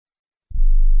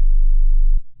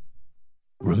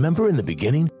Remember in the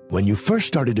beginning, when you first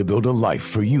started to build a life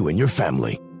for you and your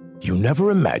family, you never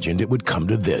imagined it would come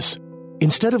to this.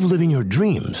 Instead of living your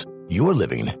dreams, you're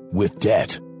living with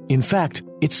debt. In fact,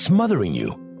 it's smothering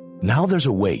you. Now there's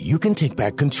a way you can take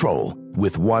back control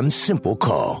with one simple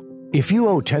call. If you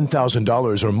owe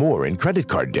 $10,000 or more in credit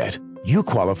card debt, you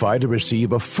qualify to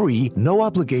receive a free,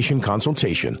 no-obligation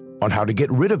consultation on how to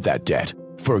get rid of that debt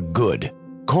for good.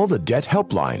 Call the Debt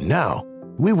Helpline now.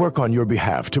 We work on your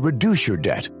behalf to reduce your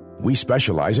debt. We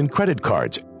specialize in credit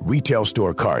cards, retail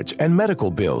store cards, and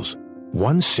medical bills.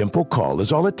 One simple call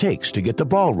is all it takes to get the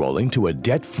ball rolling to a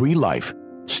debt-free life.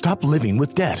 Stop living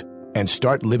with debt and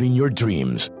start living your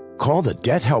dreams. Call the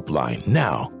Debt Helpline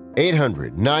now.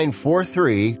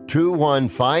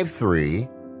 800-943-2153.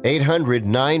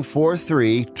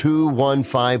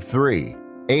 800-943-2153.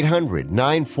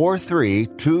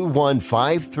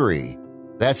 800-943-2153.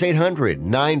 That's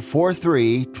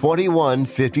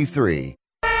 800-943-2153.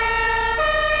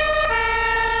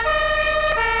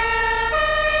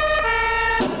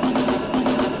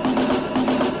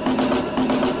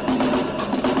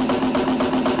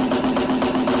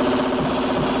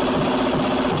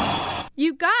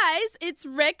 You guys, it's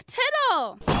Rick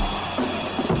Tittle.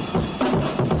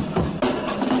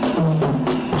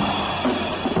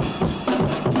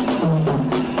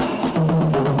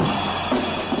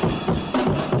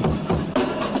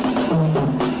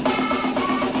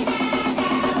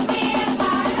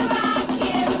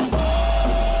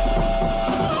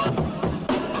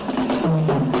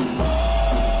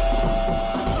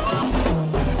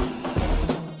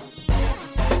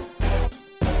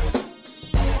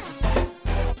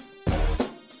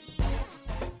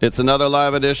 It's another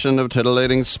live edition of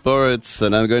Titillating Sports,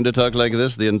 and I'm going to talk like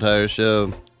this the entire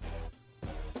show.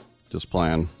 Just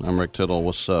playing. I'm Rick Tittle.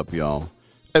 What's up, y'all?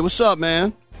 Hey, what's up,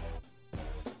 man?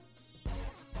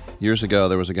 Years ago,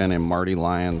 there was a guy named Marty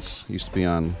Lyons. He used to be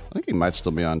on, I think he might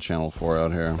still be on Channel 4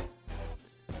 out here.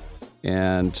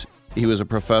 And he was a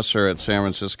professor at San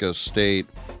Francisco State,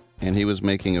 and he was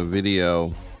making a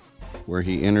video where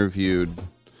he interviewed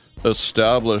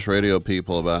established radio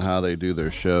people about how they do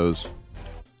their shows.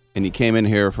 And he came in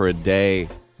here for a day.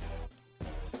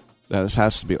 This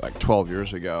has to be like 12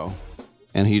 years ago.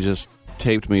 And he just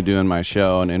taped me doing my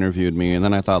show and interviewed me. And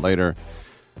then I thought later,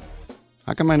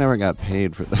 how come I never got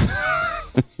paid for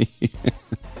that?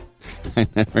 I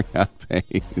never got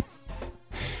paid.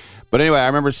 But anyway, I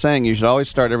remember saying you should always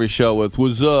start every show with,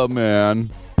 "What's up,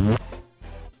 man?"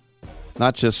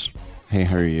 Not just, "Hey,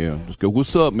 how are you?" Just go,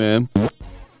 "What's up, man?"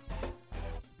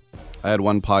 I had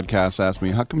one podcast ask me,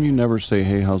 "How come you never say,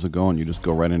 'Hey, how's it going?' You just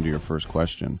go right into your first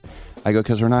question." I go,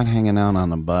 "Because we're not hanging out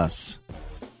on the bus."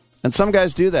 And some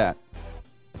guys do that.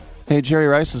 "Hey, Jerry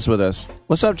Rice is with us."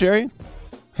 "What's up, Jerry?"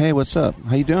 "Hey, what's up?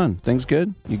 How you doing? Things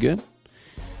good? You good?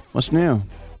 What's new?"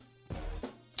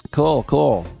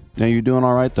 Cool. Now you doing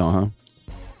all right, though, huh?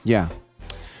 "Yeah."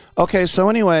 "Okay, so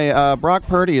anyway, Brock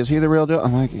Purdy, is he the real deal?"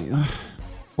 I'm like,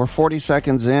 we're 40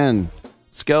 seconds in.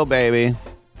 Let's go, baby.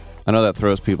 I know that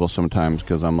throws people sometimes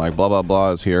because I'm like, blah, blah, blah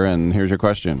is here, and here's your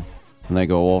question. And they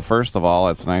go, "Well, first of all,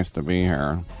 it's nice to be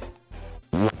here."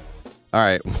 All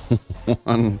right.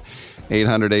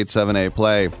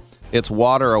 1-800-878-PLAY. It's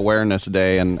Water Awareness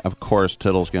Day, and of course,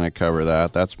 Tittle's going to cover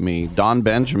that. That's me. Don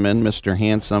Benjamin, Mr.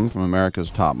 Handsome from America's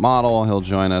Top Model. He'll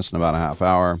join us in about a half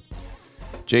hour.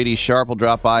 J.D. Sharp will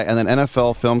drop by, and then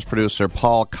NFL Films producer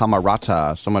Paul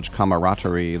Camarata. So much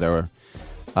camaraderie there.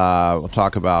 We'll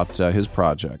talk about his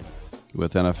project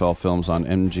with NFL Films on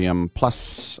MGM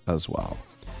Plus as well.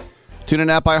 Tune in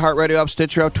app, iHeartRadio app,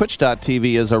 Stitcher app,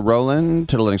 Twitch.tv is a rollin'.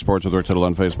 Titillating Sports with Rick Tittle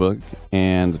on Facebook,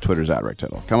 and the Twitter's at Rick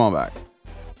Tittle. Come on back.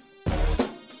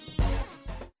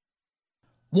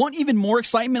 Want even more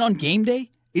excitement on game day?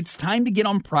 It's time to get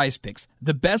on Prize Picks,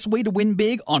 the best way to win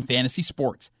big on fantasy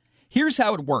sports. Here's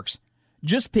how it works.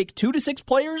 Just pick 2 to 6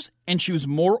 players and choose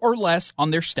more or less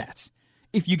on their stats.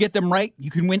 If you get them right,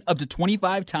 you can win up to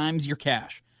 25 times your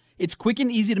cash. It's quick and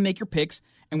easy to make your picks,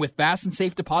 and with fast and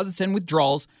safe deposits and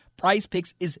withdrawals, Prize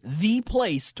Picks is the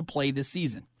place to play this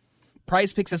season.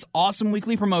 Prize Picks has awesome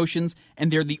weekly promotions, and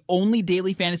they're the only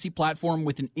daily fantasy platform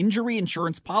with an injury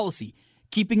insurance policy,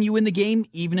 keeping you in the game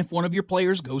even if one of your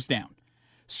players goes down.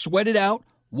 Sweat it out,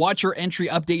 watch your entry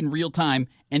update in real time,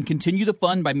 and continue the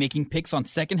fun by making picks on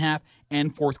second half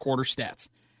and fourth quarter stats.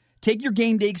 Take your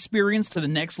game day experience to the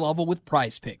next level with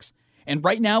Prize Picks. And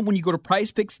right now, when you go to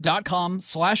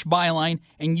prizepicks.com/byline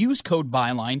and use code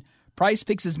byline, Prize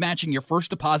Picks is matching your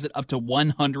first deposit up to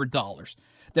 $100.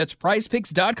 That's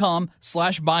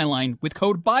prizepicks.com/byline with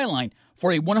code byline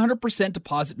for a 100%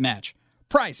 deposit match.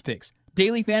 Prize Picks,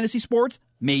 daily fantasy sports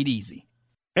made easy.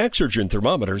 Exergen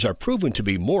thermometers are proven to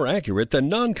be more accurate than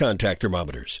non-contact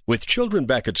thermometers. With children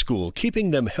back at school,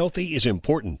 keeping them healthy is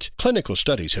important. Clinical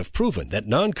studies have proven that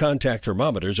non-contact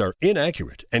thermometers are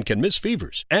inaccurate and can miss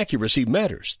fevers. Accuracy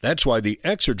matters. That's why the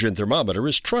Exergen thermometer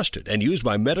is trusted and used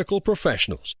by medical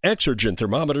professionals. Exergen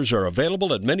thermometers are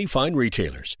available at many fine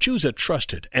retailers. Choose a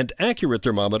trusted and accurate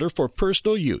thermometer for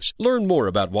personal use. Learn more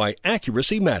about why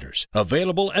accuracy matters.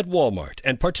 Available at Walmart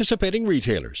and participating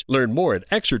retailers. Learn more at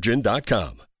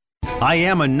Exergen.com. I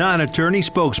am a non-attorney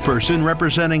spokesperson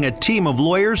representing a team of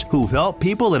lawyers who've helped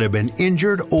people that have been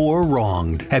injured or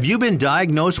wronged. Have you been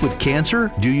diagnosed with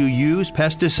cancer? Do you use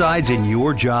pesticides in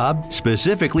your job?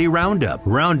 Specifically Roundup.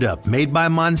 Roundup, made by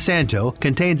Monsanto,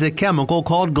 contains a chemical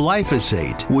called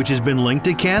glyphosate, which has been linked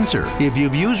to cancer. If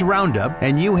you've used Roundup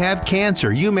and you have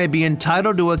cancer, you may be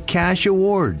entitled to a cash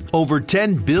award. Over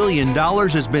 $10 billion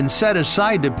has been set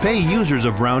aside to pay users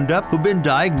of Roundup who've been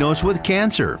diagnosed with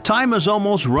cancer. Time is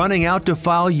almost running out to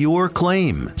file your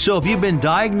claim. So if you've been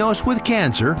diagnosed with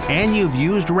cancer and you've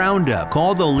used Roundup,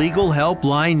 call the legal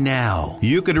helpline now.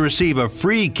 You could receive a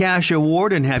free cash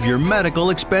award and have your medical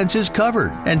expenses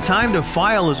covered. And time to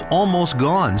file is almost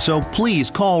gone, so please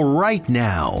call right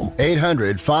now.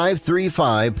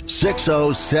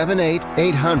 800-535-6078.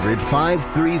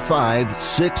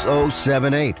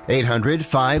 800-535-6078.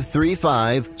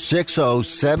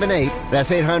 800-535-6078.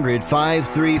 That's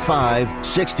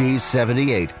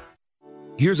 800-535-6078.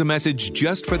 Here's a message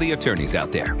just for the attorneys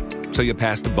out there. So you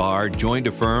passed the bar, joined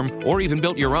a firm, or even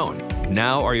built your own.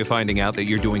 Now are you finding out that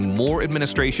you're doing more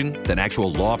administration than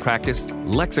actual law practice?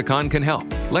 Lexicon can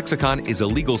help. Lexicon is a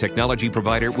legal technology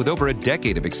provider with over a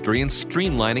decade of experience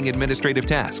streamlining administrative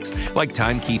tasks like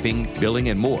timekeeping, billing,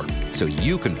 and more, so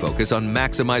you can focus on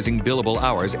maximizing billable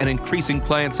hours and increasing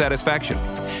client satisfaction.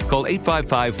 Call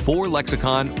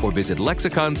 855-4-LEXICON or visit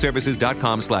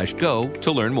lexiconservices.com/go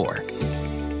to learn more.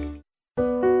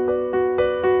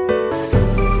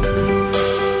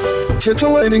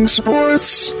 Titillating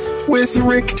Sports with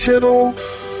Rick Tittle.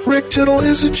 Rick Tittle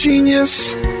is a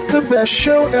genius, the best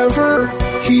show ever.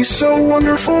 He's so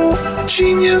wonderful,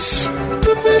 genius,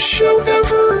 the best show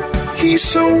ever. He's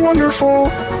so wonderful.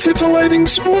 Titillating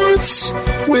Sports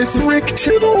with Rick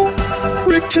Tittle.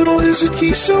 Rick Tittle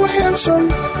he's so handsome,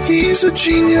 he's a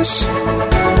genius.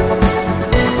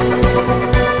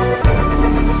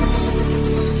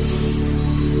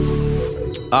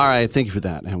 All right, thank you for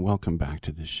that, and welcome back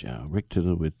to the show. Rick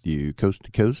Tittle with you, coast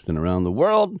to coast and around the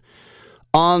world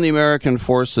on the American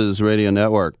Forces Radio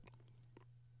Network.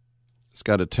 It's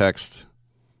got a text.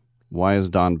 Why is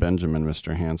Don Benjamin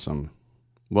Mr. Handsome?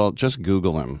 Well, just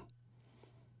Google him.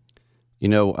 You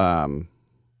know,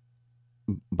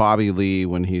 Bobby Lee,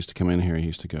 when he used to come in here, he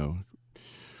used to go,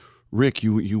 Rick,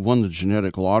 you won the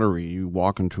genetic lottery. You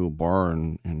walk into a bar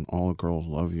and all the girls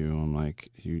love you. I'm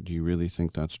like, do you really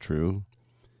think that's true?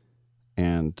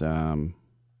 And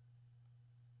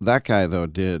that guy, though,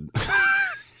 did.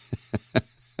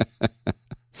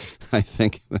 I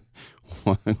think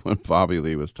what Bobby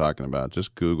Lee was talking about,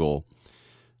 just Google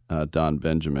Don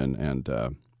Benjamin, and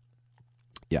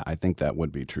yeah, I think that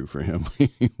would be true for him. He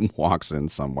walks in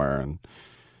somewhere, and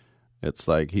it's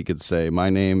like he could say, my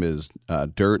name is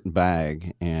Dirt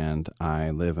Bag, and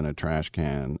I live in a trash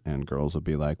can, and girls would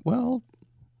be like, well,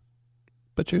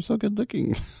 but you're so good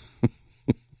looking.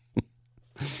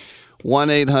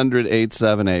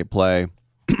 1-800-878-PLAY.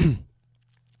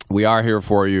 We are here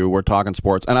for you. We're talking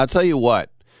sports. And I'll tell you what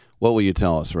will you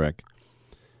tell us, Rick?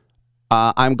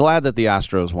 I'm glad that the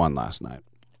Astros won last night.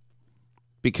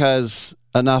 Because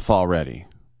enough already.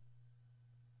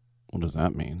 What does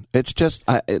that mean? It's just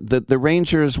the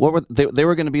Rangers, they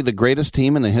were going to be the greatest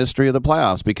team in the history of the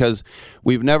playoffs, because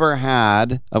we've never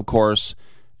had, of course,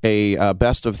 a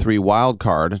best-of-3 wild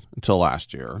card until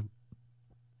last year.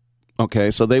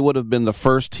 Okay, so they would have been the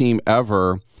first team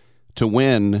ever to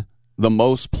win the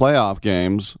most playoff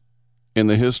games in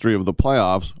the history of the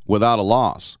playoffs without a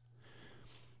loss.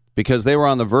 Because they were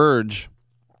on the verge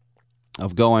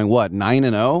of going,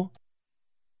 9-0?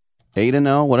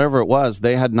 8-0? Whatever it was,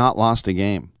 they had not lost a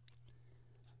game.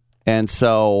 And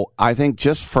so I think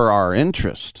just for our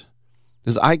interest,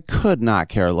 because I could not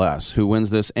care less who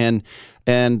wins this. And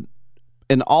in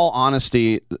all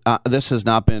honesty, this has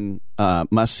not been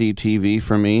must-see TV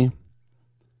for me.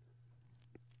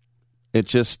 It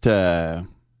just, I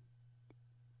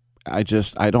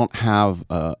don't have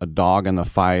a dog in the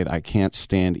fight. I can't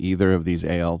stand either of these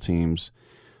AL teams.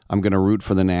 I'm going to root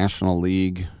for the National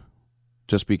League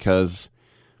just because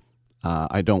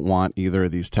I don't want either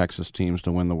of these Texas teams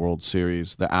to win the World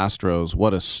Series. The Astros,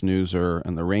 what a snoozer.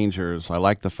 And the Rangers, I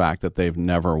like the fact that they've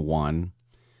never won.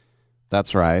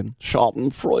 That's right.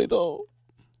 Schadenfreude.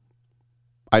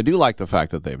 I do like the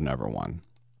fact that they've never won.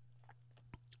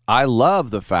 I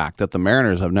love the fact that the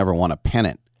Mariners have never won a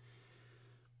pennant.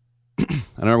 I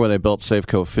don't know where they built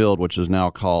Safeco Field, which is now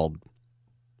called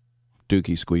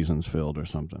Dookie Squeezins Field or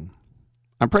something.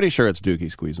 I'm pretty sure it's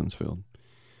Dookie Squeezins Field.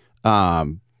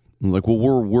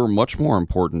 We're a much more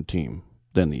important team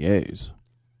than the A's.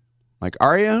 Like,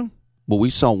 are you? Well, we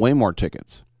sell way more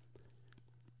tickets.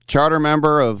 Charter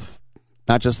member of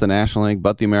not just the National League,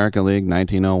 but the American League,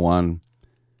 1901.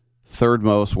 Third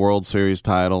most World Series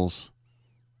titles.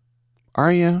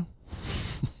 Are you?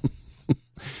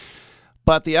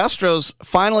 But the Astros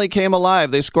finally came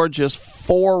alive. They scored just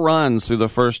 4 runs through the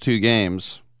first 2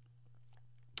 games.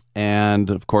 And,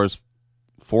 of course,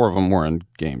 4 of them were in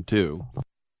game 2.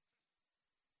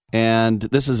 And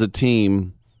this is a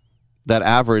team that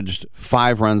averaged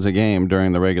 5 runs a game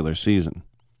during the regular season.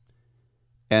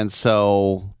 And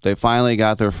so they finally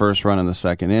got their first run in the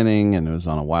second inning, and it was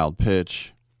on a wild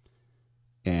pitch.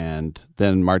 And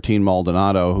then Martin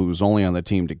Maldonado, who was only on the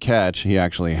team to catch, he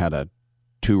actually had a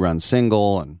 2-run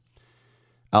single. And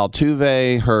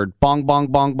Altuve heard bong, bong,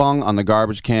 bong, bong on the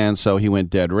garbage can, so he went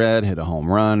dead red, hit a home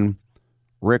run.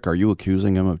 Rick, are you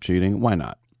accusing him of cheating? Why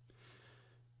not?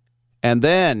 And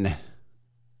then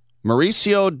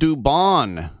Mauricio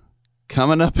Dubon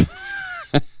coming up.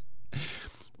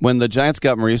 When the Giants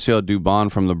got Mauricio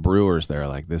Dubon from the Brewers, they're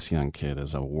like, this young kid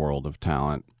is a world of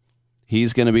talent.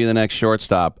 He's going to be the next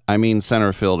shortstop. I mean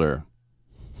center fielder.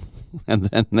 And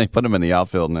then they put him in the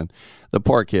outfield, and then the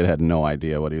poor kid had no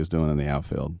idea what he was doing in the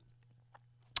outfield.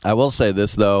 I will say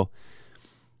this, though,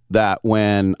 that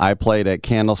when I played at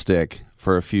Candlestick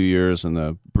for a few years in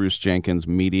the Bruce Jenkins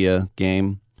media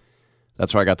game,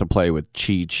 that's where I got to play with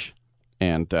Cheech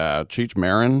and Cheech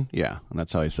Marin. Yeah, and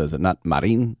that's how he says it. Not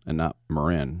Marin and not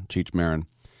Marin. Cheech Marin.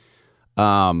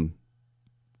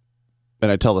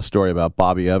 And I tell the story about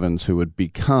Bobby Evans, who would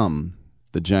become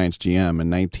the Giants GM in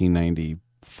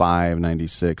 1995,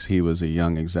 96. He was a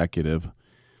young executive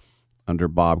under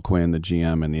Bob Quinn, the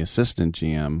GM, and the assistant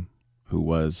GM, who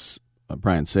was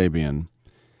Brian Sabian.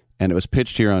 And it was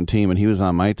pitched to your own team, and he was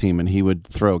on my team, and he would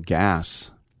throw gas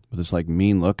with this like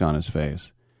mean look on his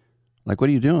face. Like,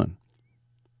 what are you doing?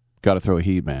 Got to throw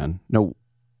heat, man. No,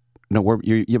 but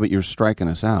you're striking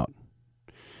us out.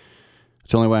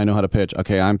 It's the only way I know how to pitch.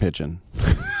 Okay, I'm pitching.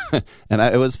 And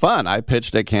it was fun. I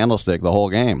pitched at Candlestick the whole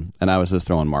game, and I was just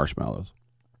throwing marshmallows.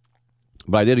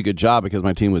 But I did a good job because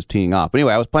my team was teeing off. But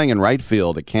anyway, I was playing in right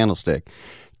field at Candlestick.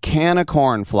 Can of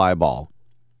corn fly ball.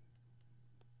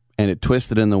 And it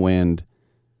twisted in the wind.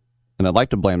 And I'd like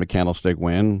to blame the Candlestick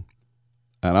wind.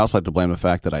 And I also like to blame the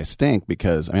fact that I stink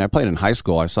because, I played in high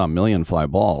school. I saw a million fly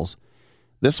balls.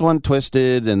 This one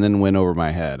twisted and then went over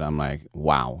my head. I'm like,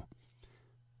 wow.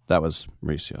 That was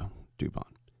Mauricio Dubon.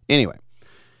 Anyway,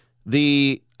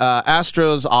 the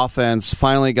Astros offense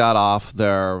finally got off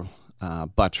their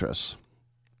buttress.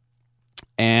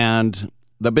 And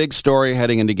the big story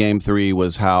heading into Game 3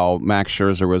 was how Max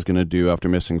Scherzer was going to do after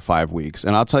missing 5 weeks.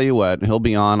 And I'll tell you what, he'll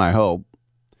be on, I hope.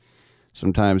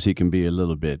 Sometimes he can be a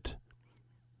little bit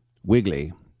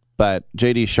wiggly. But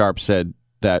J.D. Sharp said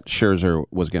that Scherzer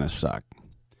was going to suck.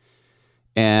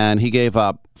 And he gave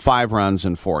up 5 runs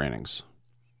in 4 innings.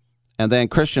 And then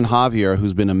Christian Javier,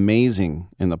 who's been amazing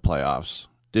in the playoffs,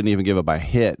 didn't even give up a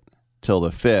hit till the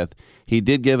 5th. He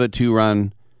did give a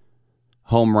 2-run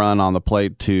home run on the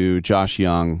plate to Josh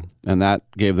Young, and that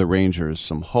gave the Rangers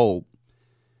some hope.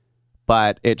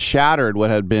 But it shattered what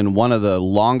had been one of the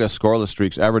longest scoreless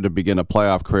streaks ever to begin a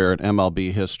playoff career in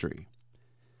MLB history.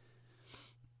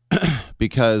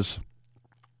 Because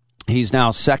he's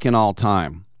now second all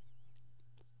time.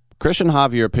 Christian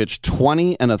Javier pitched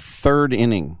 20 1/3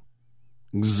 innings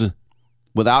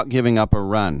without giving up a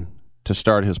run to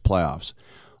start his playoffs.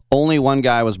 Only one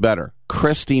guy was better.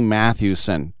 Christy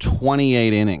Mathewson,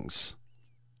 28 innings.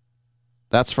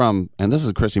 That's from, and this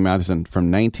is Christy Mathewson,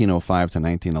 from 1905 to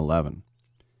 1911.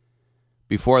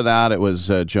 Before that, it was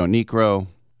Joe Niekro.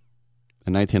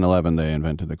 In 1911, they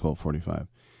invented the Colt 45.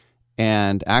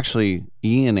 And actually,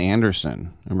 Ian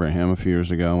Anderson, remember him a few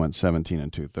years ago, went 17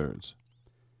 2/3.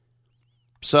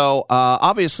 So,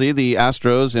 obviously, the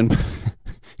Astros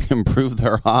improved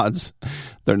their odds.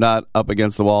 They're not up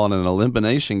against the wall in an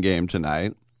elimination game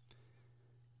tonight.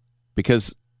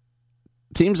 Because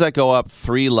teams that go up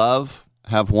 3-love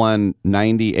have won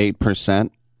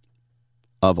 98%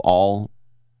 of all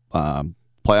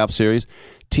playoff series.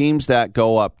 Teams that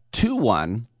go up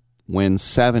 2-1 win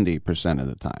 70% of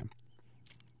the time.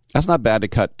 That's not bad to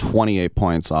cut 28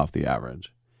 points off the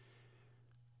average.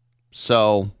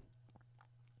 So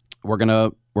we're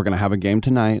gonna have a game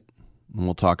tonight, and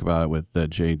we'll talk about it with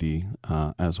JD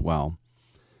as well.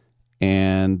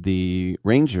 And the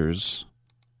Rangers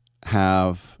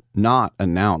have not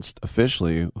announced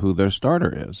officially who their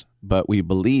starter is, but we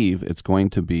believe it's going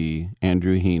to be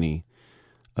Andrew Heaney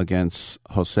against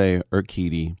Jose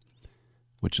Urquidy,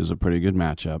 which is a pretty good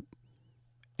matchup.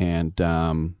 And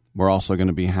we're also going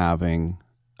to be having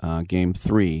Game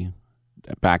 3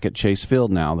 back at Chase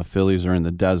Field now. The Phillies are in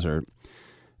the desert,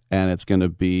 and it's going to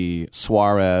be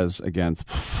Suarez against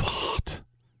Fott.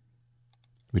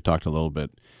 We talked a little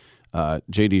bit.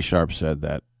 J.D. Sharp said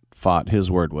that Fott, his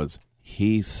word was,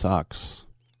 he sucks.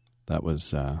 That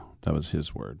was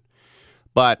his word.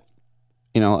 But,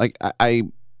 like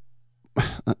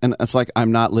and it's like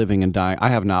I'm not living and dying. I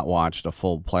have not watched a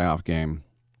full playoff game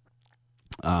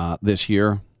this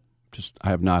year. I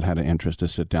have not had an interest to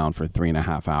sit down for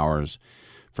 3.5 hours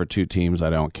for two teams I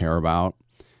don't care about.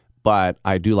 But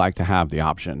I do like to have the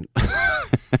option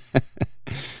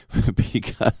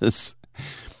because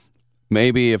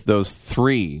maybe if those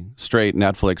 3 straight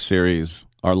Netflix series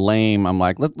are lame, I'm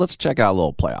like, let's check out a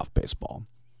little playoff baseball.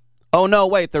 Oh, no,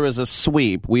 wait, there is a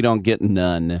sweep. We don't get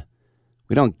none.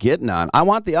 I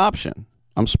want the option.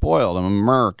 I'm spoiled. I'm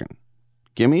American.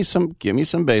 Give me some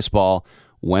baseball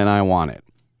when I want it.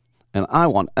 And I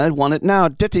want it now.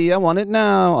 Ditty, I want it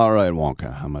now. All right,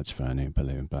 Wonka, how much for any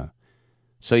believe?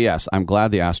 So, yes, I'm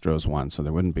glad the Astros won, so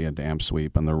there wouldn't be a damn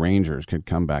sweep, and the Rangers could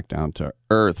come back down to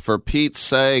earth. For Pete's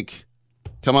sake,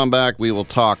 come on back. We will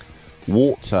talk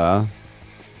water.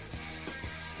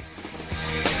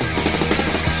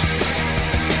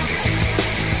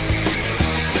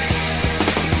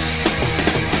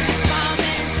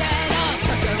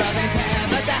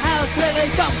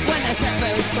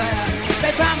 They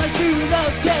promise to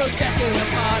love till death do them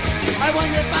part. I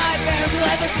wonder if my parents will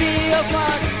ever be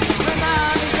apart. My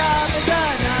mommy's job is a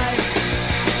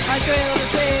knife. I thrill to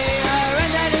see her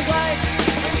and daddy's wife.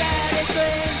 And daddy's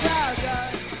twins are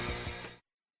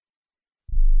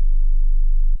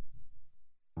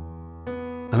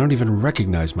gone. I don't even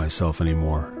recognize myself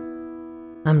anymore.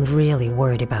 I'm really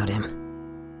worried about him.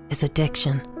 His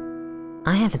addiction.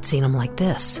 I haven't seen him like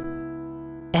this.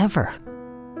 Ever.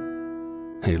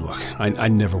 Hey, look, I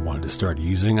never wanted to start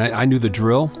using. I knew the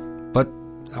drill, but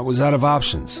I was out of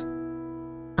options.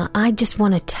 I just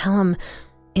want to tell him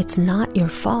it's not your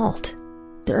fault.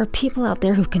 There are people out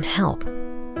there who can help.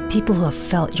 People who have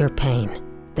felt your pain.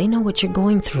 They know what you're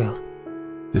going through.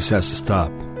 This has to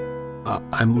stop.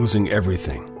 I'm losing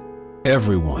everything.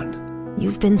 Everyone.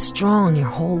 You've been strong your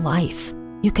whole life.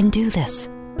 You can do this,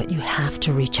 but you have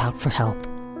to reach out for help.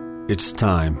 It's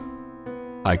time.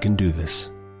 I can do this.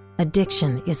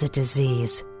 Addiction is a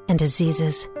disease, and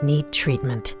diseases need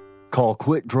treatment. Call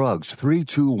Quit Drugs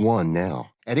 321 now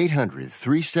at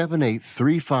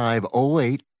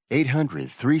 800-378-3508,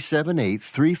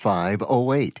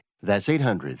 800-378-3508. That's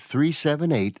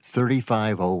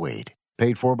 800-378-3508.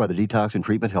 Paid for by the Detox and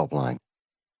Treatment Helpline.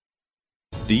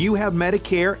 Do you have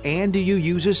Medicare and do you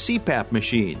use a CPAP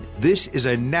machine? This is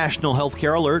a national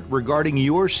healthcare alert regarding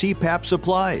your CPAP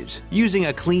supplies. Using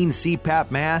a clean CPAP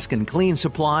mask and clean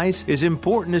supplies is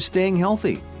important to staying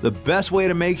healthy. The best way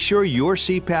to make sure your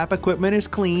CPAP equipment is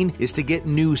clean is to get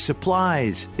new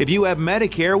supplies. If you have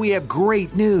Medicare, we have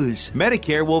great news.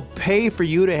 Medicare will pay for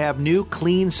you to have new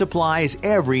clean supplies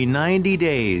every 90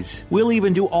 days. We'll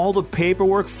even do all the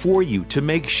paperwork for you to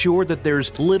make sure that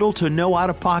there's little to no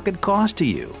out-of-pocket cost to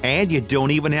you. And you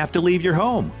don't even have to leave your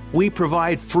home. We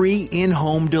provide free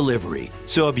in-home delivery.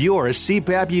 So if you're a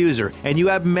CPAP user and you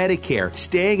have Medicare,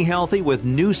 staying healthy with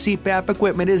new CPAP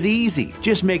equipment is easy.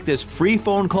 Just make this free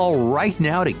phone call right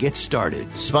now to get started.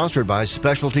 Sponsored by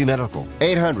Specialty Medical.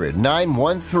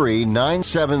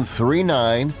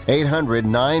 800-913-9739.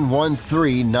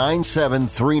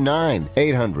 800-913-9739.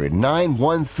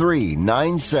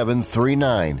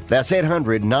 800-913-9739. That's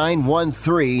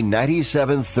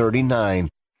 800-913-9739.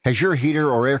 Has your heater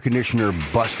or air conditioner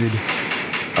busted?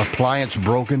 Appliance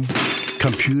broken?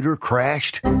 Computer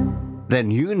crashed?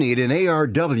 Then you need an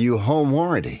ARW home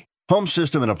warranty. Home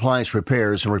system and appliance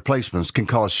repairs and replacements can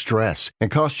cause stress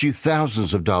and cost you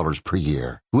thousands of dollars per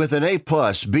year. With an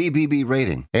A-plus BBB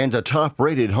rating and a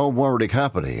top-rated home warranty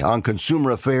company on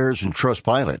Consumer Affairs and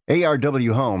Trustpilot,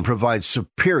 ARW Home provides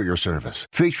superior service,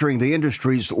 featuring the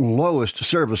industry's lowest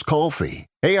service call fee.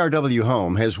 ARW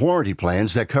Home has warranty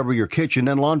plans that cover your kitchen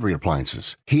and laundry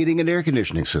appliances, heating and air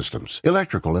conditioning systems,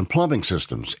 electrical and plumbing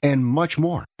systems, and much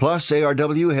more. Plus,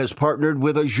 ARW has partnered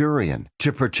with Azurian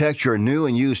to protect your new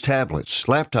and used tablets,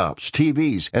 laptops,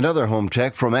 TVs, and other home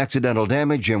tech from accidental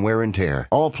damage and wear and tear.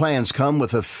 All plans come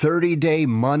with a 30-day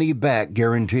money-back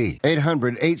guarantee.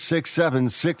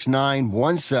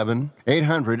 800-867-6917.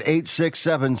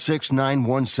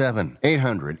 800-867-6917.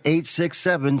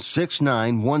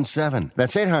 800-867-6917.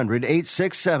 That's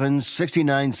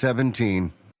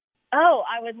 800-867-6917. Oh,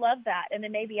 I would love that. And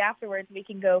then maybe afterwards we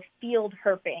can go field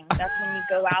herping. That's when you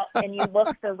go out and you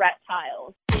look for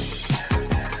reptiles.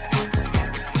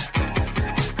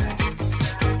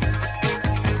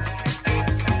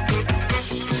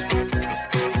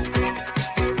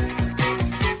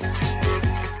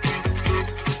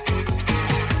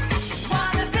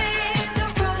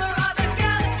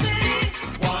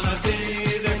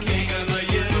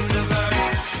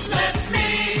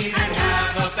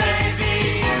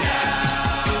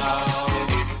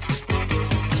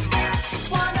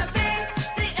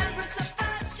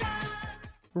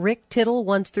 Rick Tittle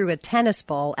once threw a tennis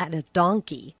ball at a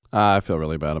donkey. I feel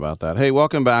really bad about that. Hey,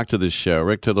 welcome back to the show.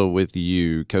 Rick Tittle with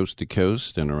you coast to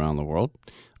coast and around the world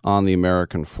on the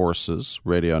American Forces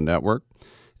Radio Network.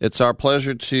 It's our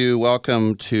pleasure to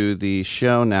welcome to the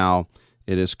show now.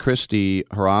 It is Christy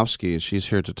Horowski. She's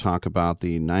here to talk about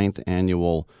the 9th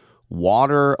annual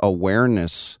Water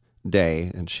Awareness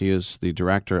Day, and she is the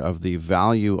director of the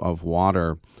Value of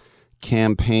Water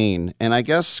campaign. And I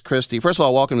guess, Christy, first of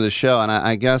all, welcome to the show. And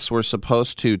I guess we're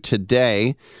supposed to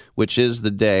today, which is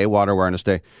the day, Water Awareness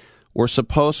Day, we're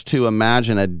supposed to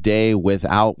imagine a day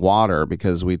without water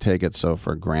because we take it so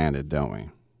for granted, don't we?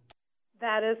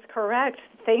 That is correct.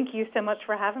 Thank you so much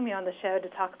for having me on the show to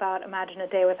talk about Imagine a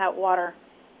Day Without Water.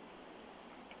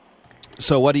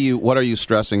 So what are you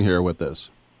stressing here with this?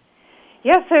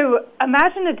 Yeah, so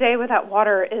Imagine a Day Without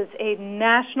Water is a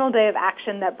national day of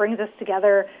action that brings us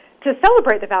together to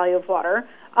celebrate the value of water,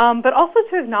 but also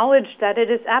to acknowledge that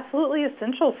it is absolutely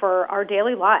essential for our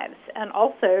daily lives and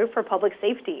also for public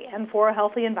safety and for a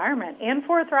healthy environment and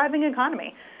for a thriving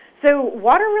economy. So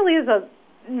water really is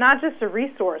not just a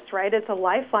resource, right? It's a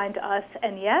lifeline to us,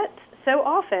 and yet so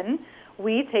often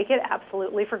we take it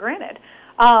absolutely for granted.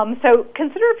 So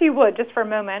consider, if you would, just for a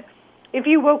moment, if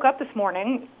you woke up this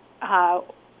morning,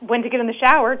 went to get in the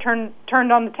shower, turned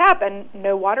on the tap, and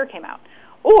no water came out.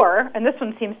 Or, and this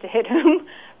one seems to hit home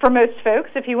for most folks,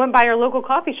 if you went by your local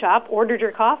coffee shop, ordered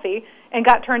your coffee, and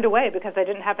got turned away because they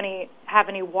didn't have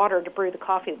any water to brew the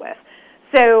coffee with.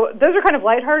 So those are kind of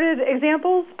lighthearted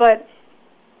examples, but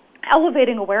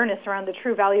elevating awareness around the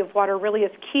true value of water really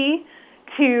is key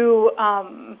to,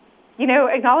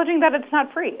 acknowledging that it's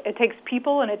not free. It takes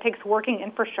people and it takes working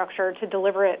infrastructure to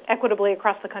deliver it equitably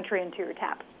across the country into your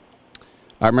tap.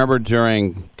 I remember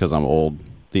during, because I'm old,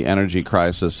 the energy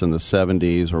crisis in the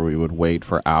 70s where we would wait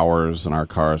for hours in our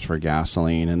cars for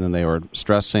gasoline, and then they were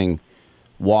stressing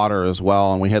water as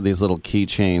well, and we had these little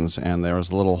keychains, and there was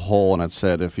a little hole, and it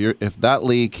said, if that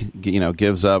leak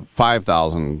gives up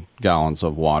 5,000 gallons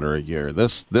of water a year,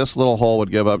 this little hole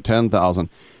would give up 10,000.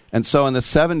 And so in the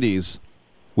 70s,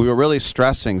 we were really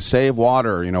stressing, save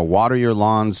water, water your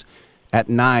lawns at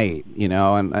night,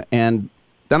 and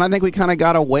then I think we kind of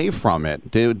got away from it.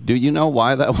 Do you know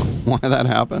why that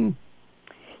happened?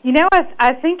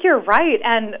 I think you're right,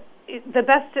 and the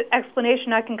best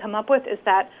explanation I can come up with is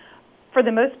that for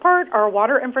the most part, our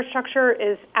water infrastructure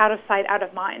is out of sight, out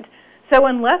of mind. So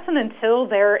unless and until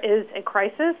there is a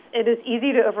crisis, it is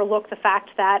easy to overlook the fact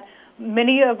that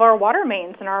many of our water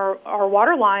mains and our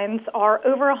water lines are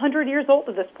over 100 years old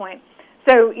at this point.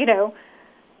 So,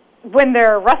 when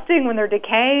they're rusting, when they're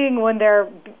decaying, when they're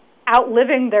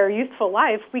outliving their useful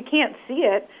life, we can't see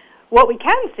it. What we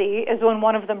can see is when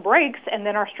one of them breaks and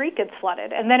then our street gets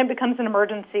flooded, and then it becomes an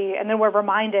emergency, and then we're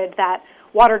reminded that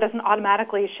water doesn't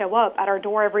automatically show up at our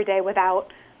door every day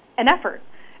without an effort.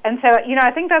 And so,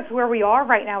 I think that's where we are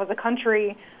right now as a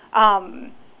country.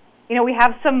 We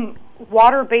have some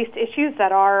water-based issues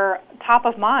that are top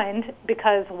of mind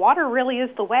because water really is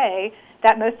the way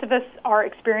that most of us are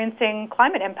experiencing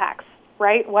climate impacts,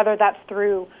 right? Whether that's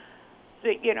through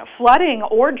flooding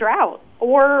or drought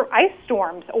or ice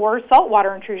storms or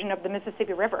saltwater intrusion of the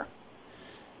Mississippi River.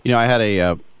 I had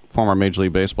a former Major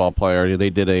League Baseball player.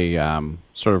 They did a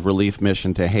sort of relief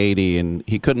mission to Haiti, and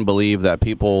he couldn't believe that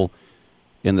people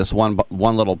in this one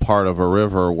little part of a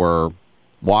river were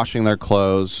washing their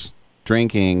clothes,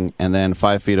 drinking, and then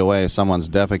 5 feet away, someone's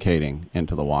defecating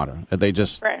into the water. They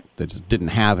just didn't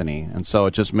have any, and so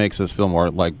it just makes us feel more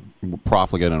like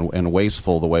profligate and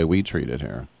wasteful the way we treat it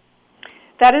here.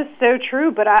 That is so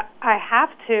true, but I have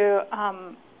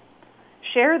to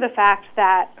share the fact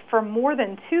that for more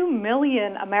than 2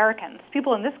 million Americans,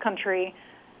 people in this country,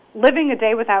 living a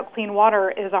day without clean water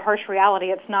is a harsh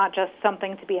reality. It's not just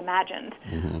something to be imagined.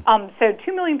 Mm-hmm. So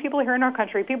 2 million people here in our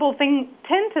country, people tend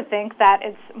to think that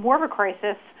it's more of a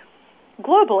crisis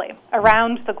globally,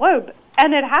 around the globe,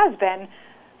 and it has been.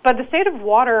 But the state of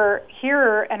water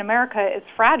here in America is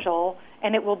fragile,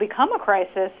 and it will become a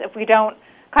crisis if we don't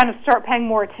kind of start paying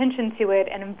more attention to it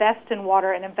and invest in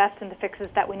water and invest in the fixes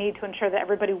that we need to ensure that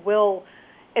everybody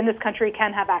in this country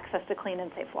can have access to clean and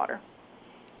safe water.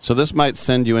 So this might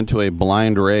send you into a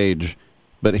blind rage,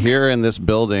 but here in this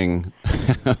building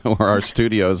where our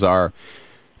studios are,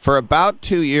 for about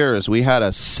 2 years, we had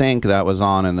a sink that was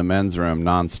on in the men's room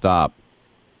nonstop.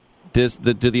 Do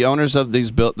the owners of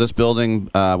this building,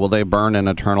 will they burn in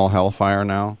eternal hellfire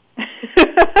now?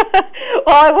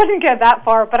 Well, I wouldn't get that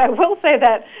far, but I will say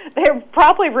that they're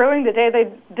probably ruining the day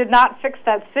they did not fix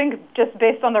that sink just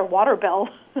based on their water bill.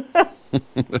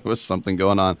 There was something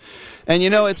going on. And,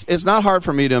 it's not hard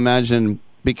for me to imagine,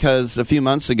 because a few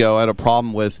months ago I had a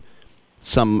problem with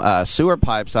some sewer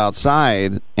pipes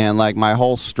outside, and my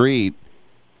whole street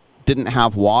didn't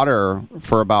have water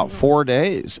for about 4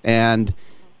 days. And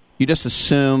you just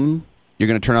assume you're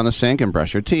going to turn on the sink and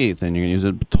brush your teeth, and you're going to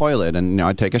use a toilet, and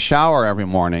I take a shower every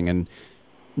morning. And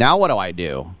now what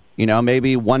do?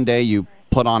 Maybe one day you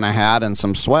put on a hat and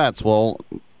some sweats. Well,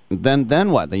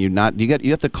 then what? Then you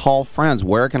have to call friends.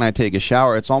 Where can I take a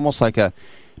shower? It's almost like a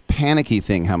panicky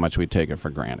thing how much we take it for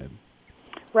granted.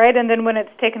 Right, and then when it's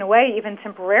taken away, even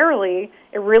temporarily,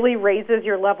 it really raises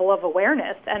your level of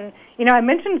awareness. And, I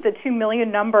mentioned the 2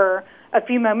 million number a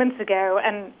few moments ago,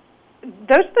 and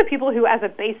those are the people who, as a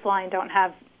baseline, don't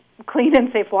have clean and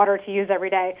safe water to use every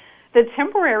day. The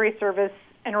temporary service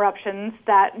interruptions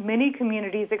that many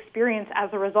communities experience as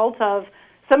a result of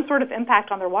some sort of impact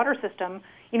on their water system,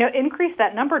 increase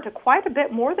that number to quite a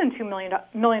bit more than 2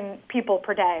 million people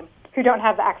per day who don't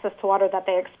have the access to water that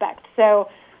they expect. So,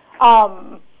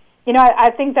 I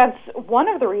think that's one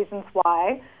of the reasons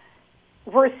why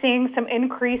we're seeing some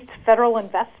increased federal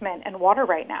investment in water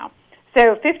right now.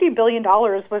 So $50 billion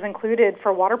was included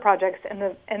for water projects in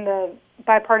the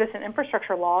bipartisan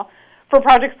infrastructure law for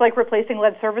projects like replacing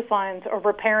lead service lines or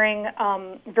repairing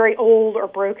very old or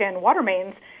broken water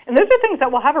mains. And those are things that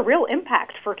will have a real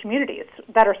impact for communities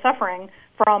that are suffering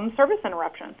from service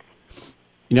interruptions.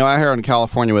 I heard in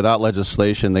California, without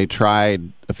legislation, they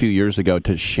tried a few years ago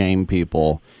to shame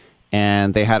people,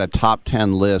 and they had a top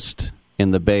 10 list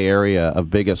in the Bay Area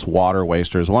of biggest water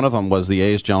wasters. One of them was the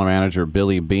A's general manager,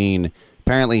 Billy Beane.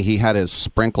 Apparently, he had his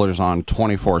sprinklers on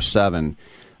 24/7.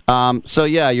 So,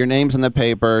 yeah, your name's in the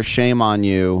paper, shame on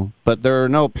you, but there are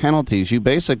no penalties. You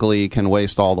basically can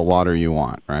waste all the water you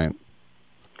want, right?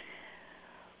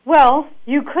 Well,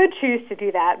 you could choose to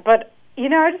do that, but,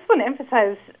 I just want to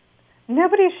emphasize,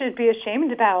 nobody should be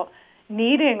ashamed about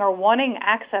needing or wanting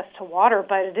access to water,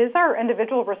 but it is our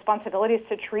individual responsibilities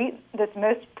to treat this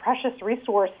most precious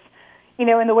resource,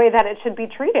 in the way that it should be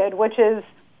treated, which is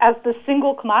as the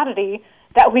single commodity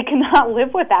that we cannot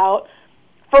live without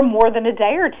for more than a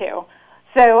day or two.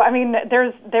 So,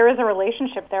 there is a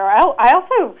relationship there. I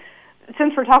also,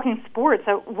 since we're talking sports,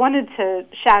 I wanted to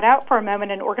shout out for a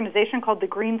moment an organization called the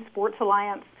Green Sports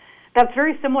Alliance that's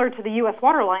very similar to the U.S.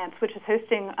 Water Alliance, which is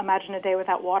hosting Imagine a Day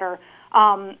Without Water.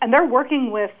 And they're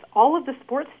working with all of the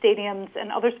sports stadiums and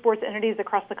other sports entities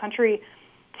across the country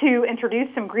to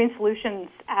introduce some green solutions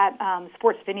at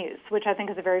sports venues, which I think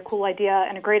is a very cool idea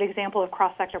and a great example of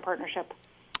cross-sector partnership.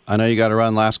 I know you got to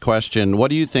run. Last question. What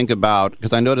do you think about,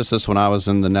 because I noticed this when I was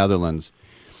in the Netherlands,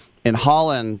 in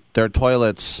Holland, their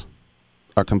toilets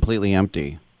are completely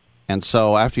empty. And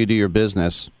so after you do your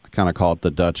business, I kind of call it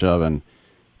the Dutch oven,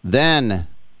 then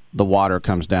the water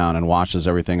comes down and washes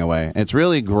everything away. It's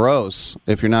really gross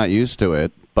if you're not used to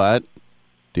it, but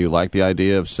do you like the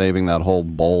idea of saving that whole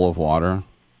bowl of water?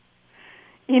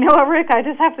 You know what, Rick? I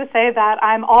just have to say that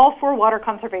I'm all for water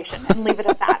conservation and leave it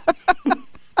at that.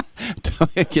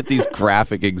 Don't get these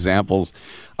graphic examples.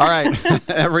 All right,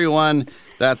 everyone,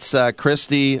 that's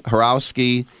Christy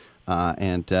Horowski,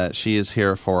 and she is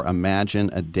here for Imagine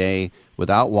a Day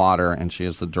Without Water, and she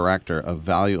is the director of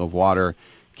Value of Water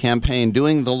campaign,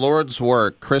 doing the Lord's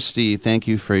work. Christy, thank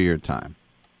you for your time.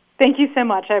 Thank you so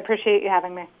much. I appreciate you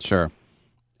having me. Sure.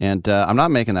 And I'm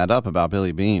not making that up about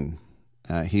Billy Beane.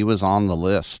 He was on the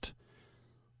list.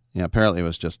 Yeah, apparently it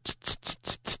was just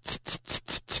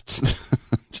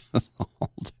all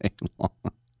day long.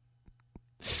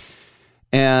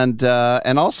 And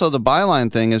And also the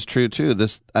byline thing is true too.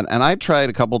 And I tried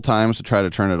a couple times to try to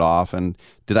turn it off. And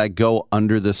did I go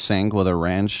under the sink with a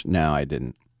wrench? No, I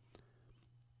didn't.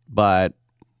 But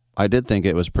I did think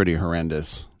it was pretty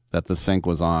horrendous that the sink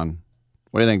was on.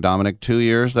 What do you think, Dominic? 2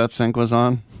 years that sink was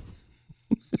on?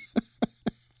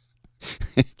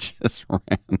 It just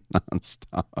ran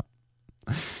nonstop.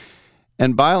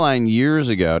 And Byline years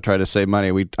ago tried to save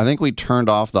money. I think we turned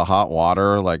off the hot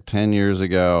water like 10 years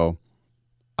ago.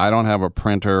 I don't have a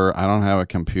printer. I don't have a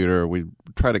computer. We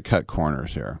try to cut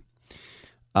corners here.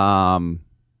 And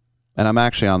I'm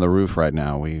actually on the roof right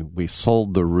now. We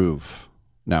sold the roof.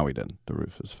 No, we didn't. The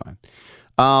roof is fine.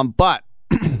 But,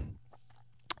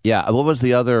 yeah, what was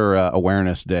the other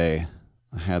awareness day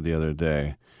I had the other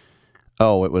day?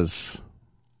 Oh, was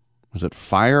it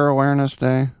Fire Awareness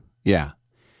Day? Yeah.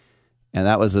 And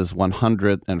that was his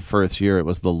 101st year. It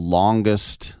was the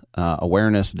longest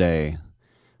awareness day,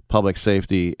 public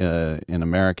safety in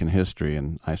American history.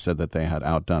 And I said that they had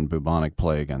outdone bubonic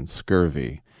plague and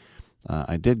scurvy.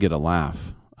 I did get a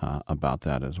laugh about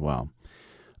that as well.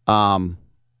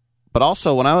 But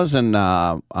also, when I was in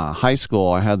high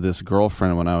school, I had this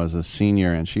girlfriend when I was a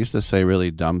senior, and she used to say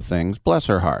really dumb things. Bless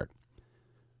her heart.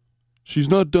 She's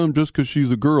not dumb just because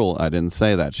she's a girl. I didn't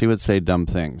say that. She would say dumb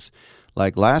things.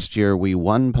 Like last year, we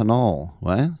won Pinole.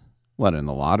 What? What, in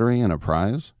the lottery and a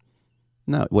prize?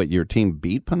 No. What, your team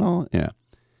beat Pinole? Yeah.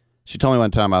 She told me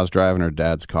one time I was driving her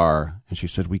dad's car, and she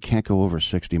said, we can't go over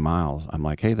 60 miles. I'm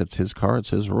like, hey, that's his car. It's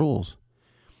his rules.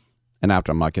 And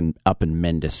after I'm like up in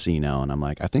Mendocino, and I'm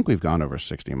like, I think we've gone over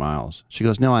 60 miles. She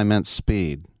goes, no, I meant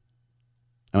speed.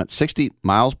 I went 60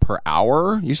 miles per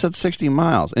hour? You said 60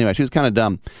 miles. Anyway, she was kind of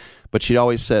dumb. But she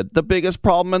always said, the biggest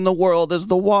problem in the world is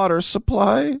the water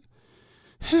supply.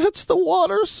 It's the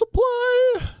water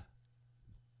supply.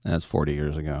 That's 40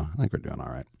 years ago. I think we're doing all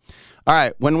right. All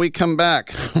right, when we come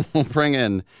back, we'll bring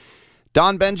in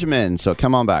Don Benjamin. So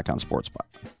come on back on Sports Spot.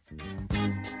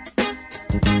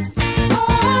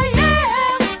 Oh, yeah.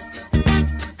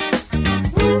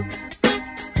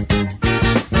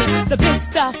 It's the big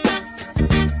stuff.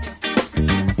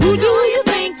 Who do you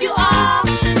think you are?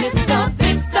 It's the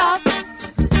big stuff.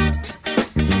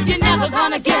 You're never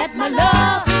gonna get my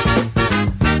love.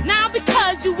 Now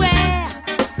because you wear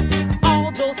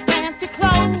all those fancy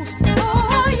clothes.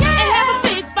 Oh, yeah. And have a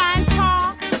big fine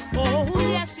car. Oh,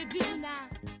 yes, you do now.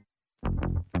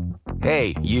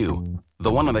 Hey, you.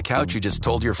 The one on the couch who just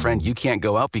told your friend you can't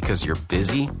go out because you're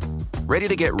busy? Ready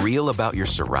to get real about your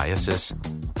psoriasis?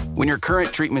 When your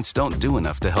current treatments don't do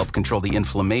enough to help control the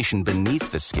inflammation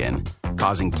beneath the skin,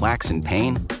 causing plaques and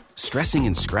pain, stressing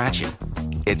and scratching,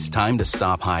 it's time to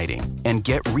stop hiding and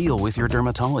get real with your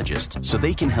dermatologist so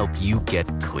they can help you get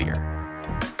clear.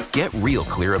 Get real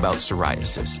clear about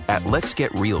psoriasis at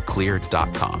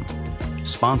letsgetrealclear.com.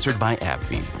 Sponsored by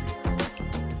AbbVie.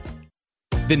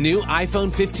 The new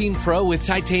iPhone 15 Pro with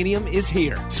titanium is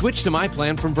here. Switch to my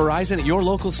plan from Verizon at your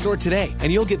local store today,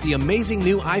 and you'll get the amazing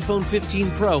new iPhone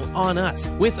 15 Pro on us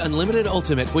with unlimited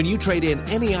ultimate when you trade in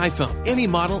any iPhone, any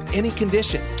model, any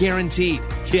condition. Guaranteed.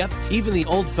 Yep, even the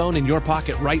old phone in your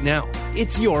pocket right now.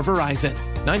 It's your Verizon.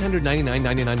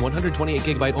 $999.99, 128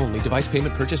 gigabyte only. Device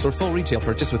payment purchase or full retail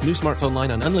purchase with new smartphone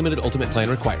line on unlimited ultimate plan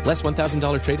required. Less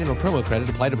 $1,000 trade-in or promo credit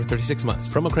applied over 36 months.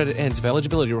 Promo credit ends if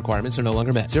eligibility requirements are no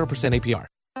longer met. 0% APR.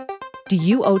 Do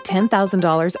you owe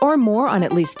 $10,000 or more on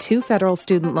at least 2 federal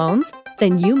student loans?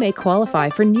 Then you may qualify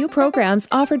for new programs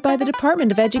offered by the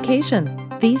Department of Education.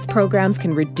 These programs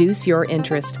can reduce your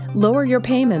interest, lower your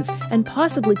payments, and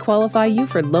possibly qualify you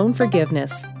for loan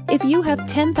forgiveness. If you have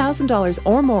 $10,000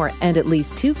 or more and at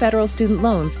least 2 federal student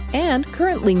loans and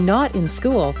currently not in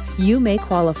school, you may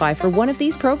qualify for one of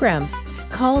these programs.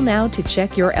 Call now to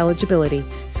check your eligibility.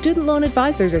 Student loan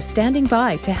advisors are standing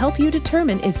by to help you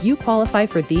determine if you qualify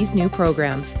for these new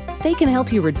programs. They can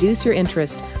help you reduce your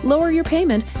interest, lower your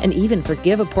payment, and even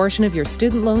forgive a portion of your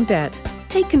student loan debt.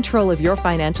 Take control of your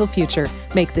financial future.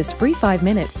 Make this free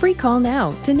 5-minute free call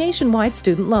now to Nationwide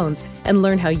Student Loans and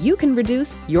learn how you can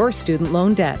reduce your student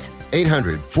loan debt.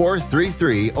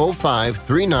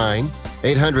 800-433-0539.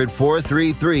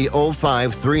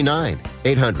 800-433-0539.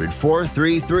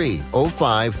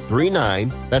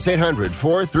 800-433-0539. That's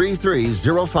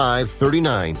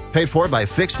 800-433-0539. Paid for by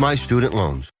Fix My Student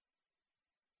Loans.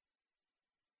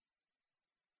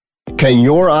 Can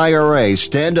your IRA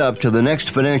stand up to the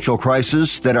next financial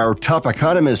crisis that our top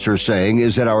economists are saying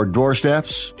is at our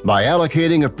doorsteps? By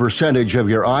allocating a percentage of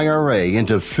your IRA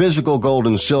into physical gold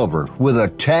and silver with a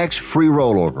tax-free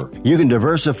rollover, you can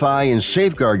diversify and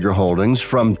safeguard your holdings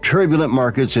from turbulent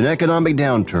markets and economic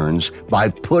downturns by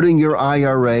putting your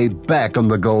IRA back on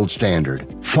the gold standard.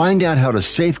 Find out how to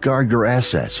safeguard your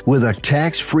assets with a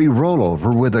tax-free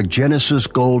rollover with a Genesis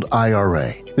Gold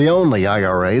IRA, the only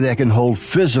IRA that can hold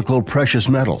physical precious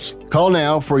metals. Call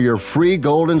now for your free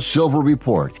gold and silver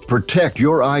report. Protect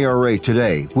your IRA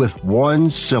today with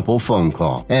one simple phone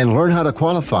call and learn how to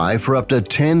qualify for up to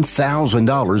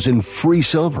 $10,000 in free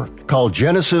silver. Call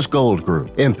Genesis Gold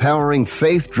Group, empowering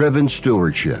faith-driven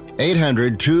stewardship.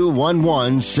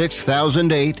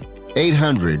 800-211-6008.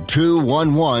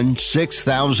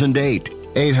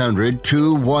 800-211-6008.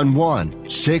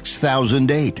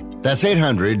 800-211-6008. That's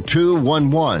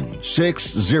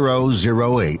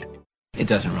 800-211-6008. It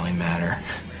doesn't really matter.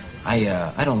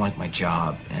 I don't like my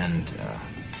job, and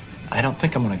I don't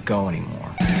think I'm going to go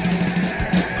anymore.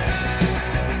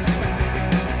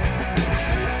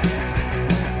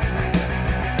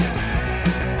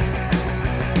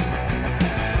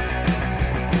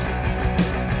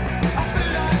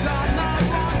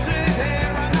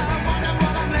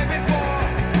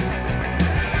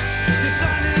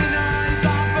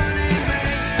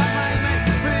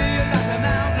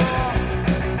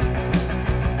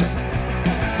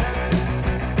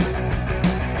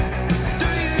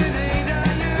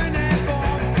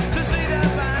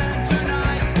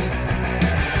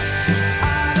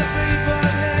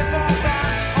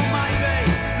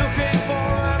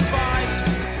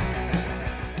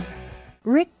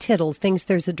 Rick Tittle thinks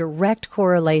there's a direct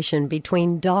correlation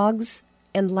between dogs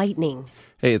and lightning.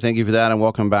 Hey, thank you for that, and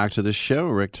welcome back to the show.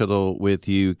 Rick Tittle with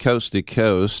you coast to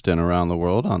coast and around the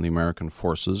world on the American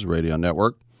Forces Radio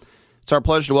Network. It's our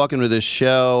pleasure to welcome to this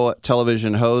show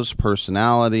television host,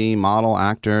 personality, model,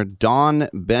 actor, Don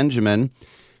Benjamin,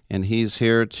 and he's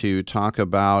here to talk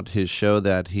about his show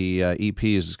that he EP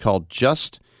is called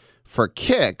Just for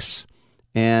Kicks,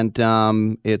 and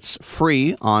it's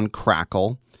free on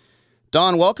Crackle.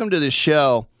 Don, welcome to the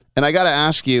show. And I got to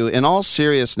ask you, in all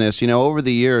seriousness, over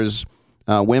the years,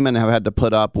 women have had to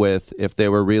put up with, if they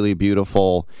were really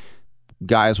beautiful,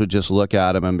 guys would just look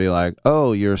at them and be like,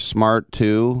 oh, you're smart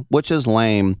too, which is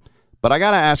lame. But I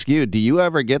got to ask you, do you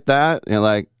ever get that? You're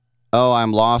like, oh,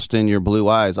 I'm lost in your blue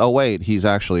eyes. Oh, wait, he's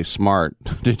actually smart.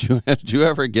 Did you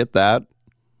ever get that?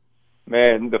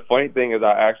 Man, the funny thing is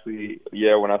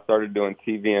when I started doing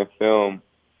TV and film,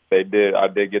 I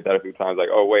did get that a few times. Like,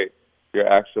 oh, wait, you're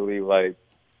actually like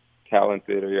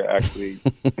talented, or you're actually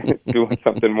doing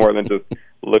something more than just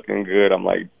looking good. I'm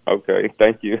like, okay,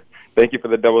 thank you for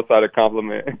the double-sided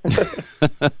compliment.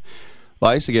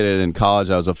 Well, I used to get it in college.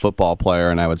 I was a football player,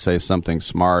 and I would say something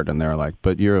smart, and they're like,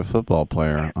 but you're a football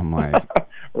player. I'm like,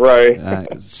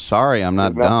 right. Sorry, I'm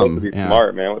not dumb. Supposed to be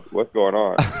smart, man. What's going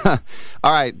on?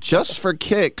 All right, Just for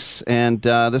Kicks, and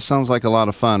this sounds like a lot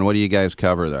of fun. What do you guys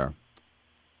cover there?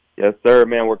 Yes, sir,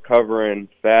 man. We're covering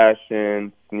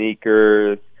fashion,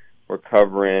 sneakers. We're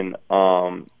covering,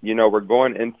 we're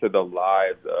going into the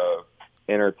lives of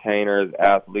entertainers,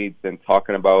 athletes, and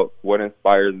talking about what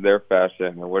inspires their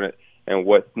fashion and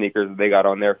what sneakers they got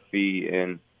on their feet,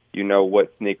 and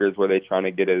what sneakers were they trying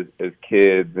to get as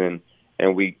kids, and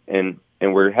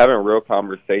we're having real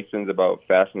conversations about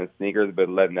fashion and sneakers, but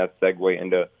letting that segue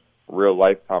into real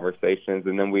life conversations,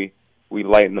 and then we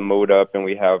lighten the mood up, and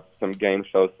we have some game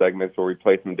show segments where we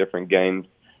play some different games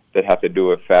that have to do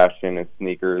with fashion and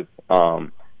sneakers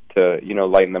to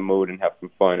lighten the mood and have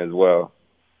some fun as well.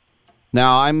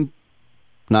 Now, I'm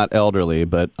not elderly,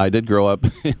 but I did grow up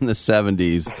in the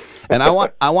 70s, and I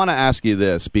want to ask you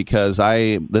this, because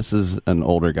this is an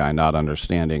older guy not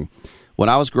understanding. When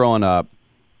I was growing up,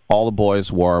 all the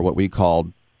boys wore what we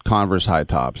called Converse high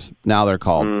tops. Now they're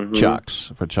called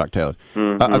Chucks for Chuck Taylor.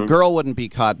 A girl wouldn't be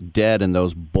caught dead in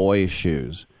those boy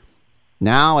shoes.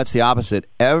 Now it's the opposite.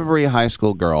 Every high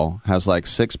school girl has like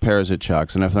 6 pairs of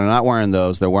Chucks, and if they're not wearing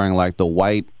those, they're wearing like the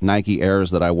white Nike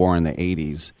Airs that I wore in the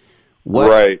 80s.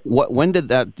 When did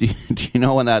that? Do you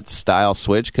know when that style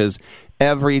switched? Because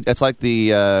it's like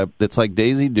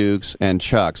Daisy Dukes and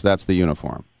Chucks. That's the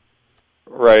uniform.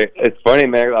 Right. It's funny,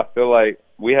 man. I feel like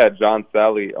we had John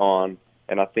Sally on,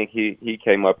 and I think he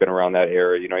came up in around that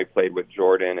era. He played with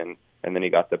Jordan, and then he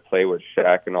got to play with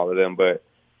Shaq and all of them. But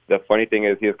the funny thing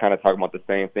is, he was kind of talking about the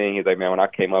same thing. He's like, man, when I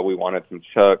came up, we wanted some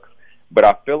Chucks. But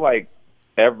I feel like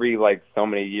every so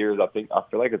many years, I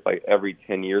feel like it's like every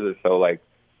 10 years or so, like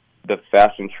the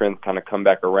fashion trends kind of come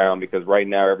back around, because right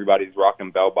now everybody's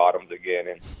rocking bell bottoms again,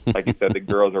 and like you said, the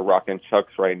girls are rocking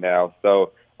Chucks right now.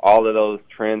 So all of those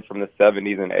trends from the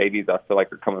 70s and 80s, I feel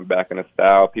like are coming back in a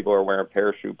style. People are wearing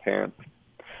parachute pants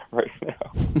right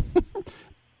now.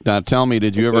 Now, tell me,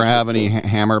 did you ever have any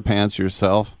hammer pants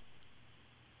yourself?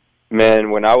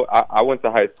 Man, when I went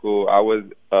to high school, I was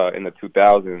in the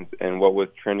 2000s, and what was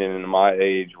trending in my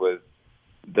age was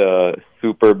the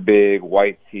super big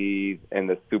white tees and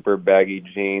the super baggy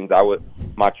jeans.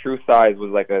 My true size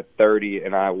was like a 30,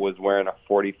 and I was wearing a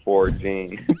 44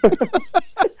 jean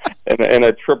and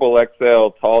a triple XL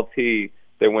tall tee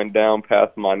that went down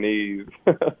past my knees.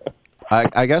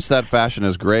 I guess that fashion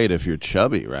is great if you're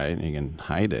chubby, right? You can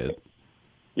hide it.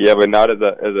 Yeah, but not as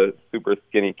a super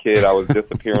skinny kid. I was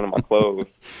disappearing in my clothes.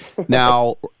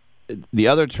 Now, the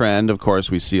other trend, of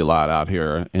course, we see a lot out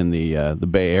here in the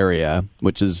Bay Area,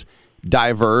 which is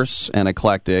diverse and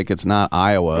eclectic. It's not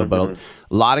Iowa, but a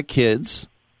lot of kids,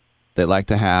 they like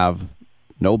to have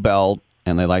no belt,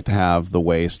 and they like to have the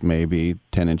waist maybe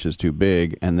 10 inches too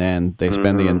big, and then they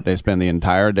spend the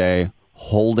entire day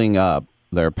holding up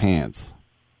their pants.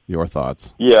 Your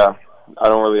thoughts? Yeah, I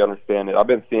don't really understand it. I've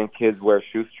been seeing kids wear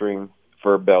shoestrings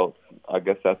for belts. I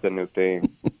guess that's a new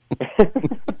thing.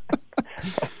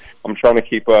 I'm trying to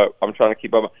keep up. I'm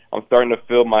starting to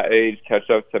feel my age catch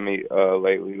up to me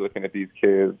lately, looking at these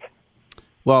kids.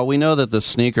 Well, we know that the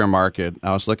sneaker market,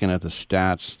 I was looking at the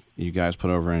stats you guys put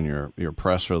over in your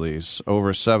press release,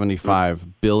 over $75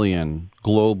 billion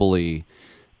globally,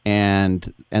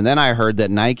 and then I heard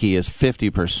that Nike is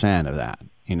 50% of that.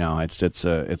 You know,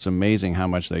 it's amazing how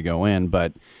much they go in,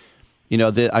 but you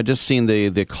know, I just seen the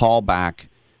callback.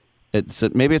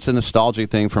 Maybe it's a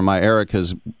nostalgic thing from my era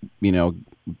because, you know,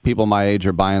 people my age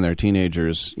are buying their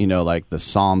teenagers, you know, like the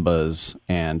Sambas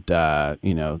and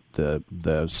you know,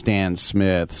 the Stan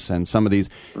Smiths and some of these,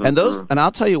 and those. And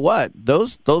I'll tell you what,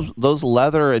 those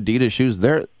leather Adidas shoes,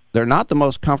 they're not the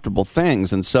most comfortable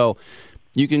things, and so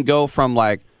you can go from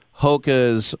like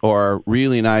Hoka's or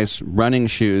really nice running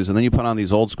shoes, and then you put on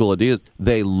these old school Adidas.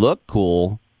 They look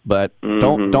cool, but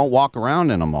don't walk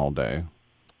around in them all day.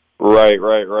 Right.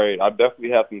 I definitely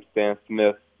have some Stan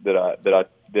Smiths that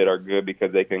are good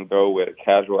because they can go with a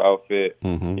casual outfit.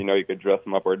 You know, you could dress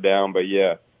them up or down. But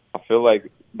yeah, I feel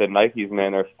like the Nikes,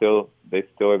 man, are still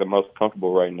the most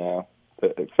comfortable right now,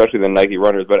 especially the Nike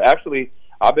runners. But actually,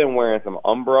 I've been wearing some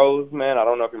Umbros, man. I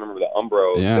don't know if you remember the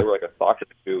Umbros. Yeah. They were like a soccer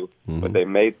shoe, but they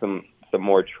made some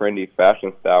more trendy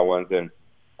fashion style ones. And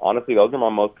honestly, those are my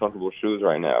most comfortable shoes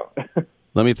right now.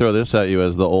 Let me throw this at you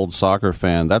as the old soccer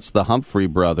fan. That's the Humphrey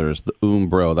brothers, the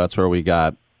Umbro. That's where we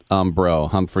got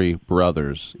Umbro, Humphrey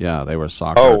brothers. Yeah, they were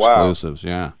soccer exclusives.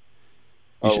 Yeah.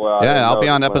 Wow. Yeah, I'll be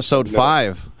on episode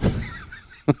 5.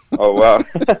 Oh, wow.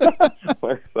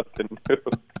 Learn something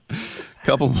new.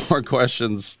 Couple more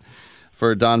questions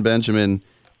for Don Benjamin,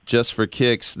 just for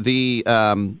kicks.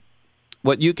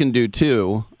 What you can do,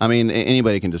 too, I mean,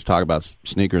 anybody can just talk about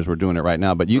sneakers. We're doing it right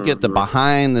now. But you get the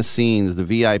behind-the-scenes, the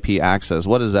VIP access.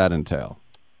 What does that entail?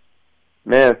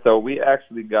 Man, so we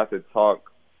actually got to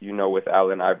talk, you know, with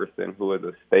Allen Iverson, who is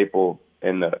a staple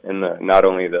in the not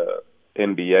only the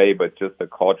NBA, but just the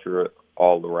culture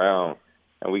all around.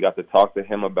 And we got to talk to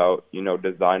him about, you know,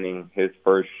 designing his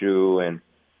first shoe and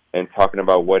talking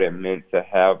about what it meant to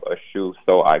have a shoe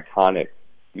so iconic.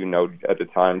 You know, at the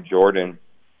time, Jordan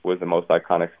was the most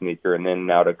iconic sneaker, and then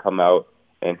now to come out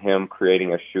and him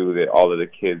creating a shoe that all of the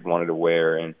kids wanted to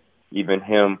wear, and even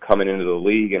him coming into the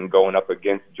league and going up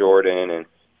against Jordan, and,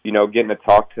 you know, getting to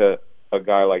talk to a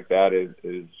guy like that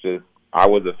is just, I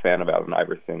was a fan of Allen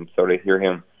Iverson. So to hear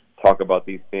him talk about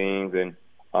these things and,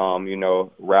 you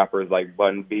know, rappers like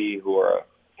Bun B, who are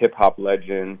hip-hop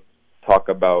legends, talk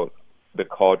about the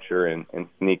culture and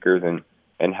sneakers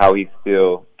and how he's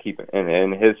still keeping,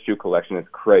 and his shoe collection is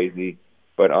crazy.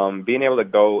 But being able to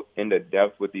go into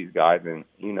depth with these guys and,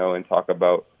 you know, and talk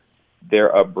about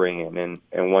their upbringing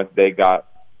and once they got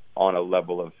on a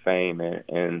level of fame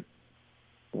and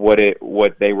what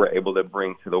they were able to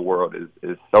bring to the world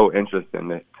is so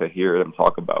interesting to hear them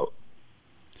talk about.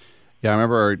 Yeah, I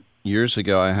remember years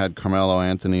ago I had Carmelo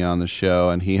Anthony on the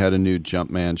show, and he had a new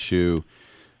Jumpman shoe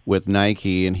with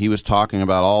Nike, and he was talking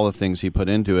about all the things he put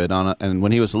into it. And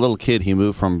when he was a little kid, he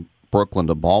moved from Brooklyn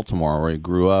to Baltimore, where he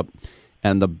grew up.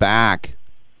 And the back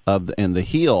and the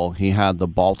heel, he had the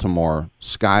Baltimore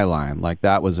skyline. Like,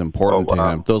 that was important to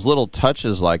him. Those little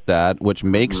touches like that, which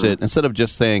makes it, instead of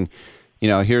just saying, you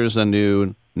know, here's a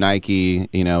new Nike,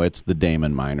 you know, it's the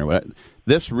Damon Minor.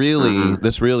 This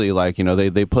really, like, you know,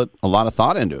 they put a lot of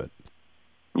thought into it.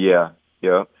 Yeah,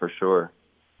 for sure.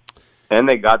 And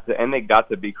they got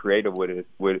to be creative with it,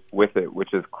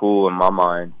 which is cool in my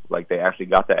mind. Like, they actually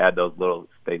got to add those little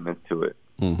statements to it.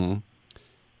 Mm-hmm.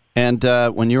 And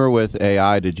when you were with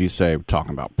AI, did you say,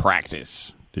 talking about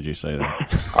practice? Did you say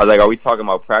that? I was like, are we talking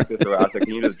about practice? Or I was like,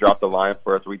 can you just drop the line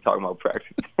for us? Are we talking about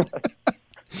practice?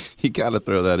 You got to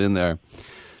throw that in there.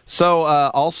 So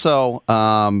also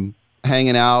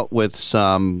hanging out with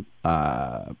some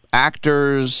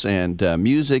actors and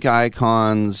music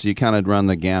icons. You kind of run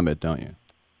the gamut, don't you?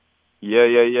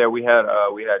 Yeah. We had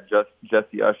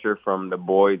Jesse Usher from The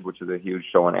Boys, which is a huge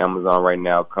show on Amazon right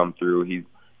now, come through.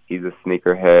 He's a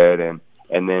sneakerhead,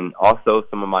 and then also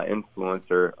some of my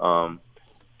influencer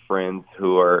friends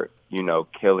who are, you know,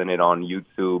 killing it on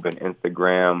YouTube and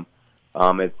Instagram.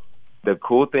 It's the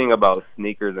cool thing about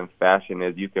sneakers and fashion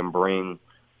is you can bring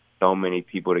so many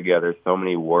people together, so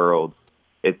many worlds.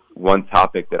 It's one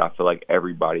topic that I feel like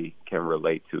everybody can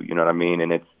relate to, you know what I mean?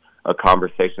 And it's a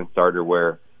conversation starter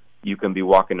where you can be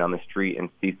walking down the street and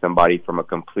see somebody from a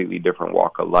completely different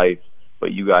walk of life,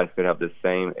 but you guys could have the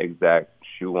same exact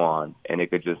shoe on, and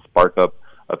it could just spark up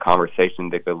a conversation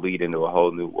that could lead into a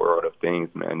whole new world of things,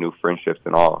 man, new friendships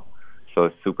and all. So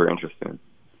it's super interesting.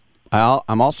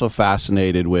 I'm also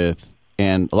fascinated with,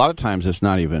 and a lot of times it's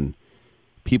not even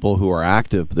people who are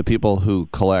active, but the people who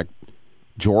collect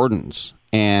Jordans,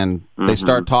 and they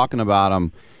start talking about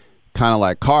them kind of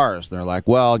like cars. They're like,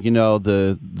 well, you know,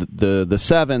 the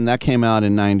 7, that came out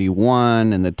in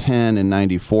 91 and the 10 in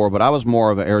 94, but I was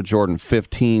more of an Air Jordan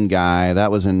 15 guy.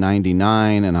 That was in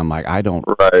 99, and I'm like,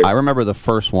 I remember the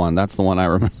first one. That's the one I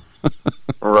remember.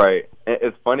 Right.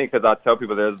 It's funny because I tell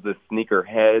people there's the sneaker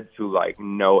heads who, like,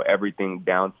 know everything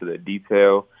down to the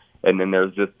detail, and then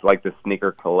there's just, like, the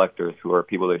sneaker collectors who are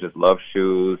people that just love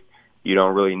shoes. You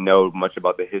don't really know much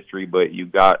about the history, but you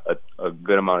got a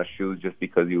good amount of shoes just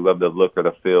because you love the look or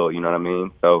the feel, you know what I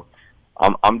mean? So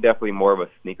I'm definitely more of a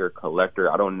sneaker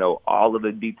collector. I don't know all of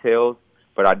the details,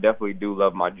 but I definitely do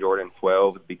love my Jordan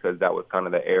 12s because that was kind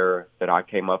of the era that I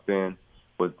came up in,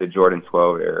 was the Jordan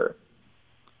 12 era.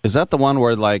 Is that the one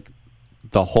where, like,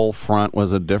 the whole front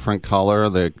was a different color?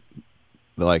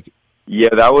 Yeah,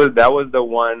 that was the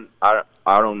one.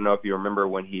 I don't know if you remember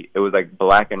when it was like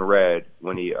black and red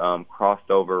when he crossed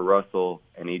over Russell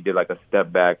and he did like a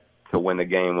step back to win the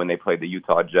game when they played the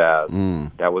Utah Jazz.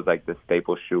 That was like the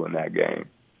staple shoe in that game.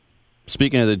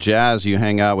 Speaking of the Jazz, you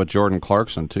hang out with Jordan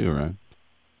Clarkson too, right?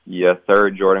 Yes, sir.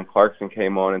 Jordan Clarkson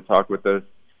came on and talked with us.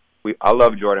 I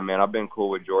love Jordan, man. I've been cool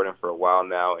with Jordan for a while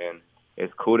now, and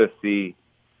it's cool to see.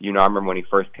 You know, I remember when he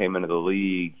first came into the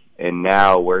league, and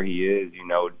now where he is, you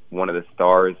know, one of the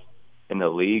stars in the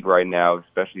league right now,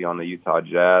 especially on the Utah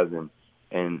Jazz,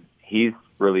 and he's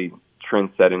really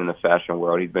trend-setting in the fashion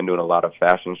world. He's been doing a lot of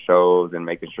fashion shows and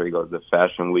making sure he goes to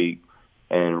Fashion Week,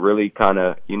 and really kind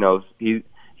of, you know, he's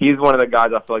one of the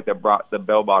guys I feel like that brought the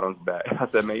bell-bottoms back. I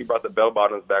said, man, you brought the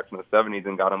bell-bottoms back from the 70s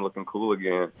and got them looking cool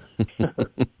again.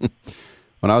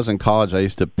 When I was in college, I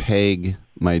used to peg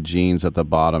my jeans at the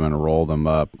bottom and roll them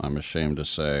up, I'm ashamed to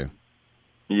say.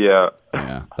 Yeah,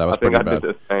 that was pretty bad. I did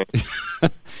the same.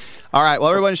 All right, well,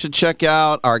 everyone should check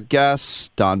out our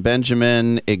guest, Don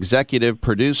Benjamin, executive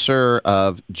producer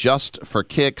of Just for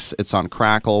Kicks. It's on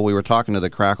Crackle. We were talking to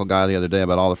the Crackle guy the other day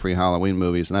about all the free Halloween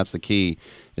movies, and that's the key,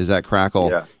 is that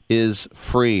Crackle is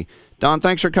free. Don,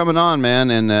 thanks for coming on, man,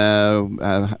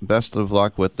 and best of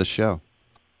luck with the show.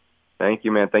 Thank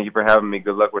you, man. Thank you for having me.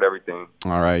 Good luck with everything.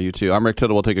 All right, you too. I'm Rick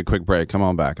Tittle. We'll take a quick break. Come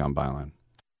on back on Byline.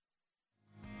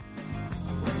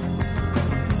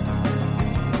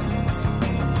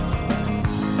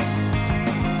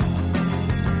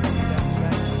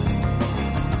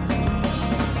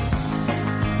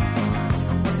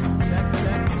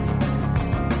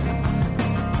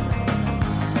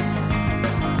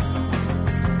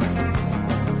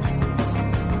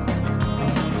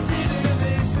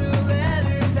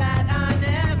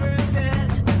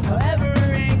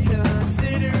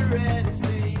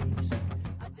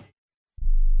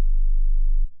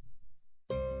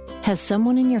 Has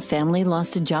someone in your family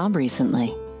lost a job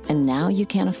recently, and now you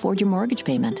can't afford your mortgage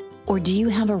payment? Or do you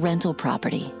have a rental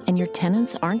property and your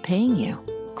tenants aren't paying you?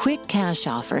 Quick Cash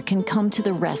Offer can come to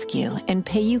the rescue and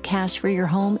pay you cash for your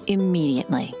home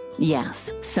immediately.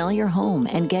 Yes, sell your home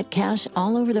and get cash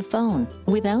all over the phone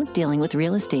without dealing with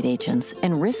real estate agents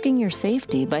and risking your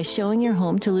safety by showing your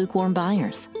home to lukewarm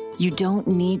buyers. You don't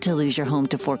need to lose your home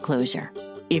to foreclosure.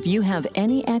 If you have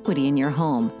any equity in your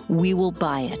home, we will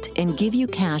buy it and give you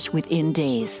cash within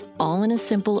days, all in a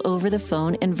simple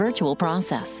over-the-phone and virtual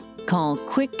process. Call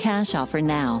Quick Cash Offer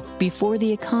now before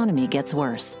the economy gets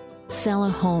worse. Sell a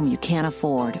home you can't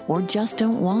afford or just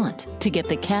don't want to get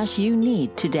the cash you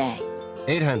need today.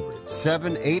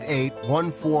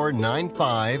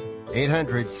 800-788-1495.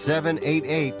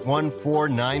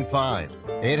 800-788-1495.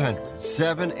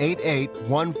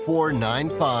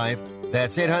 800-788-1495.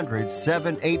 That's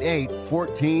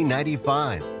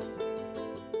 800-788-1495.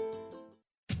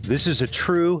 This is a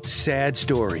true, sad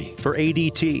story for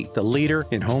ADT, the leader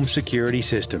in home security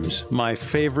systems. My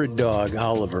favorite dog,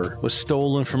 Oliver, was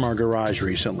stolen from our garage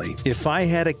recently. If I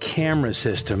had a camera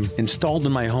system installed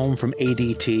in my home from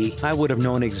ADT, I would have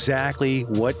known exactly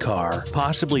what car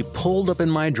possibly pulled up in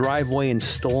my driveway and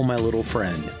stole my little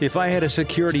friend. If I had a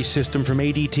security system from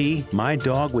ADT, my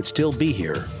dog would still be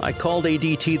here. I called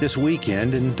ADT this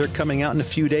weekend, and they're coming out in a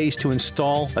few days to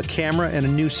install a camera and a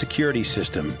new security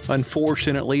system.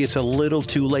 Unfortunately, it's a little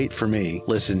too late for me.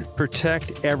 Listen,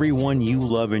 protect everyone you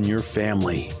love in your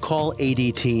family. Call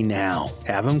ADT now.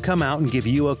 Have them come out and give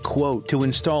you a quote to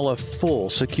install a full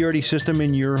security system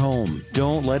in your home.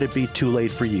 Don't let it be too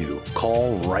late for you.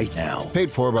 Call right now.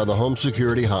 Paid for by the Home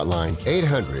Security Hotline.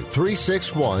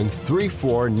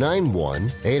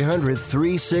 800-361-3491.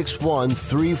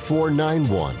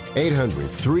 800-361-3491.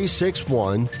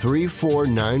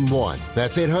 800-361-3491.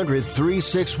 That's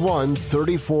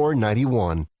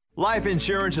 800-361-3491. Life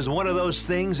insurance is one of those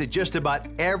things that just about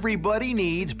everybody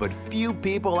needs, but few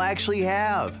people actually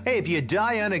have. Hey, if you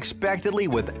die unexpectedly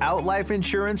without life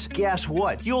insurance, guess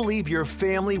what? You'll leave your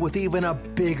family with even a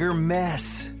bigger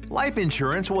mess. Life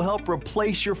insurance will help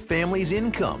replace your family's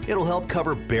income. It'll help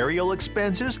cover burial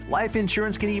expenses. Life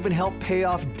insurance can even help pay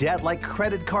off debt like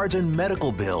credit cards and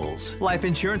medical bills. Life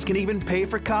insurance can even pay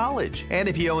for college. And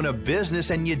if you own a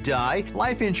business and you die,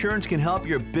 life insurance can help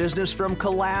your business from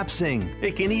collapsing.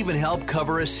 It can even help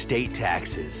cover estate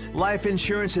taxes. Life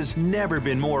insurance has never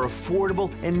been more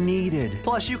affordable and needed.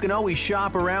 Plus, you can always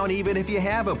shop around even if you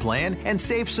have a plan and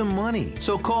save some money.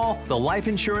 So call the Life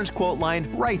Insurance Quote Line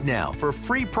right now for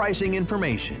free pricing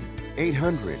information.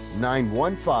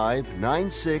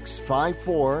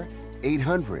 800-915-9654.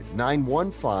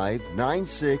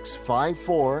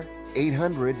 800-915-9654.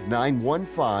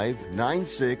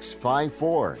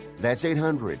 800-915-9654. That's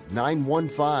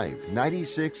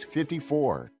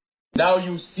 800-915-9654. Now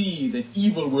you see that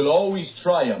evil will always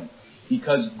triumph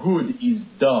because good is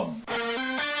dumb.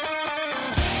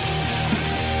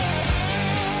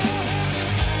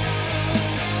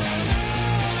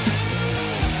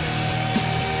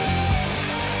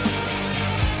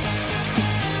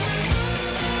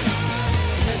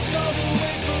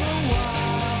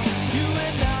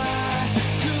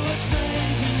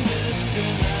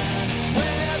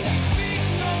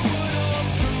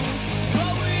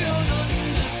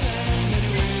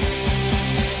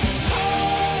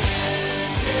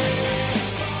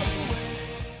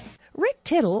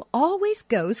 Tittle always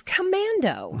goes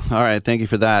commando. All right, thank you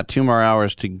for that. 2 more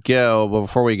hours to go. But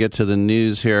before we get to the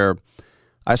news here,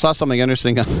 I saw something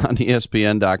interesting on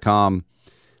ESPN.com.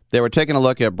 They were taking a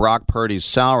look at Brock Purdy's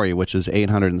salary, which is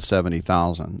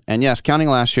 $870,000. And yes, counting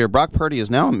last year, Brock Purdy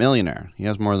is now a millionaire. He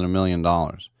has more than $1 million.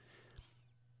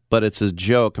 But it's a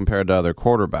joke compared to other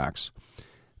quarterbacks.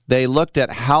 They looked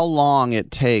at how long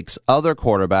it takes other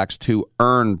quarterbacks to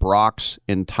earn Brock's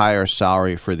entire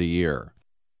salary for the year.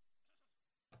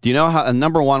 Do you know how,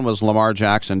 number one was Lamar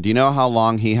Jackson. Do you know how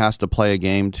long he has to play a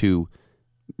game to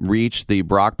reach the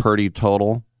Brock Purdy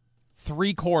total?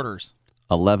 3 quarters.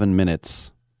 11 minutes.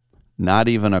 Not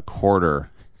even a quarter.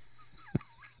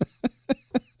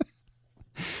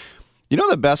 You know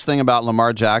the best thing about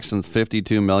Lamar Jackson's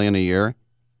 $52 million a year?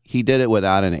 He did it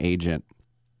without an agent.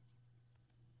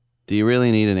 Do you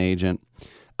really need an agent?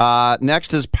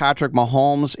 Next is Patrick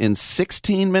Mahomes in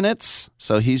 16 minutes.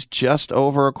 So he's just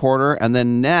over a quarter. And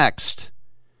then next,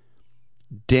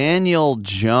 Daniel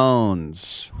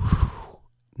Jones.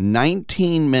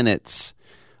 19 minutes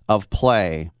of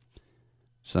play.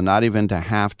 So not even to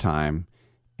halftime.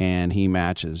 And he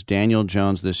matches. Daniel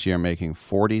Jones this year making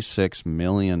 $46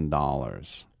 million.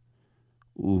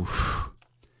 Oof.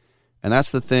 And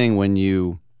that's the thing when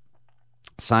you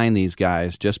sign these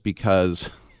guys just because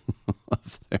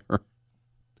of their,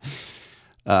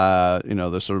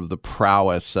 the sort of the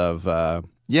prowess of, that's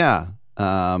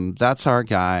our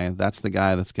guy. That's the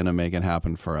guy that's going to make it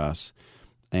happen for us.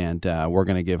 And we're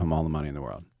going to give him all the money in the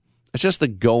world. It's just the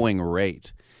going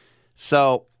rate.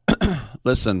 So,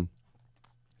 listen,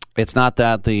 it's not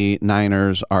that the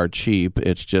Niners are cheap.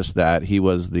 It's just that he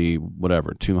was the,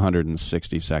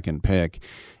 262nd pick,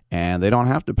 and they don't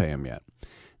have to pay him yet.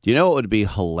 Do you know what would be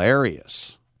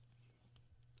hilarious?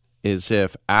 Is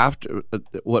if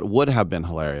what would have been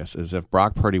hilarious is if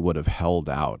Brock Purdy would have held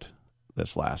out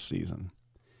this last season.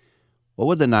 What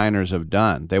would the Niners have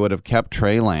done? They would have kept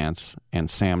Trey Lance and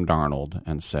Sam Darnold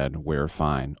and said, we're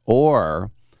fine.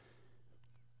 Or,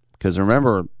 because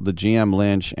remember, the GM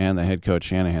Lynch and the head coach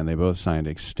Shanahan, they both signed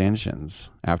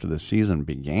extensions after the season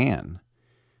began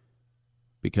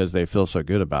because they feel so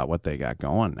good about what they got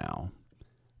going now.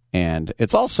 And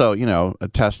it's also, a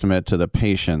testament to the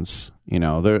patience.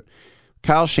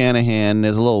 Kyle Shanahan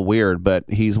is a little weird, but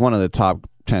he's one of the top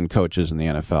 10 coaches in the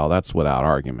NFL. That's without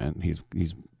argument.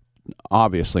 He's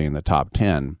obviously in the top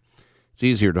 10. It's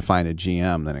easier to find a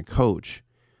GM than a coach.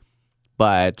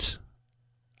 But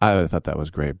I thought that was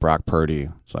great. Brock Purdy,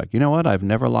 it's like, you know what? I've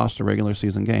never lost a regular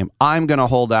season game. I'm going to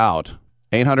hold out.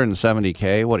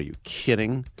 $870K? What, are you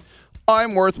kidding?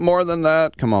 I'm worth more than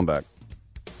that. Come on back.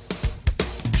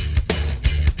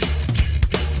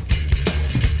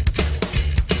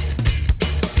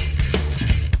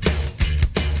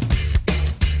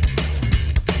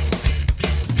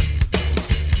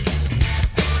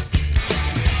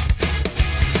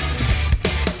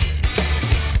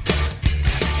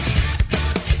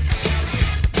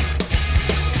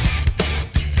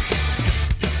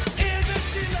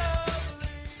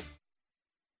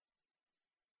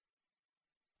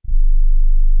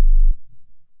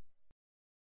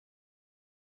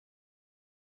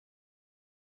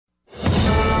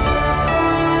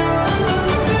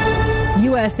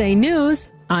 USA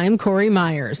News, I'm Corey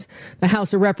Myers. The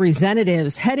House of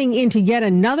Representatives heading into yet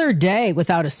another day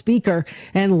without a speaker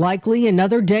and likely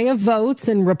another day of votes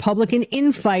and Republican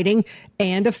infighting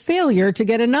and a failure to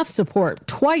get enough support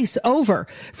twice over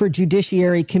for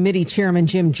Judiciary Committee Chairman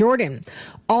Jim Jordan.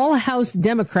 All House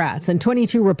Democrats and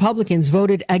 22 Republicans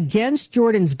voted against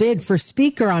Jordan's bid for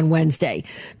Speaker on Wednesday.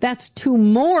 That's 2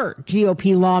 more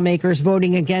GOP lawmakers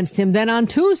voting against him than on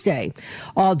Tuesday.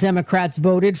 All Democrats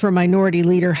voted for Minority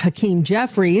Leader Hakeem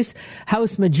Jeffries.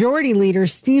 House Majority Leader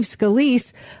Steve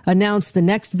Scalise announced the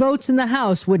next votes in the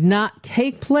House would not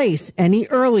take place any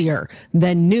earlier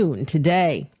than noon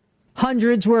today.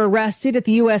 Hundreds were arrested at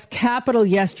the U.S. Capitol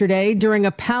yesterday during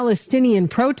a Palestinian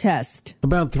protest.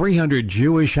 About 300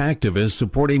 Jewish activists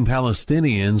supporting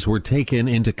Palestinians were taken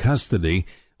into custody.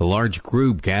 A large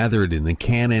group gathered in the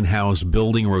Cannon House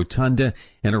building rotunda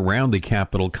and around the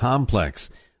Capitol complex.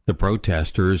 The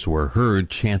protesters were heard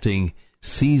chanting,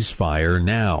 "Ceasefire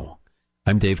now."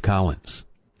 I'm Dave Collins.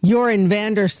 Joran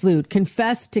Vandersloot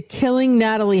confessed to killing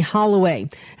Natalie Holloway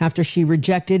after she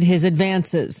rejected his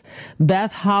advances.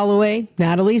 Beth Holloway,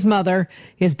 Natalie's mother,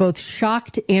 is both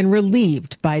shocked and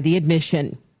relieved by the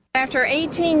admission. After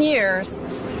 18 years,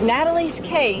 Natalie's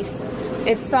case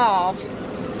is solved.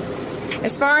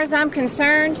 As far as I'm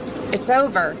concerned, it's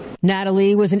over.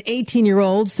 Natalie was an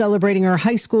 18-year-old celebrating her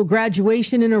high school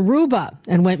graduation in Aruba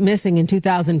and went missing in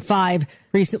 2005.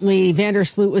 Recently,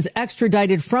 Vandersloot was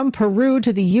extradited from Peru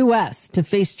to the U.S. to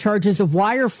face charges of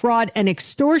wire fraud and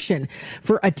extortion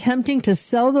for attempting to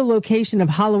sell the location of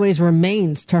Holloway's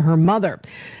remains to her mother.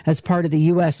 As part of the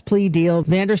U.S. plea deal,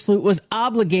 Vandersloot was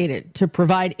obligated to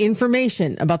provide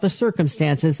information about the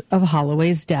circumstances of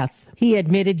Holloway's death. He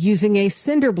admitted using a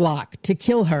cinder block to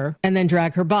kill her and then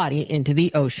drag her body into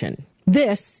the ocean.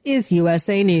 This is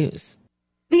USA News.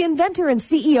 The inventor and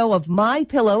CEO of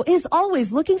MyPillow is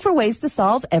always looking for ways to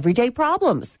solve everyday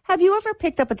problems. Have you ever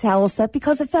picked up a towel set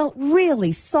because it felt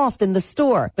really soft in the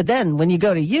store, but then when you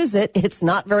go to use it, it's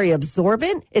not very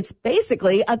absorbent? It's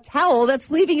basically a towel that's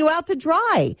leaving you out to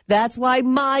dry. That's why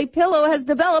MyPillow has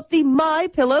developed the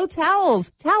MyPillow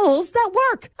towels. Towels that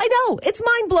work. I know, it's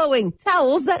mind-blowing.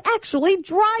 Towels that actually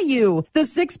dry you. The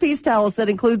 6-piece towel set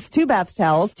includes 2 bath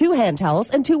towels, 2 hand towels,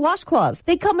 and 2 washcloths.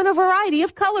 They come in a variety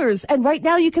of colors, and right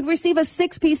now you can receive a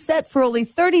 6-piece set for only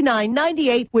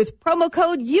 $39.98 with promo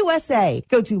code USA.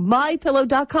 Go to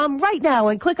MyPillow.com right now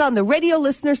and click on the radio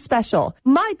listener special.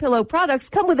 MyPillow products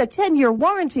come with a 10-year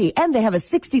warranty and they have a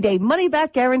 60-day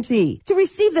money-back guarantee. To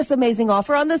receive this amazing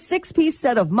offer on the 6-piece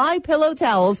set of MyPillow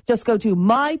towels, just go to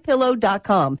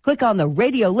MyPillow.com. Click on the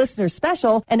radio listener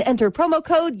special and enter promo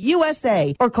code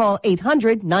USA or call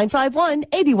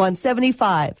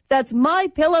 800-951-8175. That's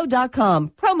MyPillow.com.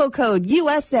 Promo code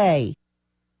USA.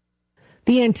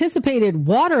 The anticipated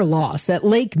water loss at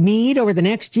Lake Mead over the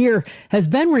next year has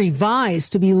been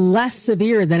revised to be less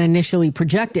severe than initially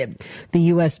projected. The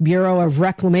U.S. Bureau of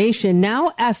Reclamation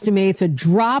now estimates a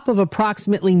drop of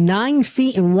approximately 9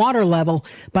 feet in water level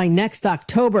by next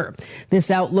October. This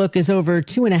outlook is over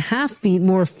 2.5 feet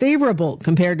more favorable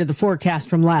compared to the forecast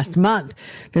from last month.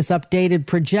 This updated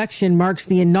projection marks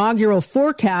the inaugural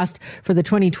forecast for the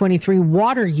 2023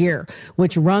 water year,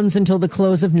 which runs until the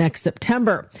close of next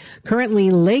September. Currently,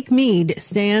 Lake Mead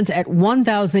stands at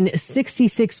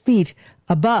 1,066 feet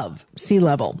above sea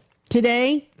level.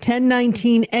 Today,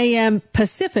 10:19 a.m.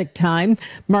 Pacific time,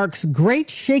 marks Great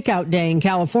Shakeout Day in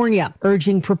California,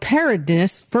 urging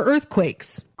preparedness for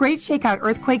earthquakes. Great Shakeout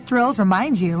earthquake drills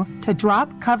remind you to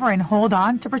drop, cover, and hold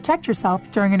on to protect yourself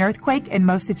during an earthquake in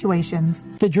most situations.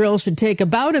 The drill should take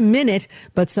about a minute,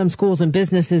 but some schools and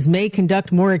businesses may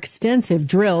conduct more extensive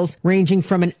drills, ranging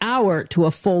from an hour to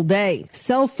a full day.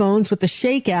 Cell phones with the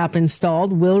Shake app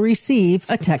installed will receive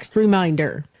a text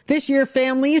reminder. This year,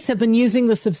 families have been using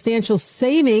the substantial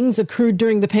savings accrued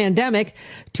during the pandemic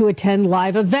to attend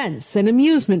live events and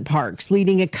amusement parks,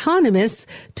 leading economists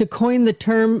to coin the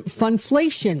term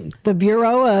funflation. The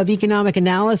Bureau of Economic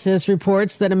Analysis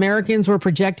reports that Americans were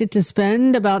projected to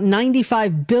spend about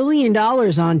 $95 billion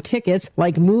on tickets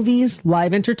like movies,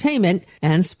 live entertainment,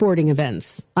 and sporting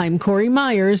events. I'm Corey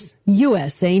Myers,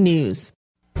 USA News.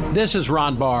 This is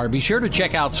Ron Barr. Be sure to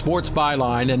check out Sports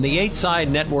Byline and the 8 Side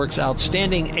Network's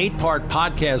outstanding 8-part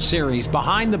podcast series,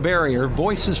 Behind the Barrier,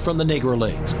 Voices from the Negro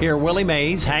Leagues. Hear Willie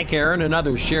Mays, Hank Aaron, and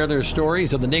others share their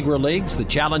stories of the Negro Leagues, the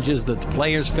challenges that the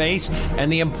players face,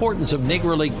 and the importance of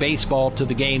Negro League baseball to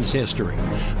the game's history.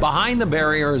 Behind the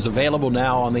Barrier is available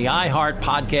now on the iHeart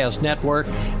Podcast Network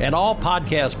and all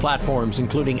podcast platforms,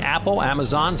 including Apple,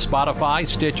 Amazon, Spotify,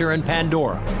 Stitcher, and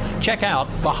Pandora. Check out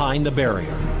Behind the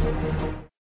Barrier.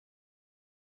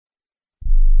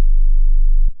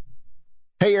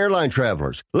 Hey, airline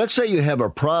travelers, let's say you have a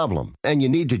problem and you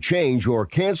need to change or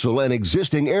cancel an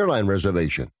existing airline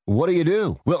reservation. What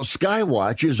do? Well,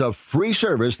 Skywatch is a free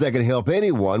service that can help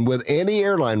anyone with any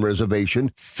airline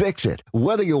reservation fix it.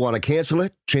 Whether you want to cancel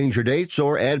it, change your dates,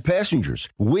 or add passengers,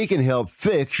 we can help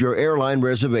fix your airline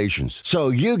reservations so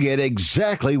you get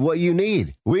exactly what you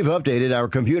need. We've updated our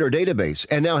computer database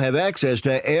and now have access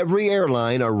to every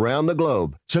airline around the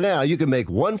globe. So now you can make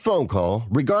one phone call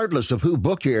regardless of who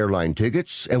booked your airline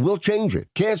tickets, and we'll change it,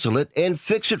 cancel it, and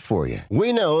fix it for you.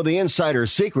 We know the insider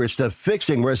secrets to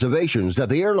fixing reservations that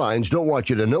the airlines don't want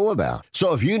you to know about.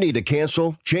 So if you need to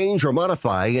cancel, change, or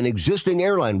modify an existing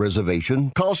airline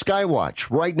reservation, call Skywatch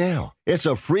right now. It's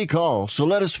a free call, so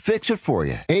let us fix it for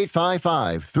you.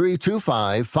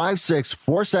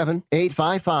 855-325-5647.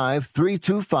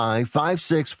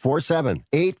 855-325-5647.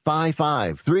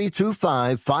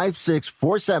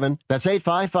 855-325-5647. That's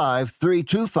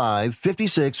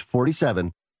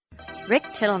 855-325-5647.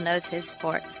 Rick Tittle knows his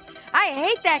sports. I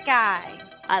hate that guy.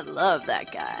 I love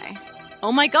that guy.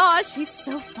 Oh my gosh, he's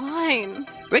so fine.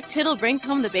 Rick Tittle brings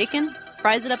home the bacon,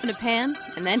 fries it up in a pan,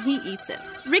 and then he eats it.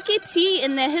 Ricky T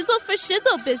in the hizzle for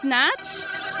shizzle, biznatch.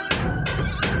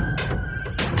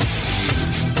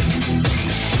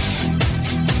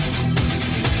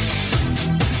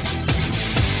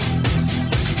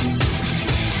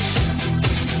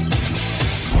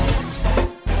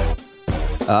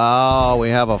 Oh, we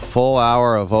have a full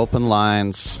hour of open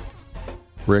lines.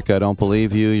 Rick, I don't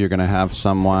believe you. You're going to have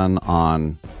someone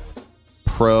on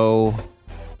pro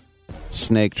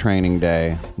snake training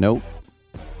day. Nope.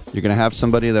 You're going to have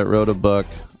somebody that wrote a book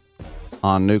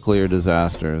on nuclear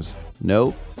disasters.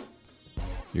 Nope.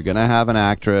 You're going to have an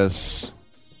actress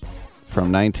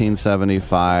from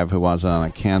 1975 who was on a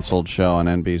canceled show on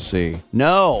NBC.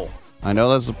 No. I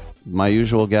know that's my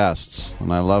usual guests,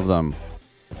 and I love them.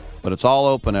 But it's all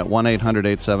open at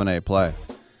 1-800-878-PLAY.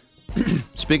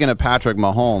 Speaking of Patrick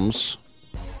Mahomes,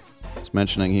 he's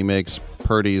mentioning he makes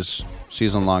Purdy's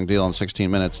season-long deal in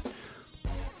 16 minutes.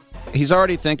 He's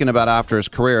already thinking about after his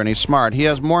career, and he's smart. He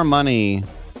has more money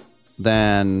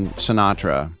than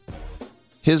Sinatra.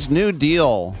 His new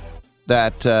deal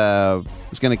that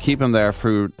is going to keep him there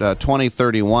through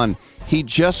 2031, he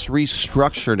just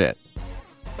restructured it.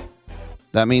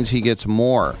 That means he gets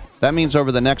more. That means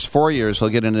over the next 4 years, he'll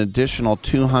get an additional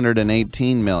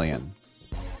 $218 million.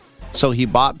 So he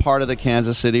bought part of the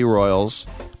Kansas City Royals.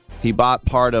 He bought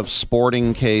part of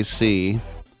Sporting KC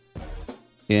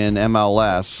in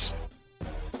MLS.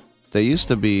 They used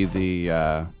to be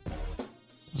the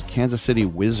Kansas City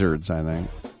Wizards, I think.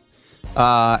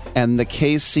 And the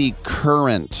KC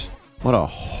Current. What a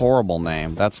horrible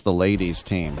name. That's the ladies'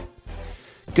 team.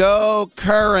 Go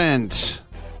Current!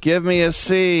 Give me a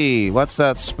C. What's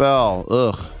that spell?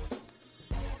 Ugh.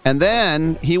 And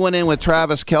then he went in with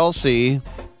Travis Kelce.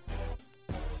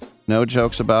 No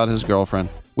jokes about his girlfriend.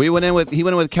 He went in with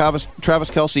Travis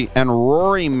Kelce and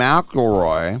Rory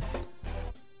McIlroy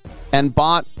and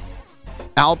bought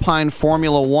Alpine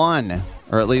Formula One,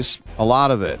 or at least a lot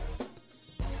of it.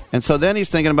 And so then he's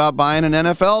thinking about buying an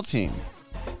NFL team.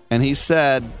 And he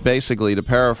said, basically, to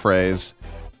paraphrase,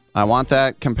 I want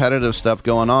that competitive stuff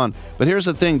going on. But here's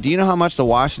the thing. Do you know how much the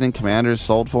Washington Commanders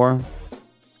sold for?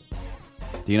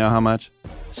 Do you know how much?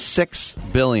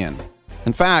 $6 billion.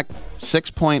 In fact,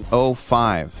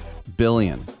 $6.05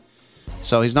 billion.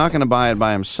 So he's not going to buy it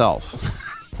by himself.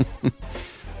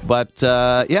 But,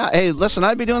 hey, listen,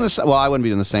 I'd be doing this. Well, I wouldn't be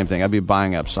doing the same thing. I'd be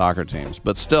buying up soccer teams.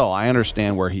 But still, I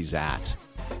understand where he's at.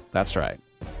 That's right.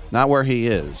 Not where he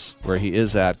is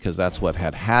at, because that's what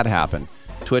had happened.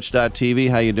 Twitch.tv,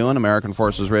 how you doing? American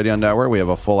Forces Radio Network. We have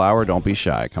a full hour. Don't be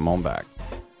shy. Come on back.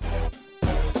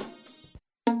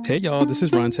 Hey y'all, this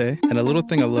is Ronte, and a little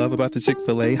thing I love about the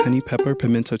Chick-fil-A Honey Pepper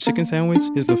Pimento Chicken Sandwich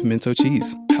is the pimento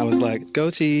cheese. I was like,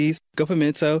 go cheese, go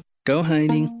pimento, go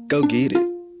honey, go get it.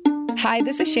 Hi,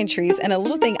 this is Chantrice, and a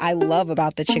little thing I love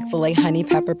about the Chick-fil-A Honey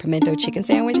Pepper Pimento Chicken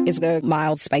Sandwich is the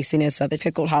mild spiciness of the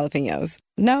pickled jalapenos.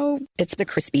 No, it's the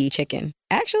crispy chicken.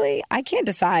 Actually, I can't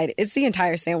decide. It's the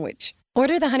entire sandwich.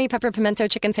 Order the Honey Pepper Pimento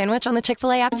Chicken Sandwich on the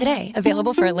Chick-fil-A app today.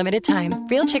 Available for a limited time.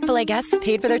 Real Chick-fil-A guests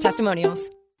paid for their testimonials.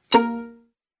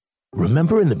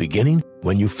 Remember in the beginning,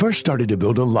 when you first started to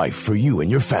build a life for you and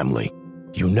your family,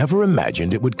 you never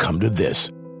imagined it would come to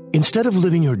this. Instead of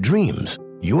living your dreams,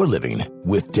 you're living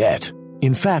with debt.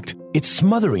 In fact, it's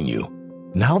smothering you.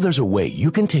 Now there's a way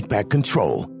you can take back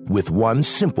control with one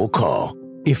simple call.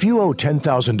 If you owe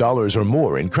 $10,000 or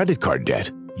more in credit card debt,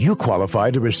 you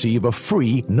qualify to receive a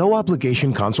free,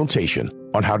 no-obligation consultation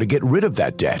on how to get rid of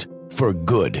that debt for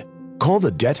good. Call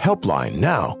the Debt Helpline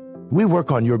now. We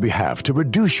work on your behalf to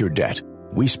reduce your debt.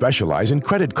 We specialize in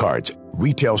credit cards,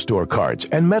 retail store cards,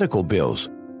 and medical bills.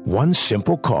 One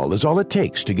simple call is all it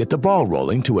takes to get the ball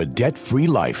rolling to a debt-free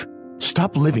life.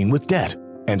 Stop living with debt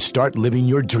and start living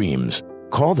your dreams.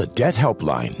 Call the Debt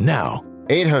Helpline now.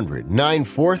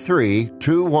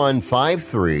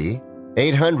 800-943-2153.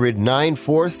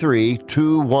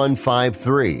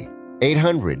 800-943-2153.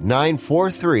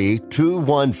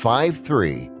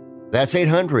 800-943-2153. That's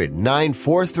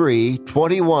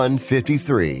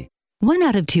 800-943-2153. 1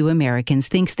 out of 2 Americans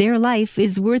thinks their life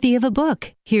is worthy of a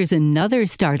book. Here's another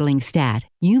startling stat.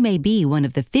 You may be one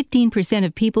of the 15%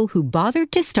 of people who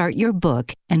bothered to start your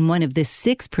book and one of the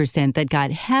 6% that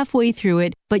got halfway through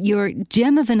it, but your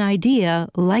gem of an idea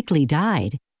likely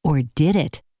died. Or did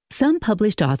it? Some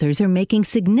published authors are making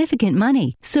significant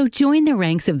money, so join the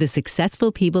ranks of the successful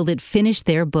people that finished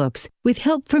their books with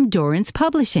help from Dorrance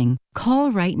Publishing.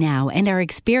 Call right now and our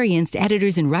experienced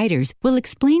editors and writers will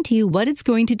explain to you what it's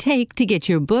going to take to get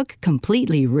your book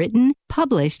completely written,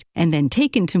 published, and then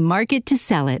taken to market to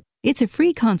sell it. It's a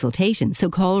free consultation,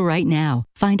 so call right now.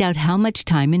 Find out how much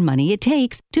time and money it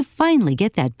takes to finally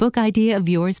get that book idea of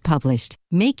yours published.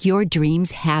 Make your dreams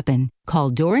happen.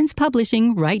 Call Dorrance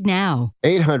Publishing right now.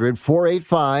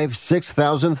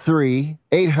 800-485-6003.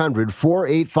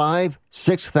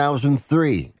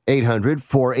 800-485-6003.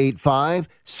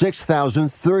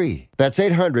 800-485-6003. That's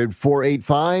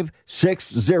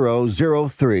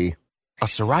 800-485-6003. A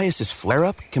psoriasis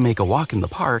flare-up can make a walk in the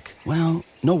park, well,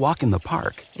 no walk in the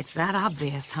park. It's that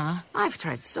obvious, huh? I've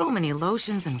tried so many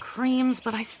lotions and creams,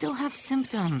 but I still have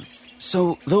symptoms.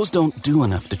 So those don't do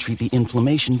enough to treat the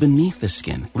inflammation beneath the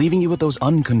skin, leaving you with those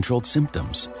uncontrolled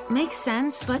symptoms. Makes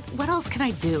sense, but what else can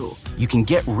I do? You can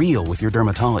get real with your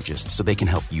dermatologist so they can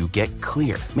help you get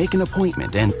clear. Make an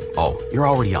appointment and, you're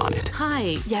already on it.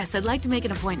 Hi, yes, I'd like to make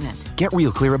an appointment. Get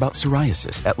real clear about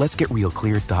psoriasis at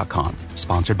letsgetrealclear.com.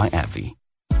 Sponsored by AbbVie.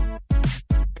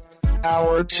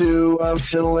 Hour 2 of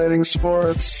Titillating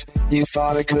Sports. You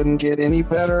thought it couldn't get any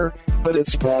better, but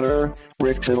it's better.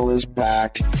 Rick Tittle is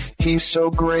back. He's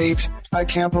so great. I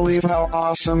can't believe how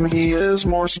awesome he is.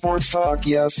 More sports talk,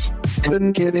 yes.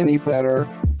 Couldn't get any better,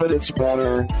 but it's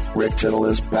better. Rick Tittle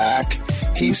is back.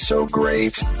 He's so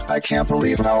great. I can't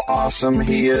believe how awesome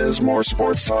he is. More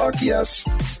sports talk, yes.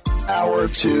 Hour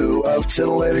 2 of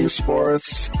Titillating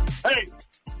Sports. Hey,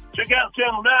 check out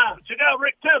Channel 9. Check out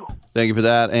Rick Tittle. Thank you for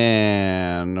that,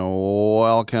 and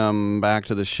welcome back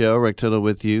to the show. Rick Tittle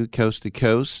with you, coast to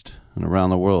coast and around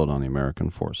the world on the American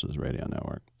Forces Radio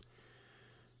Network.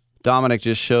 Dominic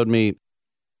just showed me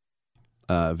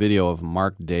a video of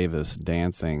Mark Davis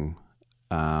dancing.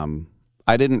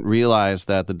 I didn't realize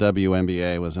that the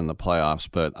WNBA was in the playoffs,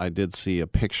 but I did see a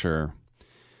picture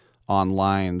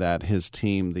online that his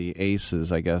team, the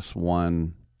Aces, I guess,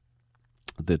 won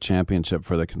the championship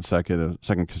for the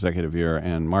second consecutive year.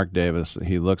 And Mark Davis,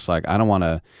 he looks like, I don't want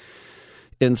to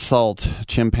insult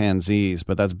chimpanzees,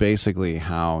 but that's basically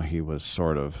how he was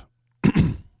sort of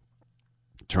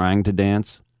trying to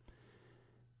dance.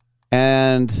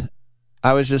 And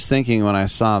I was just thinking when I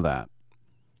saw that,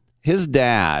 his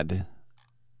dad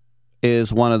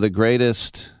is one of the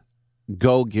greatest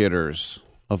go-getters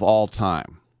of all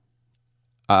time,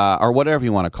 or whatever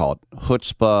you want to call it,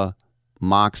 chutzpah,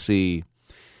 moxie,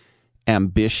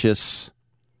 ambitious,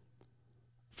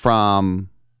 from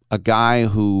a guy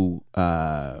who,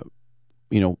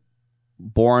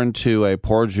 born to a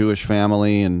poor Jewish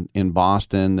family in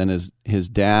Boston. Then his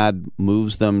dad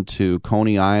moves them to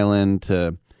Coney Island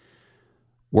to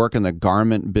work in the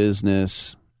garment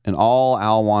business. And all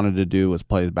Al wanted to do was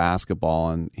play basketball.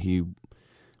 And he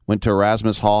went to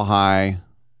Erasmus Hall High,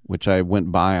 which I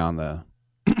went by on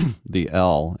the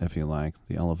L, if you like,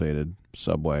 the elevated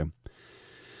subway.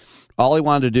 All he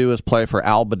wanted to do was play for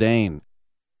Al Badane.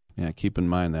 Yeah, keep in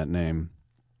mind that name.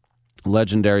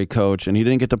 Legendary coach, and he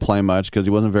didn't get to play much because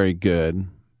he wasn't very good.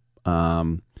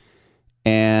 And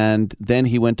then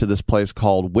he went to this place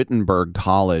called Wittenberg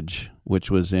College, which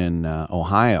was in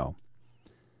Ohio.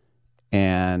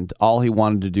 And all he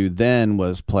wanted to do then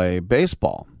was play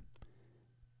baseball.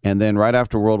 And then right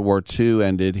after World War II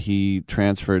ended, he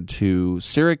transferred to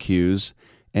Syracuse,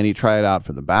 and he tried out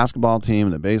for the basketball team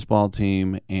and the baseball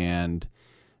team, and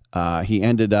he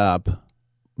ended up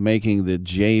making the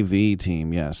JV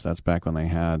team. Yes, that's back when they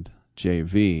had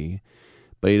JV,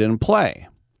 but he didn't play.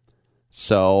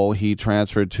 So he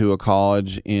transferred to a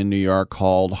college in New York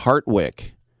called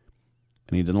Hartwick,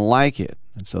 and he didn't like it.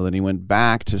 And so then he went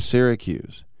back to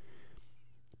Syracuse.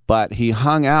 But he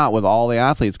hung out with all the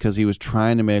athletes because he was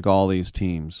trying to make all these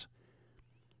teams.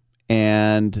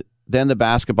 And then the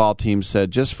basketball team said,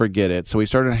 just forget it. So he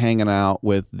started hanging out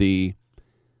with the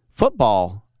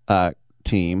football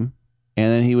team. And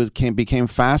then he became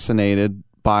fascinated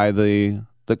by the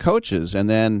coaches, and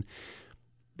then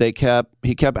he kept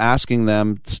asking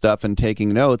them stuff and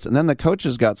taking notes, and then the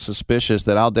coaches got suspicious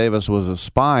that Al Davis was a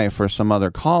spy for some other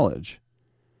college,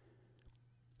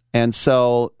 and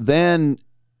so then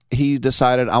he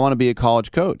decided, I want to be a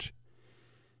college coach,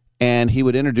 and he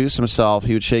would introduce himself,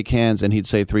 he would shake hands, and he'd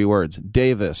say 3 words: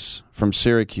 Davis from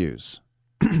Syracuse,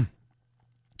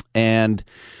 and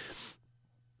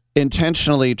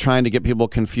intentionally trying to get people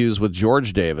confused with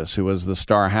George Davis, who was the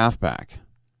star halfback.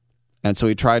 And so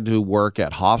he tried to work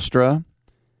at Hofstra,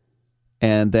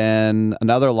 and then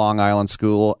another Long Island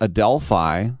school,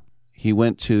 Adelphi. He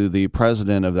went to the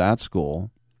president of that school,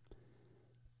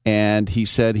 and he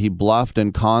said he bluffed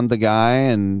and conned the guy,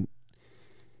 and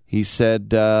he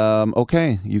said,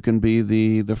 okay, you can be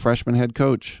the freshman head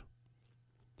coach.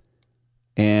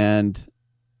 And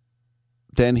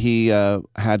then he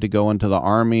had to go into the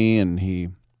Army, and he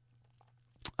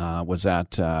was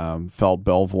at Felt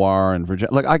Belvoir in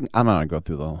Virginia. Look, I'm not going to go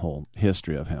through the whole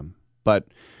history of him, but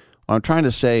what I'm trying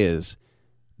to say is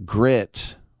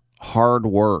grit, hard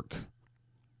work,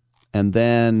 and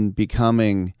then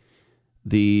becoming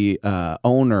the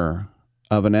owner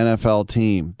of an NFL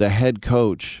team, the head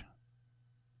coach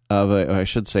of I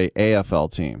should say AFL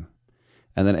team,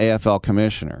 and then AFL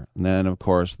commissioner, and then, of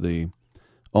course, the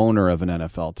owner of an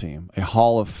NFL team, a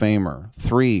Hall of Famer,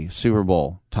 3 Super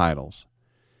Bowl titles,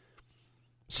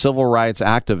 civil rights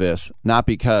activist, not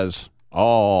because,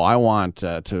 I want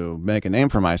to make a name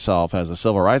for myself as a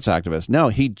civil rights activist. No,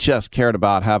 he just cared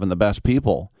about having the best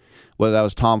people, whether that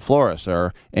was Tom Flores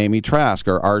or Amy Trask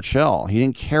or Art Shell. He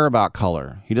didn't care about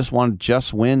color. He just wanted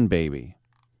just win, baby.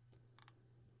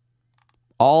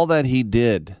 All that he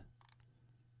did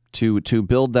to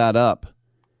build that up.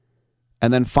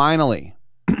 And then finally,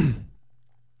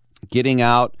 getting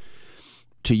out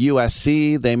to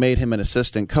USC, they made him an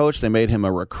assistant coach. They made him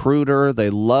a recruiter. They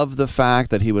loved the fact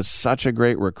that he was such a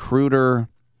great recruiter.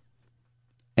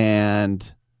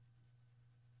 And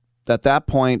at that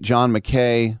point, John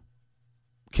McKay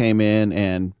came in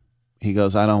and he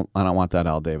goes, I don't want that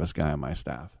Al Davis guy on my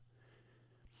staff.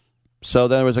 So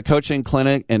there was a coaching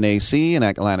clinic in AC in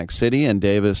Atlantic City, and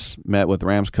Davis met with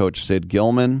Rams coach Sid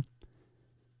Gilman.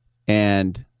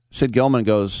 And Sid Gilman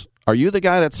goes, are you the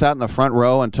guy that sat in the front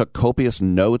row and took copious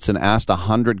notes and asked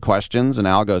 100 questions? And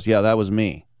Al goes, yeah, that was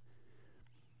me.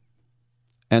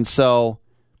 And so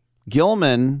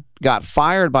Gilman got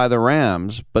fired by the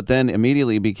Rams, but then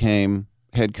immediately became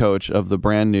head coach of the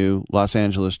brand new Los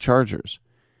Angeles Chargers.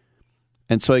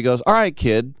 And so he goes, all right,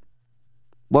 kid,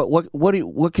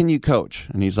 what can you coach?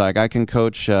 And he's like, I can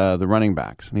coach the running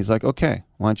backs. And he's like, okay,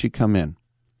 why don't you come in?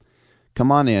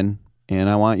 Come on in, and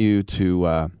I want you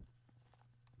to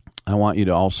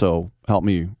also help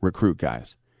me recruit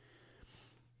guys.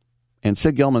 And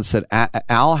Sid Gilman said,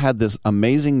 Al had this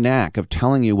amazing knack of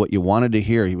telling you what you wanted to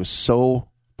hear. He was so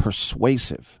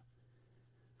persuasive.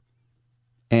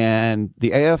 And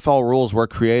the AFL rules were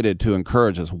created to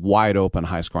encourage this wide open,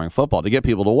 high scoring football, to get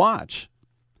people to watch.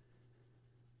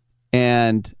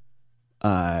 And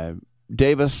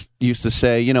Davis used to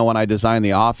say, when I designed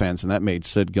the offense, and that made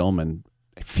Sid Gilman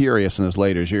furious in his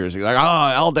later years. He's like,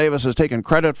 Al Davis is taking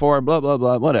credit for it, blah, blah,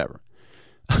 blah, whatever.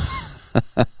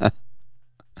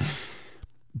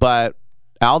 But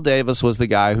Al Davis was the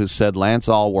guy who said Lance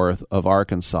Allworth of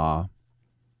Arkansas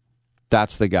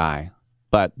that's the guy.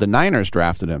 But the Niners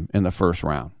drafted him in the first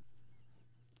round.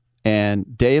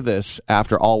 And Davis,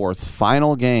 after Allworth's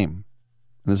final game,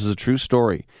 and this is a true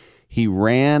story, he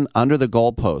ran under the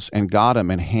goalpost and got him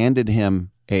and handed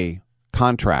him a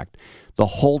contract. The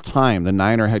whole time, the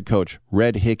Niner head coach,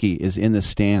 Red Hickey, is in the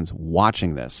stands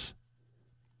watching this.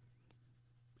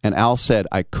 And Al said,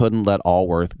 I couldn't let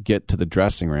Allworth get to the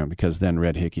dressing room because then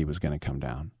Red Hickey was going to come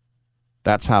down.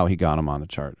 That's how he got him on the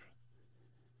Chargers.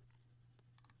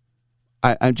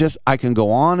 I can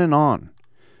go on and on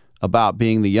about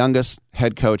being the youngest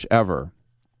head coach ever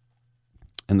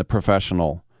in the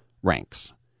professional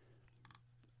ranks,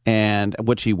 and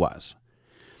which he was,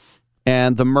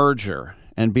 and the merger,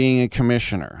 and being a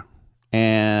commissioner,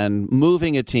 and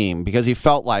moving a team because he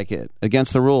felt like it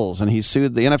against the rules, and the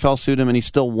NFL sued him, and he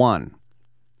still won.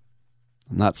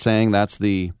 I'm not saying that's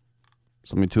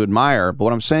something to admire, but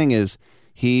what I'm saying is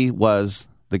he was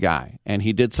the guy, and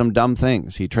he did some dumb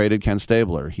things. He traded Ken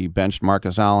Stabler. He benched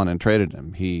Marcus Allen and traded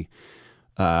him. He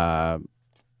got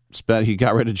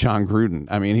rid of John Gruden.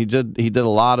 I mean, he did a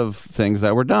lot of things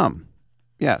that were dumb.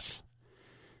 Yes.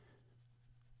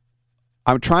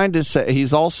 I'm trying to say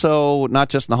he's also not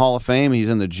just in the Hall of Fame, he's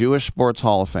in the Jewish Sports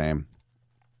Hall of Fame.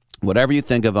 Whatever you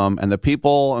think of him, and the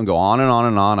people, and go on and on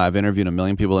and on. I've interviewed a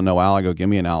million people that know Al. I go, give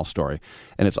me an Al story.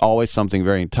 And it's always something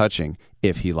very touching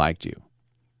if he liked you.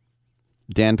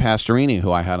 Dan Pastorini,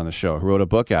 who I had on the show, who wrote a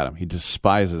book at him, he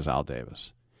despises Al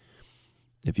Davis.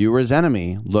 If you were his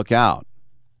enemy, look out.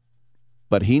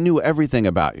 But he knew everything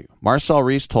about you. Marcel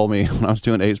Reese told me when I was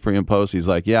doing A's Pre and Post, he's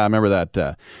like, yeah, I remember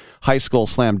that high school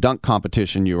slam dunk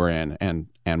competition you were in. And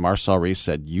Marcel Reese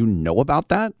said, you know about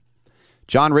that?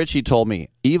 John Ritchie told me,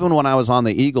 even when I was on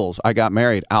the Eagles, I got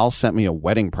married, Al sent me a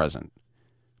wedding present.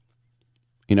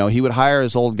 You know, he would hire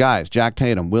his old guys, Jack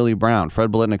Tatum, Willie Brown,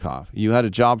 Fred Biletnikoff. You had a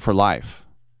job for life.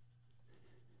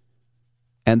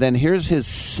 And then here's his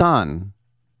son,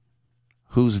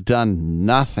 who's done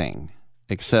nothing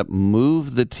except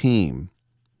move the team,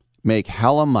 make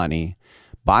hella money,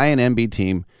 buy an MB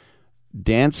team,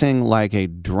 dancing like a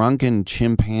drunken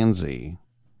chimpanzee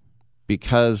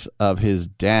because of his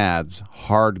dad's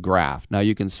hard graft. Now,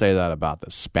 you can say that about the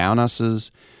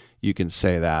Spounuses. You can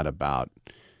say that about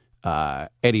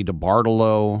Eddie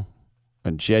DeBartolo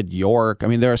and Jed York. I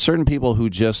mean, there are certain people who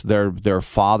just, their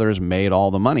fathers made all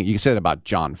the money. You can say that about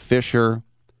John Fisher.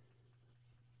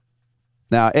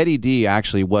 Now, Eddie D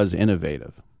actually was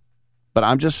innovative. But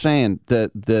I'm just saying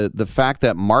that the fact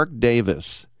that Mark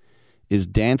Davis is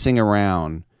dancing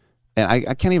around, and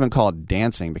I can't even call it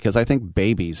dancing because I think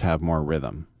babies have more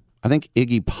rhythm. I think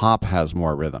Iggy Pop has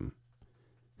more rhythm.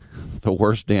 The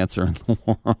worst dancer in the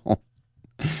world.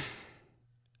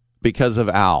 Because of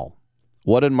Al.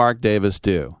 What did Mark Davis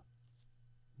do?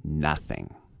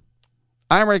 Nothing.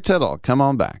 I'm Rick Tittle. Come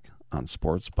on back on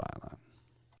Sports Byline.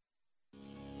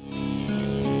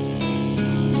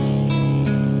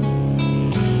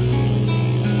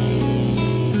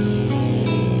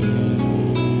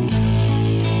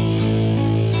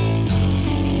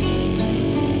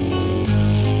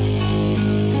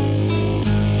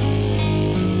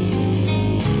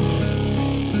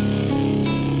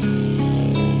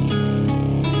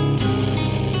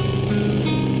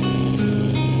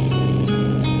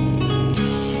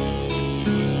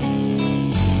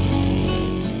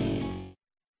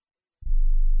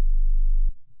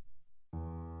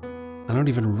 I don't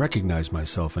even recognize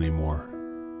myself anymore.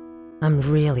 I'm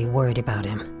really worried about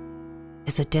him.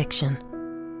 His addiction.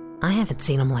 I haven't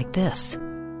seen him like this.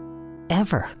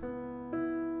 Ever.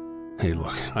 Hey,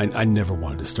 look, I never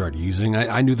wanted to start using.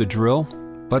 I knew the drill,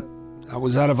 but I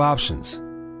was out of options.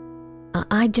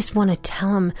 I just want to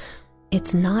tell him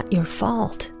it's not your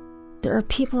fault. There are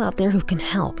people out there who can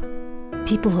help.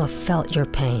 People who have felt your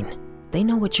pain. They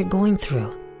know what you're going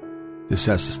through. This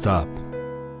has to stop.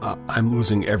 I'm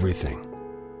losing everything.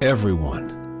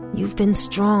 Everyone. You've been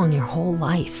strong your whole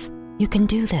life. You can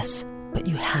do this, but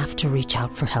you have to reach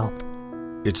out for help.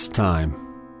 It's time.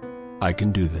 I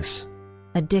can do this.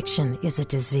 Addiction is a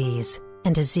disease,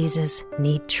 and diseases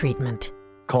need treatment.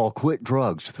 Call Quit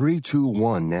Drugs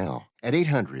 321 now at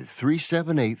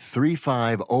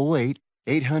 800-378-3508,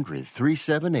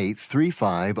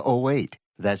 800-378-3508.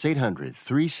 That's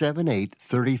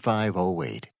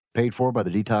 800-378-3508. Paid for by the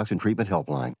Detox and Treatment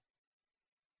Helpline.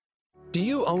 Do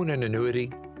you own an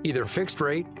annuity, either fixed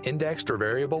rate, indexed, or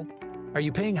variable? Are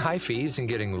you paying high fees and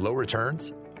getting low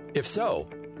returns? If so,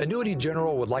 Annuity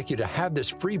General would like you to have this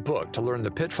free book to learn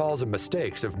the pitfalls and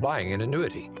mistakes of buying an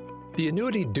annuity. The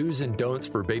Annuity Do's and Don'ts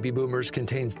for Baby Boomers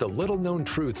contains the little-known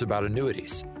truths about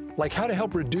annuities, like how to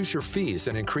help reduce your fees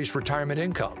and increase retirement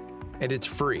income. And it's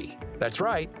free. That's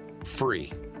right,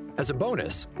 free. As a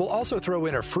bonus, we'll also throw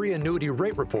in a free annuity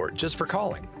rate report just for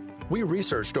calling. We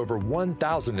researched over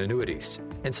 1,000 annuities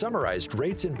and summarized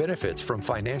rates and benefits from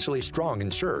financially strong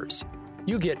insurers.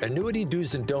 You get annuity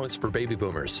do's and don'ts for baby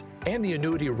boomers and the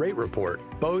annuity rate report,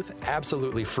 both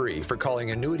absolutely free for calling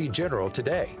Annuity General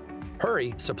today.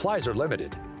 Hurry, supplies are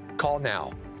limited. Call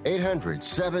now.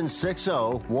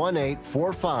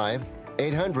 800-760-1845.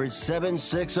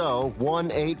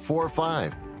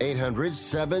 800-760-1845.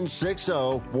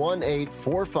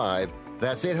 800-760-1845.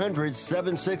 That's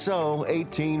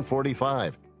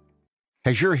 800-760-1845.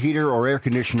 Has your heater or air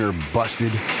conditioner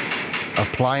busted?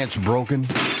 Appliance broken?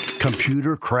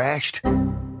 Computer crashed?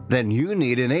 Then you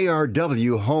need an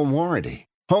ARW home warranty.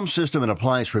 Home system and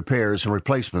appliance repairs and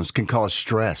replacements can cause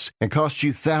stress and cost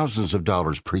you thousands of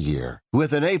dollars per year.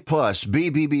 With an A-plus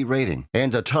BBB rating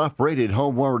and a top-rated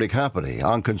home warranty company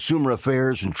on Consumer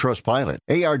Affairs and Trustpilot,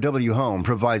 ARW Home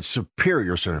provides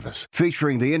superior service,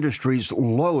 featuring the industry's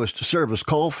lowest service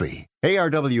call fee.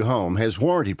 ARW Home has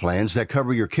warranty plans that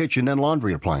cover your kitchen and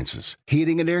laundry appliances,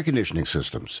 heating and air conditioning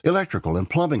systems, electrical and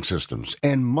plumbing systems,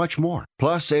 and much more.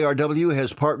 Plus, ARW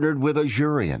has partnered with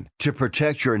Azurian to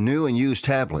protect your new and used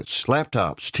tablets,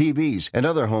 laptops, TVs, and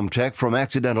other home tech from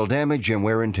accidental damage and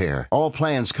wear and tear. All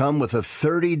plans come with a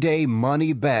 30-day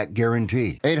money-back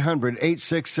guarantee.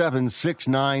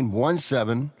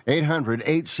 800-867-6917.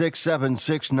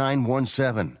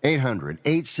 800-867-6917.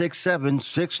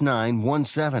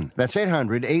 800-867-6917. That's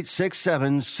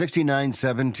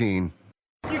 800-867-6917.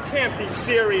 You can't be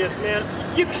serious,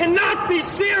 man. You cannot be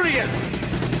serious!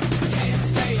 Can't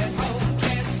stay at home,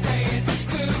 can't stay at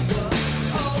school.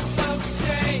 Old folks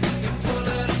say you're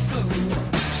pulling a fool.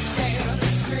 Day on the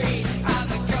streets, I'm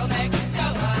the girl next door.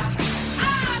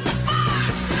 I'm the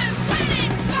fox I'm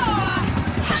waiting for.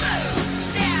 Hello,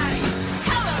 Daddy.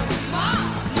 Hello,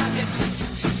 Mom.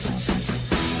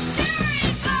 Jerry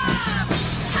Bob.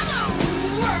 Hello,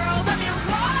 world. I'm your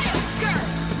royal girl.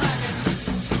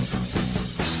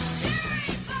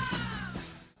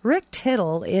 Rick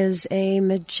Tittle is a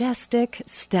majestic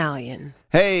stallion.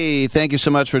 Hey, thank you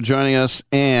so much for joining us,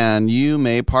 and you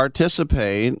may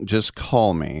participate. Just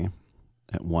call me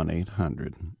at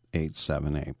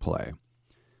 1-800-878-PLAY.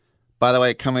 By the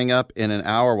way, coming up in an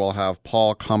hour, we'll have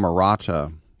Paul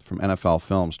Camerata from NFL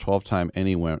Films, 12-time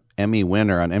Emmy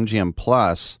winner on MGM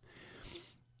Plus.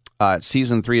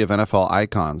 Season 3 of NFL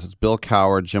Icons. It's Bill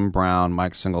Cowher, Jim Brown,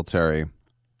 Mike Singletary,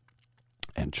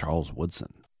 and Charles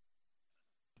Woodson.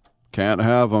 Can't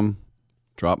have them.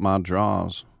 Drop my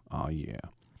draws. Oh, yeah.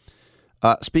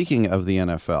 Speaking of the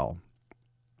NFL,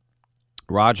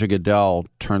 Roger Goodell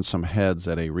turned some heads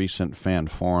at a recent fan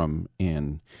forum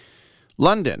in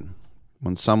London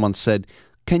when someone said,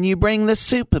 "Can you bring the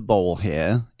Super Bowl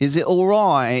here? Is it all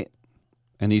right?"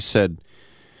 And he said,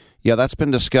 "Yeah, that's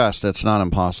been discussed. That's not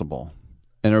impossible."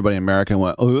 And everybody in America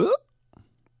went,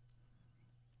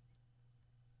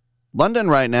 London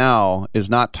right now is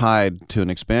not tied to an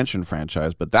expansion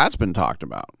franchise, but that's been talked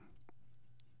about.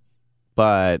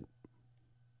 But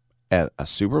at a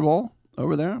Super Bowl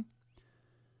over there?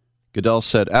 Goodell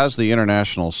said, as the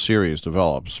international series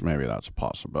develops, maybe that's a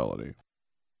possibility.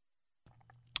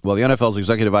 Well, the NFL's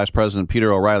Executive Vice President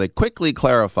Peter O'Reilly quickly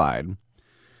clarified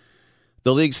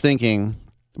the league's thinking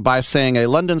by saying a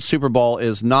London Super Bowl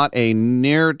is not a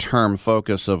near-term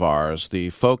focus of ours. The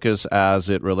focus as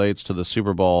it relates to the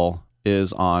Super Bowl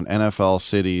is on NFL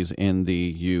cities in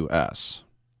the U.S.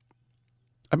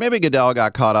 And maybe Goodell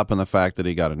got caught up in the fact that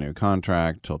he got a new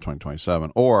contract till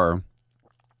 2027, or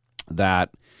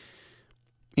that,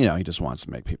 he just wants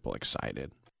to make people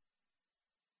excited.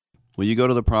 Will you go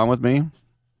to the prom with me?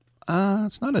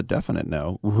 It's not a definite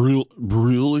no.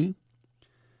 Really?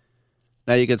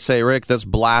 Now you could say, Rick, that's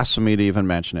blasphemy to even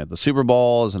mention it. The Super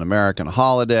Bowl is an American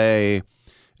holiday.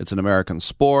 It's an American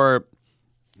sport.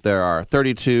 There are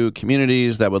 32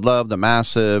 communities that would love the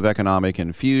massive economic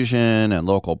infusion and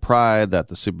local pride that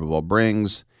the Super Bowl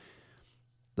brings.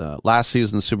 The last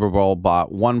season, the Super Bowl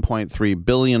bought $1.3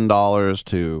 billion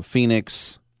to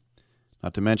Phoenix,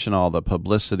 not to mention all the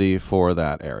publicity for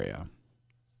that area.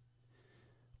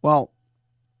 Well,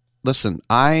 listen,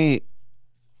 I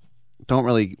don't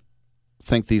really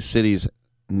think these cities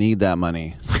need that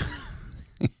money.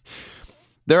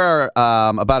 There are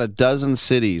about a dozen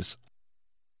cities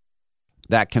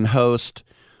that can host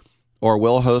or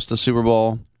will host a Super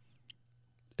Bowl.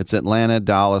 It's Atlanta,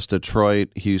 Dallas, Detroit,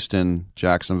 Houston,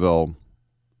 Jacksonville,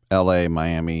 LA,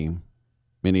 Miami,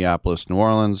 Minneapolis, New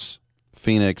Orleans,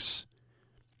 Phoenix,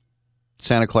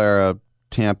 Santa Clara,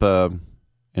 Tampa,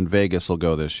 and Vegas will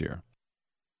go this year.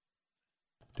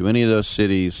 Do any of those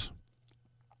cities,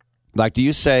 do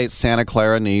you say Santa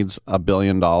Clara needs $1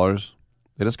 billion?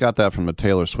 They just got that from the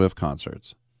Taylor Swift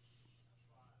concerts.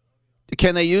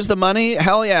 Can they use the money?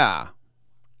 Hell yeah.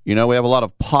 We have a lot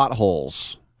of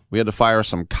potholes. We had to fire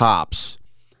some cops.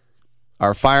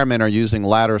 Our firemen are using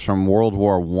ladders from World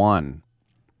War I.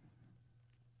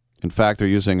 In fact, they're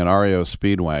using an REO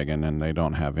Speedwagon, and they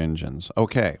don't have engines.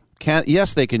 Okay.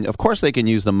 Yes, they can. Of course they can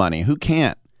use the money. Who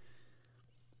can't?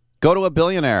 Go to a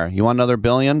billionaire. You want another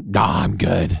billion? Nah, I'm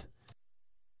good.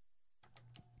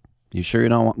 You sure you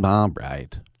don't want... Nah,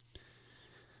 right.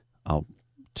 I'll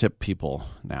tip people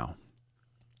now.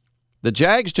 The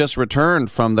Jags just returned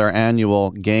from their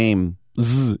annual game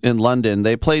in London.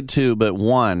 They played 2, but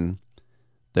 1.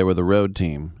 They were the road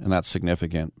team, and that's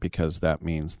significant because that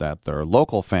means that they're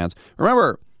local fans.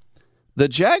 Remember, the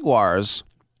Jaguars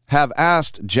have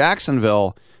asked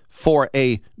Jacksonville for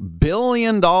 $1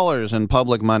 billion in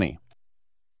public money.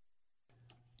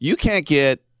 You can't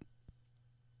get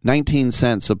 19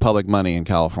 cents of public money in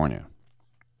California.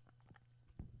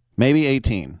 Maybe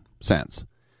 18 cents.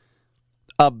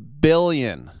 $1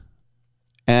 billion.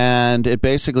 And it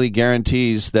basically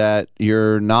guarantees that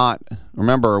you're not,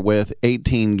 remember, with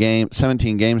 17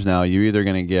 games now, you're either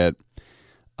going to get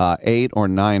 8 or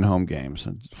 9 home games.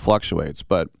 It fluctuates.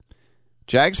 But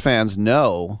Jags fans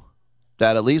know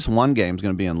that at least one game is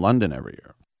going to be in London every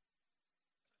year.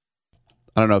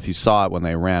 I don't know if you saw it when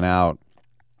they ran out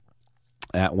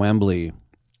at Wembley,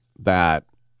 that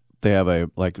they have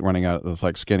it's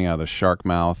like skinning out of the shark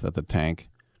mouth at the tank.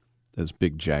 This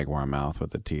big jaguar mouth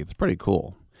with the teeth. It's pretty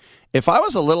cool. If I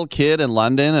was a little kid in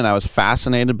London and I was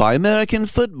fascinated by American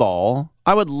football,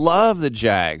 I would love the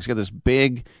Jags. Got this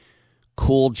big,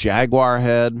 cool jaguar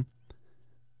head.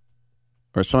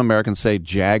 Or some Americans say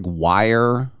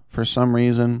jaguar for some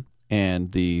reason.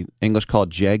 And the English call it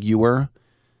jaguar.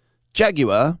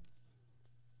 Jaguar.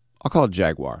 I'll call it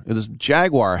jaguar. It's this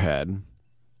jaguar head.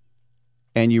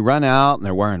 And you run out and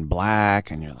they're wearing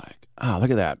black and you're like, oh,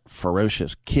 look at that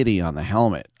ferocious kitty on the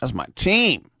helmet. That's my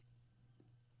team.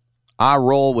 I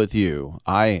roll with you.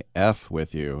 I F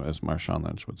with you, as Marshawn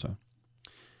Lynch would say.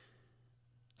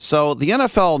 So the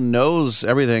NFL knows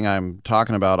everything I'm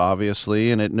talking about, obviously,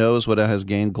 and it knows what it has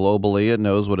gained globally. It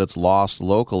knows what it's lost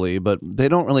locally, but they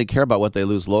don't really care about what they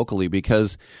lose locally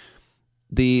because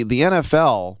the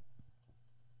NFL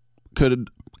could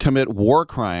commit war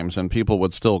crimes and people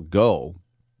would still go.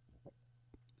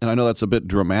 And I know that's a bit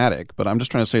dramatic, but I'm just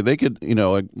trying to say they could,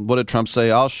 what did Trump say?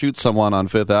 I'll shoot someone on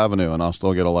Fifth Avenue and I'll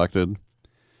still get elected.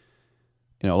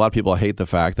 A lot of people hate the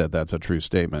fact that that's a true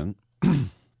statement.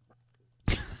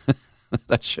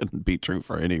 That shouldn't be true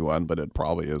for anyone, but it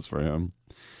probably is for him.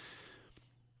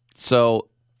 So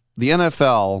the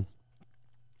NFL,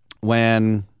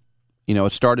 when,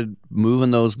 it started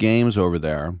moving those games over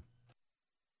there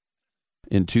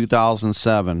in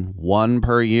 2007, 1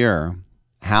 per year.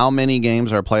 How many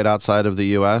games are played outside of the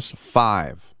U.S.?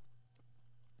 5.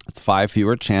 It's 5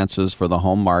 fewer chances for the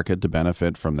home market to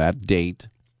benefit from that date.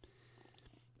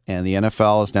 And the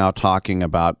NFL is now talking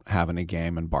about having a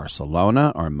game in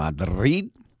Barcelona or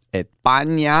Madrid,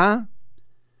 España,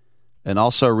 and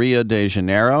also Rio de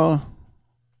Janeiro.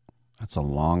 That's a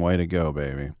long way to go,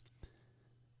 baby.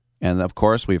 And, of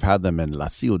course, we've had them in La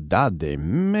Ciudad de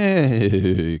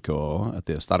Mexico at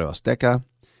the Estadio Azteca.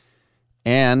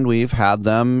 And we've had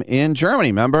them in Germany,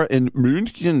 remember? In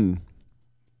München.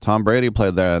 Tom Brady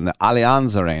played there in the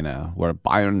Allianz Arena, where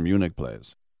Bayern Munich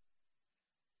plays.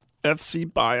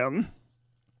 FC Bayern.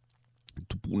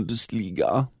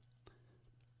 Bundesliga.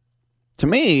 To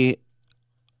me,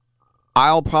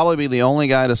 I'll probably be the only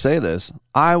guy to say this.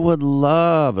 I would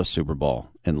love a Super Bowl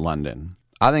in London.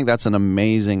 I think that's an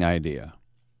amazing idea.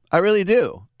 I really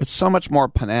do. It's so much more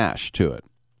panache to it.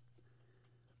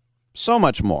 So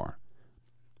much more.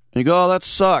 And you go, oh, that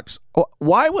sucks.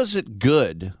 Why was it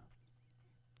good?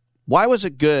 Why was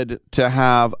it good to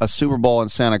have a Super Bowl in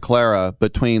Santa Clara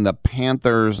between the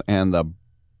Panthers and the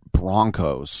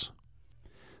Broncos?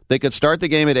 They could start the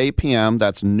game at 8 p.m.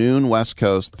 That's noon West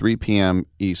Coast, 3 p.m.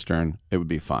 Eastern. It would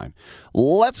be fine.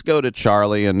 Let's go to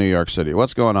Charlie in New York City.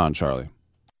 What's going on, Charlie?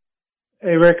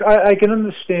 Hey, Rick, I can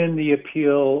understand the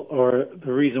appeal or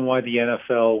the reason why the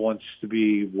NFL wants to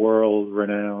be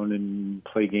world-renowned and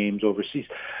play games overseas.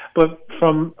 But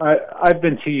I've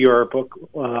been to Europe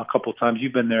a couple times.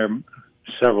 You've been there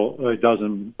a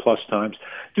dozen plus times.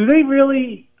 Do they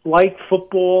really like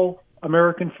football,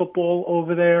 American football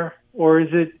over there? Or is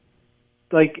it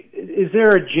is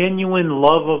there a genuine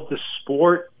love of the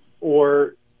sport, or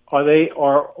is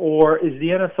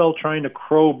the NFL trying to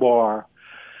crowbar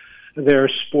their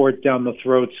sport down the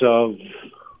throats of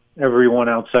everyone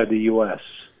outside the U.S.?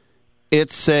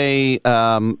 It's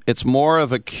it's more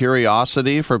of a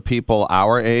curiosity for people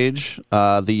our age.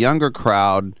 The younger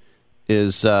crowd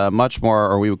is much more,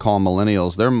 or we would call them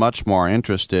millennials. They're much more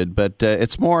interested, but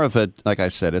it's more of a, like I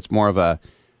said, it's more of a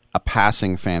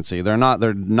passing fancy. They're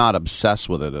not obsessed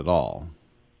with it at all.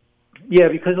 Yeah,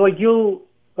 because I'll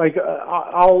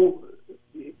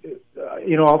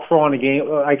throw on a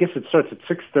game. I guess it starts at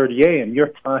 6:30 a.m. your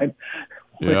time.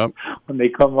 Yep. When they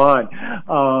come on,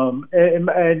 and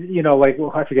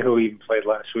I forget who even played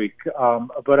last week,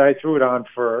 but I threw it on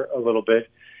for a little bit,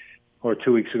 or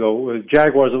 2 weeks ago, with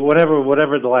Jaguars,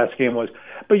 whatever the last game was.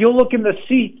 But you'll look in the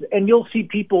seats and you'll see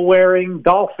people wearing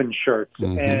Dolphin shirts,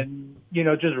 and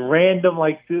just random,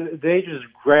 they just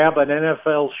grab an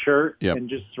NFL shirt and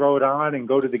just throw it on and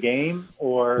go to the game.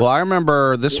 Well, I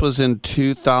remember this was in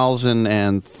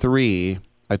 2003.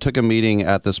 I took a meeting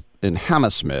in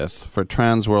Hammersmith for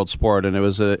Trans World Sport, and it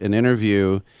was an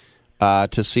interview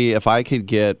to see if I could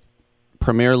get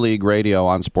Premier League radio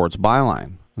on Sports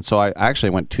Byline. And so I actually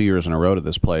went 2 years in a row to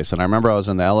this place. And I remember I was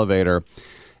in the elevator,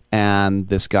 and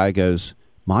this guy goes,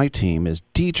 "My team is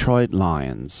Detroit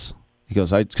Lions." He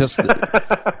goes, "I just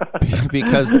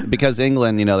because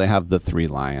England, they have the 3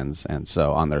 lions, and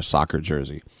so on their soccer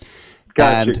jersey."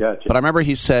 Gotcha. But I remember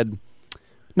he said,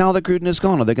 "Now that Gruden is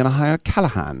gone, are they going to hire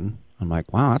Callahan?" I'm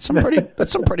like, "Wow, that's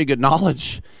some pretty good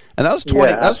knowledge." And that was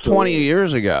 20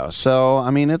 years ago. So I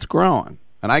mean, it's growing.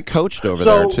 And I coached over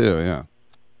there too. Yeah.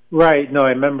 Right. No,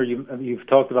 I remember you've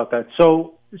talked about that.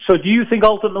 So do you think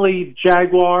ultimately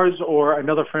Jaguars or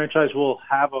another franchise will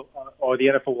have or the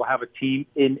NFL will have a team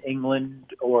in England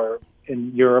or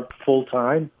in Europe full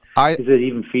time? Is it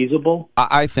even feasible?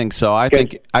 I think so. I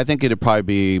think it'd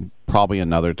probably be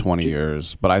another 20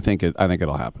 years, but I think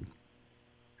it'll happen.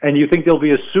 And you think there'll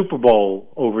be a Super Bowl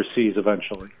overseas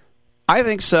eventually? I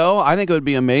think so. I think it would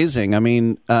be amazing. I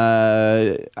mean,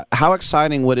 how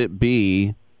exciting would it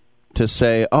be to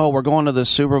say, "Oh, we're going to the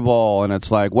Super Bowl," and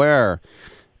it's like, where?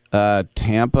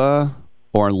 Tampa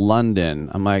or London?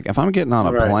 I'm like, if I'm getting on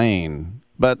a plane,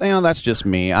 but that's just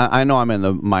me. I know I'm in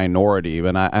the minority,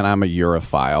 and I'm a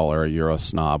Europhile or a Euro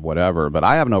snob, whatever. But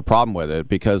I have no problem with it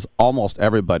because almost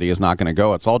everybody is not going to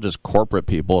go. It's all just corporate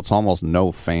people. It's almost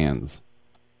no fans.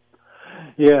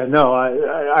 Yeah, no,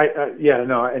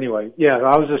 Anyway,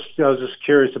 I was just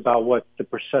curious about what the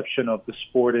perception of the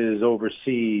sport is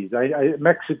overseas.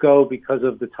 Mexico, because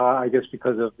of the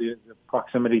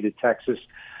proximity to Texas,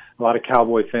 a lot of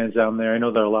Cowboy fans down there. I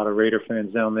know there are a lot of Raider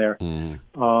fans down there.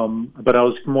 But I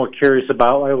was more curious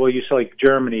about, you said like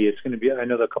Germany. It's going to be. I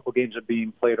know that a couple games are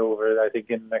being played over, I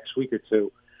think, in the next week or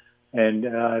two. And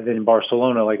then in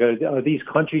Barcelona, are these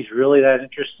countries really that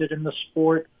interested in the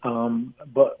sport?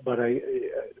 But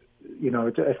it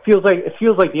feels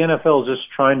like the NFL is just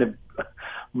trying to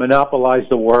monopolize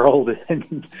the world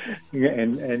and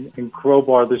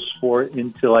crowbar the sport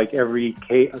into every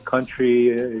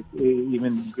country,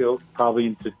 even go probably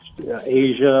into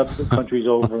Asia, countries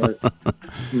over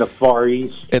in the Far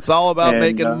East. It's all about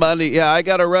making money. Yeah, I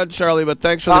got to run, Charlie, but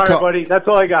thanks for the call. All right, buddy. That's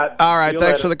all I got. All right,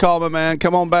 thanks for the call, my man.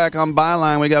 Come on back on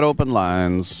Byline. We got open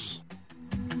lines.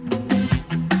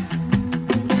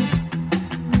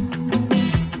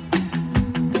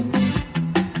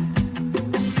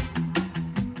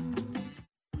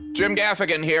 Jim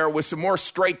Gaffigan here with some more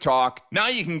Straight Talk. Now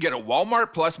you can get a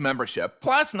Walmart Plus membership,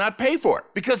 plus not pay for it,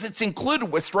 because it's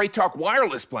included with Straight Talk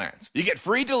wireless plans. You get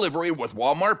free delivery with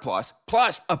Walmart Plus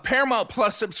a Paramount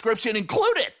Plus subscription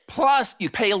included. Plus,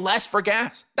 you pay less for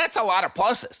gas. That's a lot of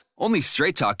pluses. Only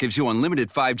Straight Talk gives you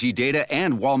unlimited 5G data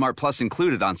and Walmart Plus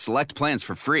included on select plans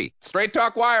for free. Straight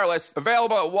Talk Wireless,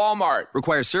 available at Walmart.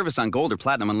 Requires service on Gold or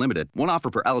Platinum Unlimited. One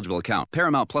offer per eligible account.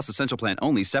 Paramount Plus Essential Plan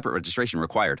only. Separate registration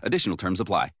required. Additional terms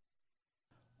apply.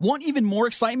 Want even more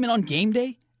excitement on game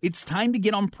day? It's time to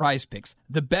get on Prize Picks,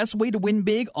 the best way to win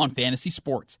big on fantasy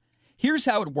sports. Here's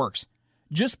how it works.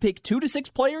 Just pick 2 to 6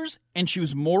 players and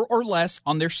choose more or less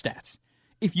on their stats.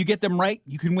 If you get them right,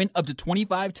 you can win up to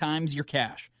 25 times your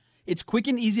cash. It's quick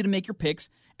and easy to make your picks,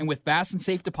 and with fast and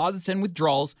safe deposits and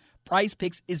withdrawals, Prize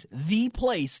Picks is the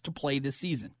place to play this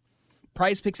season.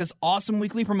 Prize Picks has awesome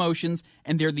weekly promotions,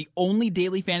 and they're the only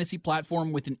daily fantasy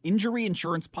platform with an injury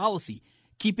insurance policy,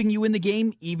 keeping you in the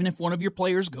game even if one of your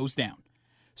players goes down.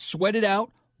 Sweat it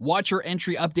out, watch your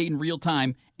entry update in real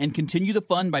time, and continue the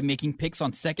fun by making picks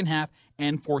on second half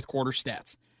and fourth quarter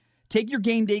stats. Take your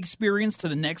game day experience to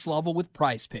the next level with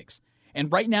Prize Picks.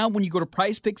 And right now, when you go to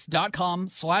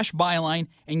prizepicks.com/byline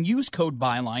and use code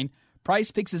byline, Prize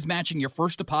Picks is matching your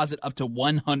first deposit up to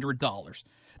 $100.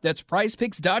 That's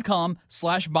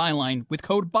prizepicks.com/byline with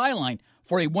code byline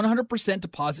for a 100%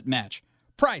 deposit match.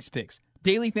 Prize Picks.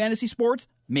 Daily fantasy sports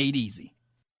made easy.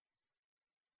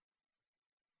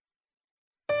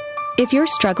 If you're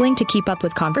struggling to keep up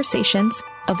with conversations,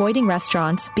 avoiding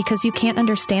restaurants because you can't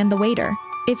understand the waiter,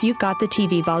 if you've got the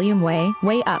TV volume way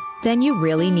up, then you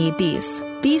really need these.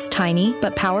 These tiny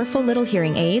but powerful little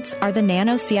hearing aids are the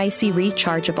Nano CIC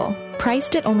Rechargeable,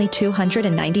 priced at only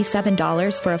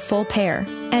 $297 for a full pair.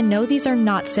 And no, these are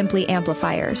not simply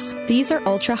amplifiers. These are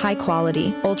ultra high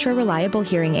quality, ultra reliable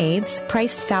hearing aids,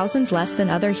 priced thousands less than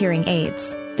other hearing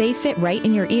aids. They fit right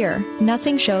in your ear,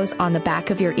 nothing shows on the back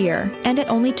of your ear, and at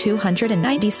only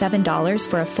 $297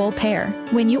 for a full pair.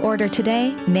 When you order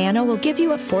today, Nano will give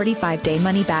you a 45-day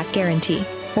money-back guarantee.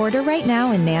 Order right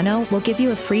now and Nano will give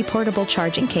you a free portable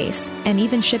charging case and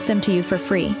even ship them to you for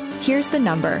free. Here's the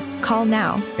number. Call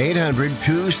now.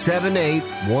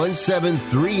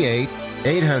 800-278-1738.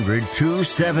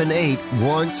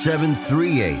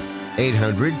 800-278-1738.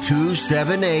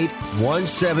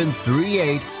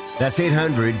 800-278-1738. That's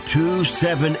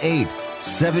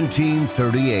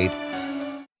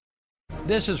 800-278-1738.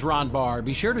 This is Ron Barr.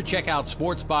 Be sure to check out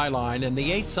Sports Byline and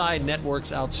the 8 Side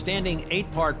Network's outstanding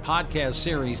 8-part podcast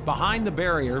series, Behind the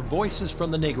Barrier, Voices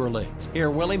from the Negro Leagues. Hear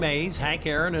Willie Mays, Hank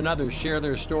Aaron, and others share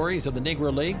their stories of the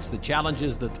Negro Leagues, the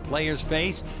challenges that the players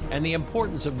face, and the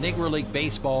importance of Negro League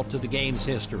baseball to the game's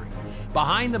history.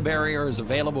 Behind the Barrier is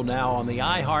available now on the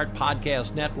iHeart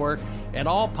Podcast Network and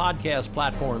all podcast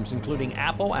platforms, including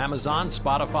Apple, Amazon,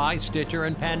 Spotify, Stitcher,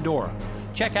 and Pandora.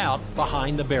 Check out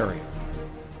Behind the Barrier.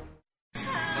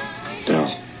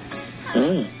 Del.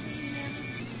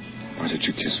 Why did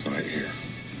you kiss my ear?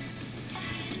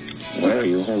 Why are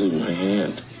you holding my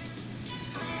hand?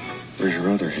 Where's your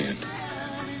other hand?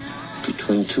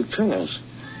 Between two pillows.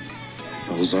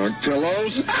 Those aren't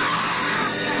pillows.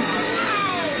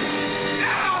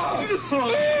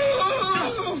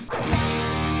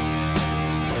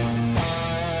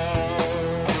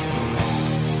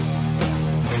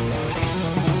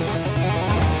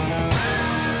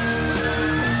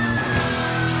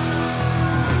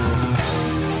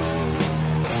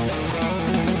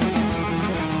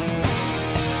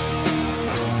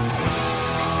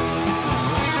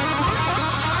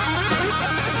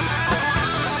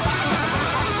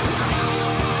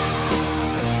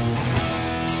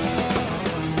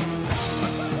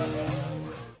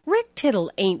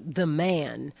 Tittle ain't the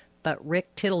man, but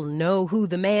Rick Tittle know who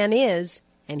the man is,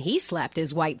 and he slapped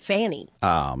his white fanny.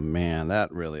 Oh, man,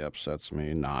 that really upsets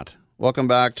me not. Welcome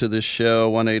back to the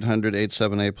show,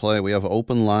 1-800-878-PLAY. We have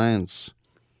open lines,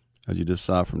 as you just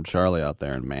saw from Charlie out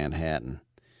there in Manhattan.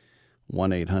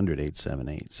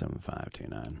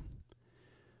 1-800-878-7529.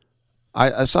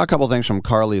 I saw a couple things from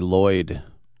Carly Lloyd,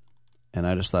 and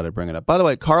I just thought I'd bring it up. By the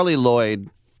way, Carly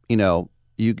Lloyd, you know,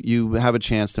 you have a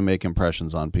chance to make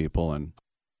impressions on people, and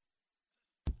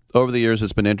over the years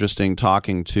it's been interesting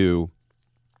talking to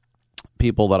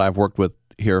people that I've worked with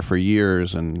here for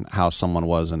years and how someone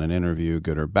was in an interview,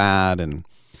 good or bad. And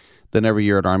then every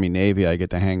year at Army Navy I get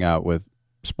to hang out with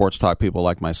sports talk people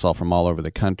like myself from all over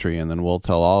the country, and then we'll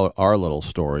tell all our little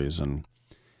stories. And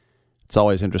it's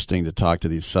always interesting to talk to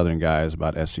these Southern guys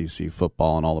about SEC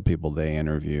football and all the people they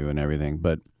interview and everything.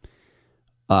 But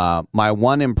my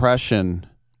one impression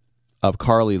of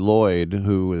Carly Lloyd,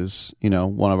 who is, you know,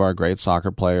 one of our great soccer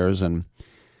players, and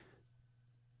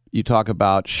you talk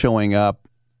about showing up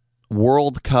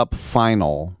World Cup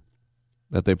final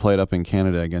that they played up in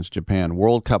Canada against Japan.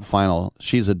 World Cup final.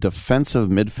 She's a defensive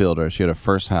midfielder. She had a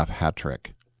first half hat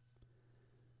trick.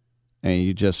 And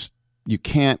you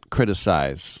can't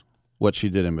criticize what she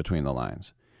did in between the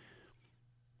lines.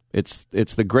 It's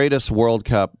the greatest World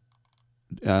Cup.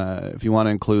 If you want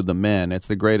to include the men, it's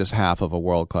the greatest half of a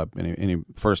World Cup, any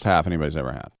first half anybody's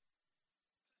ever had.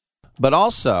 But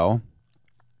also,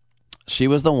 she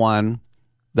was the one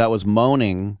that was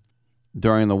moaning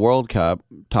during the World Cup,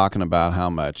 talking about how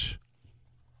much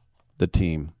the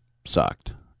team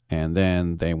sucked. And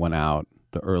then they went out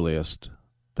the earliest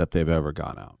that they've ever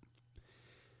gone out.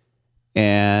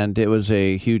 And it was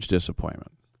a huge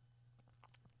disappointment.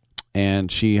 And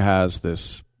she has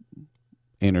this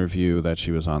interview that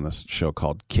she was on this show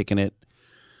called Kicking It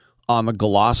on the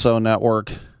Golasso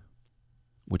Network,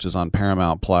 which is on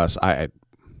Paramount Plus. I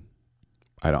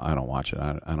don't watch it.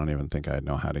 I don't even think I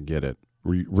know how to get it.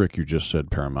 Rick, you just said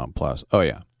Paramount Plus. Oh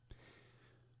yeah.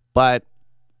 But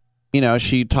you know,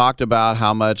 she talked about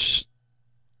how much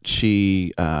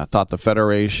she thought the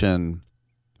Federation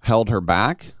held her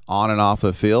back on and off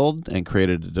the field and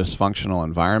created a dysfunctional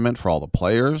environment for all the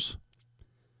players.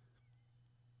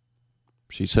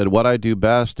 She said, what I do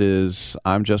best is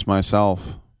I'm just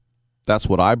myself. That's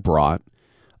what I brought.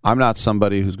 I'm not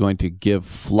somebody who's going to give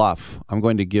fluff. I'm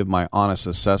going to give my honest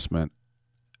assessment,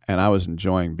 and I was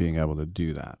enjoying being able to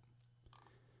do that.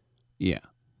 Yeah.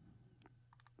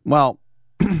 Well,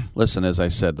 listen, as I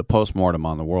said, the postmortem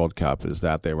on the World Cup is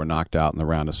that they were knocked out in the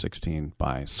round of 16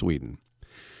 by Sweden.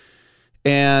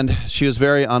 And she was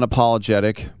very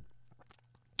unapologetic.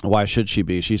 Why should she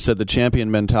be? She said the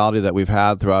champion mentality that we've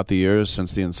had throughout the years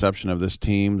since the inception of this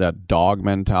team, that dog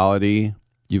mentality,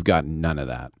 you've got none of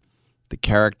that. The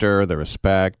character, the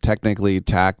respect, technically,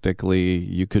 tactically,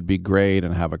 you could be great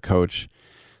and have a coach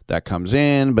that comes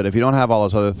in, but if you don't have all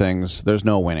those other things, there's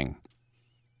no winning.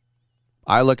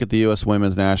 I look at the U.S.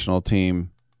 women's national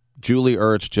team. Julie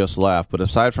Ertz just left, but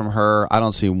aside from her, I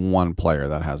don't see one player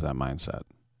that has that mindset.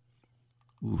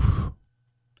 Oof.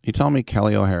 You telling me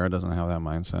Kelly O'Hara doesn't have that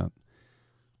mindset?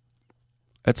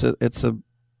 It's a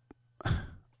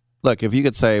look, if you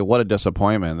could say, what a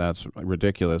disappointment, that's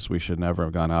ridiculous, we should never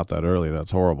have gone out that early,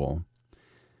 that's horrible.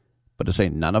 But to say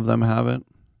none of them have it,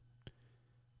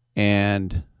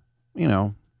 and, you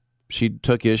know, she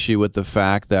took issue with the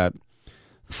fact that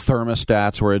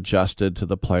thermostats were adjusted to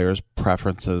the players'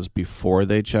 preferences before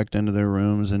they checked into their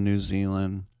rooms in New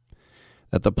Zealand,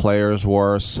 that the players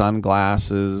wore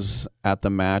sunglasses at the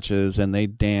matches and they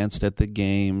danced at the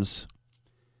games.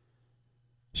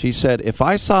 She said, if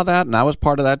I saw that and I was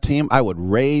part of that team, I would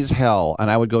raise hell and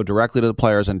I would go directly to the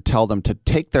players and tell them to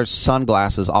take their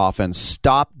sunglasses off and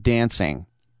stop dancing.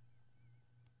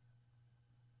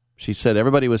 She said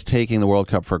everybody was taking the World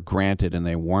Cup for granted and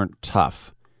they weren't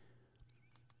tough.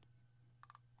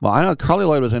 Well, I know Carly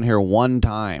Lloyd was in here one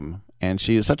time, and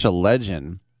she is such a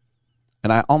legend,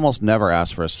 and I almost never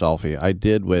ask for a selfie. I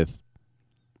did with,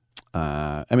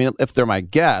 if they're my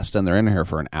guest and they're in here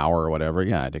for an hour or whatever,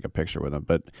 yeah, I take a picture with them.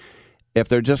 But if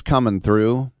they're just coming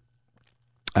through,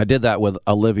 I did that with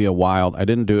Olivia Wilde. I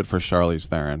didn't do it for Charlize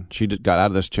Theron. She just got out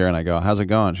of this chair, and I go, how's it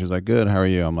going? She's like, good, how are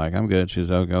you? I'm like, I'm good.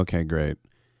 She's like, okay, great.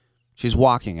 She's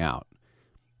walking out.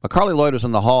 But Carly Lloyd was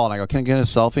in the hall, and I go, can I get a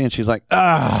selfie? And she's like,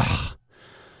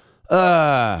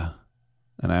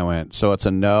 and I went, so it's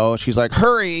a no. She's like,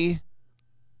 hurry.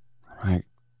 I'm like,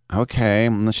 okay.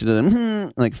 And then she did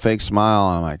a like fake smile.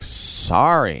 And I'm like,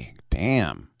 sorry.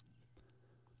 Damn.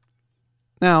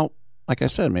 Now, like I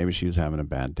said, maybe she was having a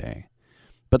bad day.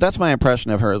 But that's my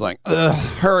impression of her, is like,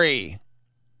 hurry.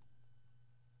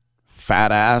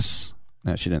 Fat ass.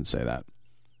 No, she didn't say that.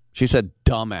 She said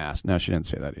dumbass. No, she didn't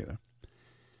say that either.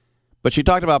 But she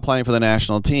talked about playing for the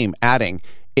national team, adding,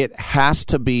 it has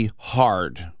to be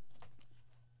hard.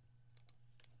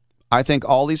 I think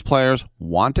all these players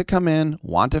want to come in,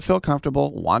 want to feel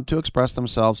comfortable, want to express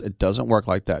themselves. It doesn't work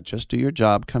like that. Just do your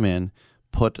job, come in,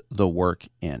 put the work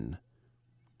in.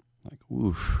 Like,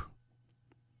 oof.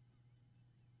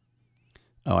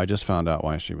 Oh, I just found out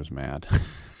why she was mad.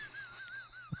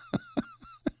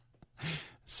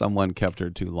 Someone kept her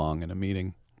too long in a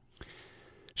meeting.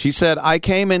 She said, I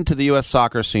came into the U.S.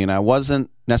 soccer scene. I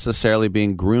wasn't necessarily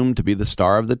being groomed to be the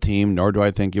star of the team, nor do I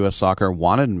think U.S. Soccer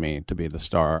wanted me to be the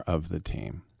star of the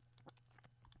team.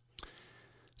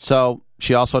 So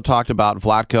she also talked about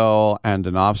Vlatko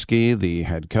Andonovski, the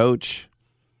head coach.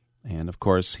 And, of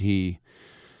course, he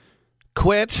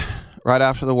quit right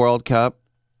after the World Cup.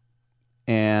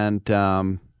 And,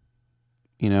 Carly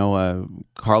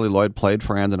Lloyd played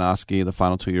for Andonovski the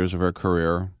final 2 years of her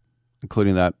career,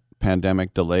 including that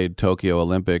pandemic-delayed Tokyo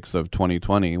Olympics of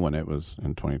 2020 when it was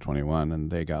in 2021, and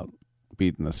they got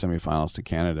beat in the semifinals to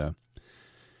Canada.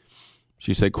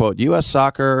 She said, quote, U.S.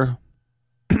 Soccer,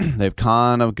 they've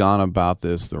kind of gone about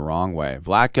this the wrong way.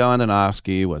 Vlatko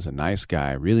Andonovski was a nice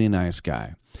guy, really nice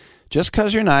guy. Just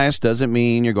because you're nice doesn't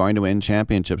mean you're going to win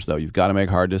championships, though. You've got to make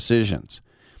hard decisions.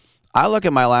 I look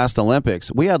at my last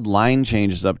Olympics. We had line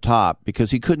changes up top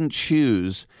because he couldn't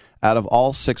choose out of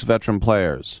all 6 veteran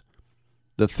players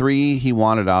the 3 he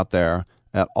wanted out there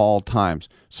at all times.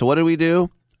 So what did we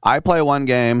do? I play one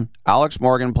game. Alex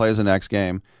Morgan plays the next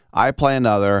game. I play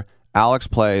another. Alex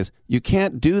plays. You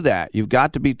can't do that. You've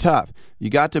got to be tough.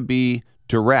 You got to be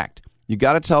direct. You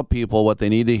got to tell people what they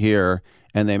need to hear,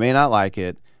 and they may not like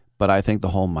it, but I think the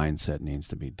whole mindset needs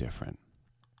to be different.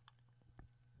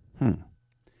 But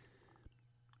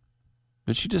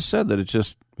she just said that it's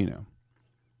just,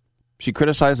 she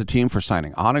criticized the team for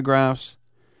signing autographs.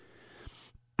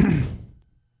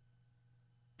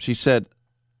 She said,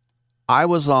 I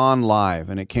was on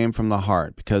live and it came from the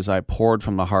heart because I poured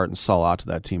from the heart and soul out to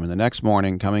that team. And the next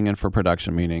morning, coming in for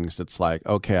production meetings, it's like,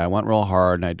 okay, I went real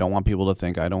hard and I don't want people to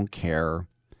think I don't care.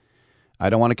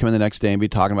 I don't want to come in the next day and be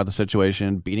talking about the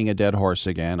situation, beating a dead horse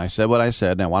again. I said what I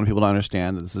said, and I want people to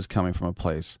understand that this is coming from a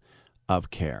place of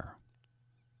care.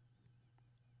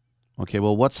 Okay,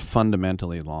 well, what's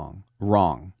fundamentally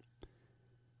wrong?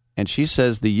 And she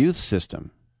says the youth system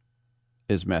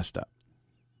is messed up.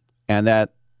 And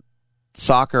that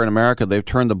soccer in America, they've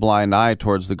turned the blind eye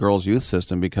towards the girls' youth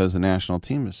system because the national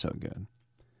team is so good.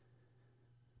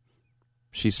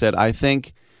 She said, I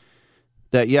think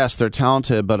that, yes, they're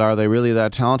talented, but are they really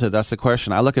that talented? That's the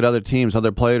question. I look at other teams,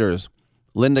 other players.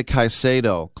 Linda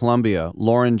Caicedo, Colombia.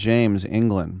 Lauren James,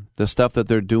 England. The stuff that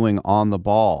they're doing on the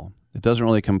ball. It doesn't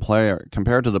really compare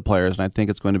to the players, and I think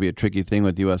it's going to be a tricky thing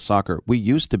with U.S. soccer. We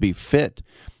used to be fit.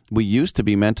 We used to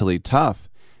be mentally tough.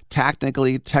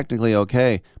 Technically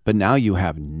okay, but now you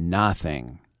have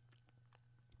nothing.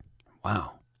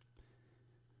 Wow.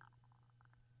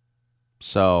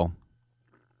 So,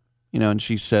 and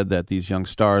she said that these young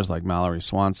stars like Mallory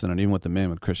Swanson, and even with the men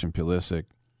with Christian Pulisic,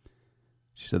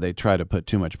 she said they try to put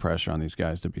too much pressure on these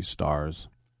guys to be stars.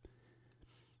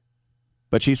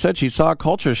 But she said she saw a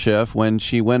culture shift when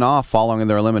she went off following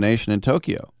their elimination in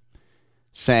Tokyo,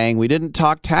 saying, we didn't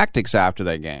talk tactics after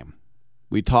that game.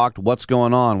 We talked what's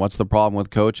going on, what's the problem with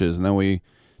coaches, and then we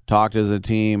talked as a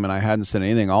team, and I hadn't said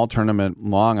anything all tournament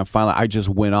long, and finally I just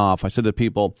went off. I said to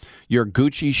people, your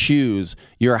Gucci shoes,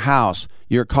 your house,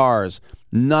 your cars,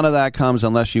 none of that comes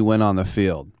unless you win on the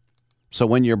field. So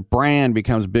when your brand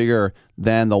becomes bigger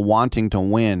than the wanting to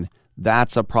win,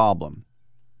 that's a problem.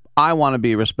 I want to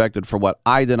be respected for what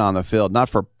I did on the field, not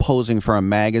for posing for a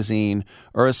magazine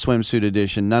or a swimsuit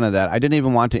edition, none of that. I didn't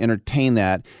even want to entertain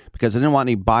that because I didn't want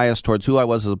any bias towards who I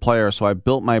was as a player, so I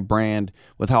built my brand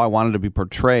with how I wanted to be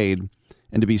portrayed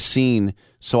and to be seen,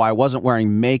 so I wasn't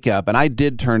wearing makeup, and I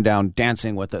did turn down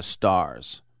Dancing with the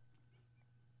Stars.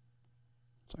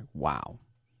 It's like, wow.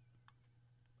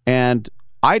 And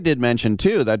I did mention,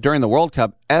 too, that during the World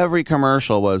Cup, every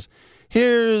commercial was,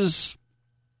 here's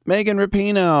Megan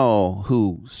Rapinoe,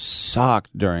 who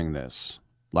sucked during this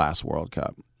last World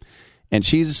Cup. And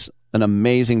she's an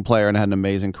amazing player and had an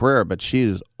amazing career, but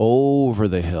she's over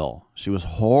the hill. She was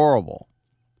horrible.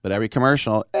 But every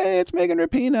commercial, hey, it's Megan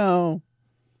Rapinoe.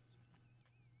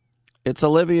 It's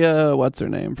Olivia, what's her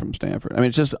name, from Stanford. I mean,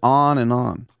 it's just on and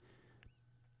on.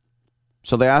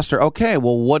 So they asked her, okay,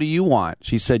 well, what do you want?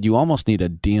 She said, you almost need a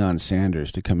Deion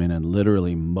Sanders to come in and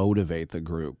literally motivate the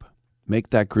group.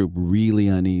 Make that group really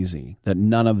uneasy, that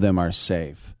none of them are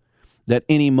safe, that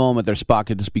any moment their spot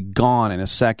could just be gone in a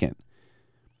second.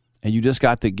 And you just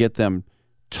got to get them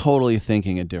totally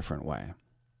thinking a different way.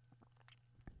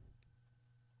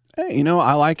 Hey,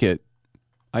 I like it.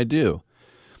 I do.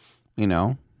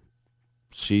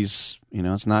 She's,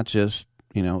 it's not just,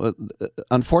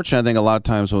 unfortunately, I think a lot of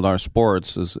times with our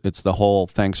sports, it's the whole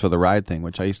thanks for the ride thing,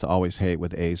 which I used to always hate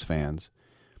with A's fans.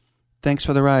 Thanks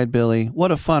for the ride, Billy.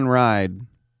 What a fun ride.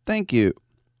 Thank you.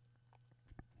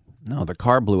 No, the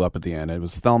car blew up at the end. It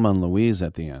was Thelma and Louise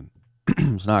at the end.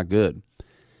 It's not good.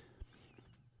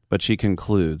 But she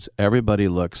concludes, everybody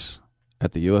looks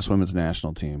at the U.S. women's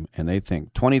national team and they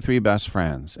think 23 best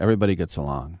friends. Everybody gets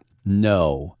along.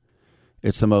 No.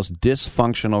 It's the most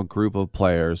dysfunctional group of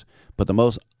players, but the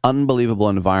most unbelievable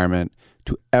environment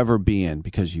to ever be in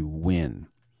because you win.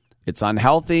 It's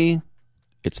unhealthy.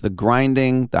 It's the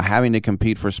grinding, the having to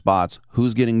compete for spots,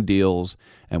 who's getting deals,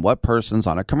 and what person's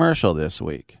on a commercial this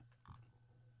week.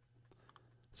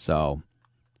 So,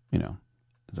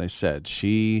 as I said,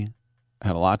 she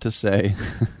had a lot to say.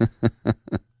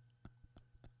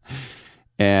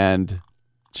 And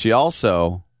she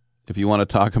also, if you want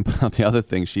to talk about the other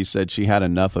thing, she said she had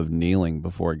enough of kneeling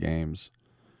before games.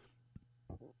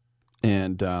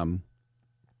 And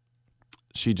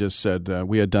she just said,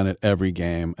 we had done it every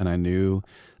game, and I knew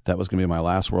that was going to be my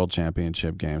last World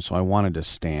Championship game, so I wanted to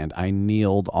stand. I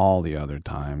kneeled all the other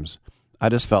times. I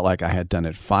just felt like I had done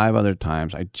it 5 other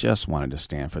times. I just wanted to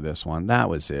stand for this one. That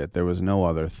was it. There was no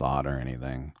other thought or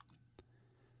anything.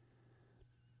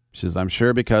 She says, I'm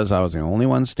sure because I was the only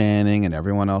one standing and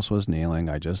everyone else was kneeling,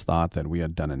 I just thought that we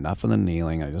had done enough of the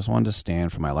kneeling. I just wanted to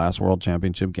stand for my last World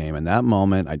Championship game. In that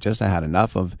moment, I just had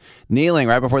enough of kneeling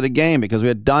right before the game because we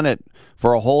had done it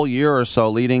for a whole year or so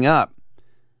leading up.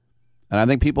 And I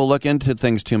think people look into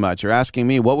things too much. You're asking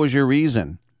me, what was your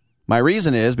reason? My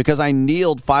reason is because I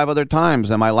kneeled 5 other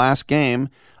times in my last game.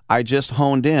 I just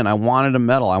honed in. I wanted a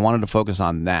medal. I wanted to focus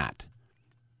on that.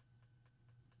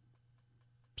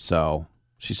 So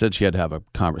she said she had to have a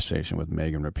conversation with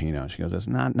Megan Rapinoe. She goes, it's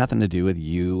nothing to do with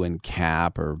you and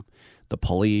Cap or the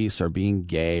police or being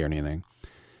gay or anything.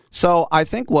 So I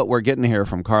think what we're getting here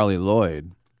from Carly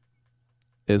Lloyd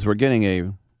is we're getting a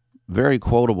very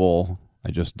quotable,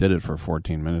 I just did it for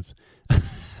 14 minutes,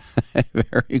 a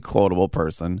very quotable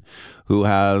person who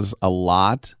has a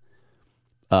lot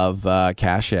of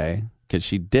cachet because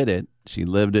she did it, she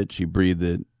lived it, she breathed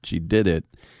it, she did it,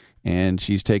 and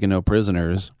she's taken no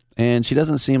prisoners. And she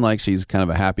doesn't seem like she's kind of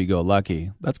a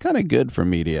happy-go-lucky. That's kind of good for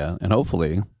media, and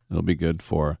hopefully it'll be good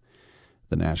for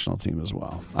the national team as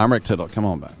well. I'm Rick Tittle. Come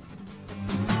on back.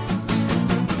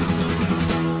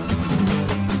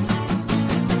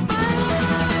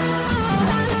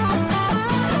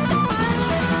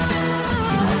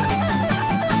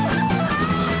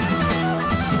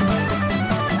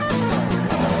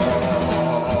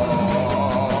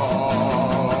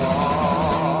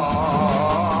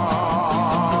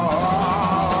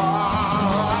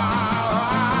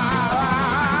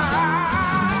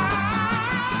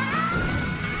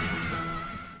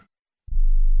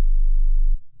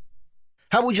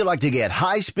 How would you like to get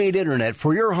high-speed internet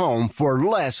for your home for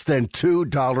less than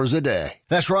 $2 a day?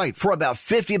 That's right. For about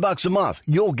 $50 a month,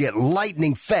 you'll get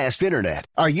lightning-fast internet.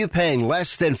 Are you paying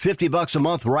less than $50 a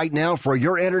month right now for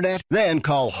your internet? Then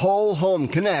call Whole Home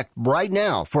Connect right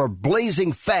now for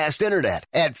blazing fast internet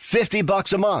at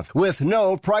 $50 a month with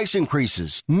no price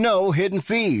increases, no hidden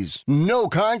fees, no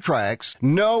contracts,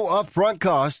 no upfront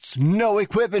costs, no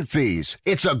equipment fees.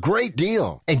 It's a great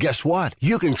deal. And guess what?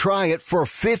 You can try it for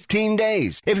 15 days.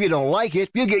 If you don't like it,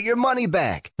 you get your money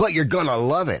back. But you're going to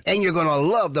love it, and you're going to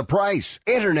love the price.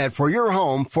 Internet for your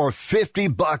home for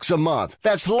 $50 a month.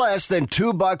 That's less than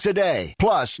 $2 a day.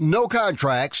 Plus, no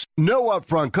contracts, no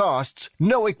upfront costs,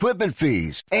 no equipment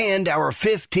fees, and our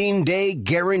 15-day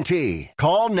guarantee.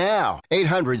 Call now.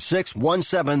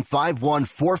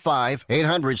 800-617-5145.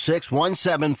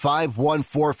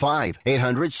 800-617-5145.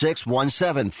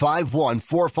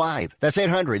 800-617-5145. That's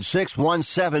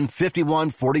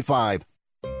 800-617-5145.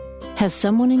 Has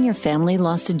someone in your family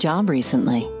lost a job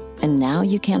recently, and now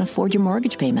you can't afford your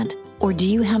mortgage payment? Or do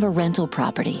you have a rental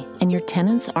property and your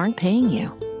tenants aren't paying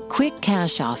you? Quick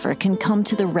Cash Offer can come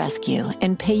to the rescue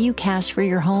and pay you cash for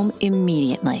your home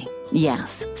immediately.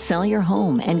 Yes, sell your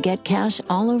home and get cash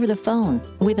all over the phone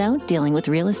without dealing with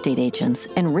real estate agents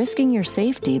and risking your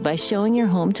safety by showing your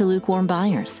home to lukewarm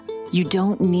buyers. You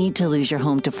don't need to lose your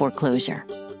home to foreclosure.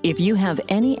 If you have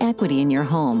any equity in your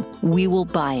home, we will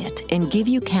buy it and give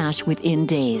you cash within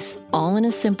days, all in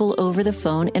a simple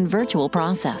over-the-phone and virtual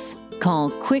process.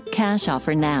 Call Quick Cash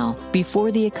Offer now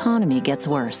before the economy gets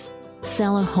worse.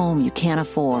 Sell a home you can't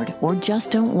afford or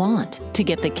just don't want to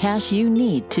get the cash you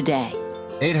need today.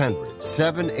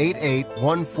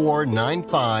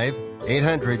 800-788-1495.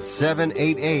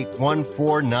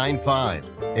 800-788-1495.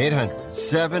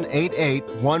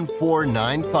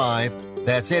 800-788-1495.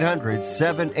 That's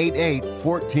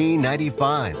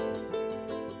 800-788-1495.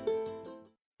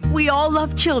 We all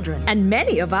love children, and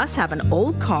many of us have an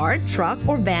old car, truck,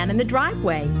 or van in the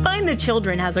driveway. Find the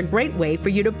Children has a great way for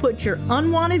you to put your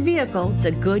unwanted vehicle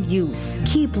to good use.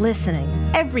 Keep listening.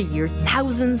 Every year,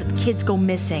 thousands of kids go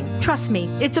missing. Trust me,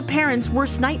 it's a parent's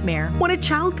worst nightmare. When a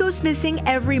child goes missing,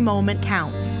 every moment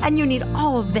counts, and you need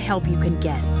all of the help you can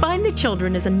get. Find the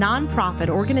Children is a non-profit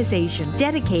organization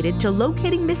dedicated to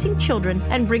locating missing children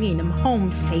and bringing them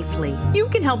home safely. You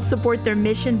can help support their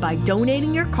mission by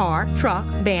donating your car, truck,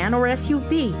 van, or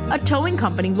SUV. A towing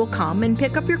company will come and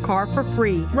pick up your car for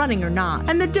free, running or not,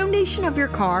 and the donation of your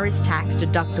car is tax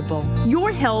deductible.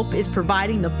 Your help is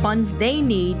providing the funds they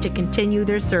need to continue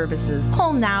their services.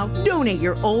 Call now, donate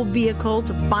your old vehicle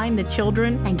to Find the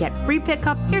Children, and get free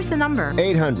pickup. Here's the number: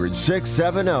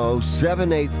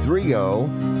 800-670-7830.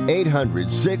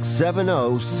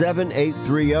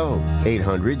 800-670-7830.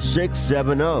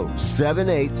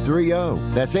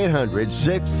 800-670-7830. That's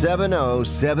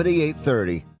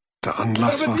 800-670-7830. Der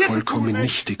Anlass war vollkommen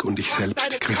nichtig und ich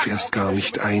selbst griff erst gar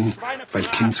nicht ein, weil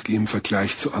Kinski im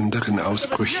Vergleich zu anderen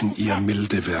Ausbrüchen eher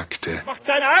milde wirkte. Mach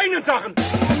deine eigenen Sachen!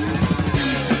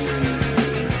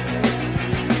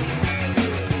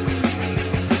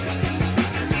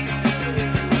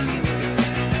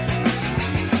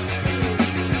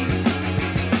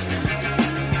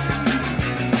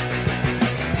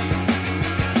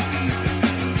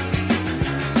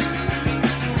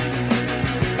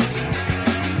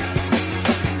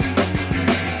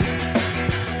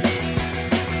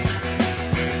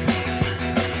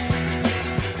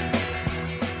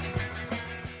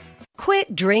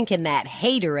 Quit drinking that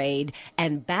haterade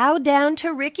and bow down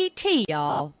to Ricky T,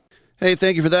 y'all. Hey,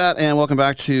 thank you for that, and welcome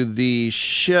back to the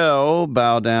show.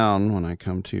 Bow down when I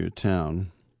come to your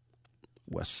town,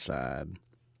 West Side.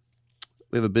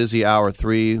 We have a busy hour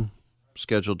 3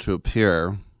 scheduled to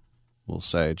appear. We'll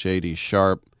say J.D.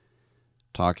 Sharp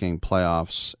talking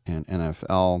playoffs and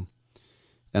NFL.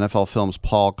 NFL Films'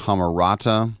 Paul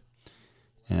Camerata,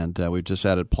 and we've just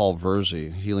added Paul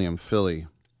Verzi, Helium Philly.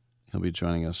 He'll be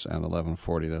joining us at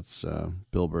 11:40. That's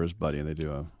Bill Burr's buddy. They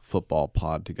do a football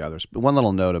pod together. One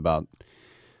little note about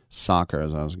soccer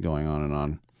as I was going on and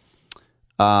on.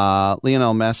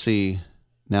 Lionel Messi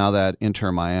now that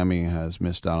Inter Miami has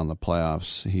missed out on the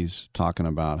playoffs, he's talking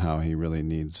about how he really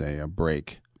needs a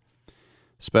break,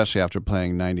 especially after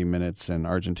playing 90 minutes in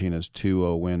Argentina's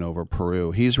 2-0 win over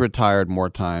Peru. He's retired more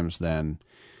times than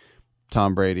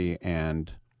Tom Brady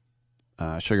and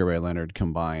Sugar Ray Leonard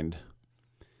combined.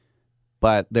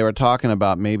 But they were talking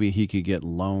about maybe he could get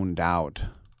loaned out.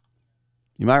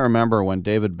 You might remember when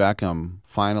David Beckham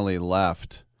finally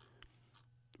left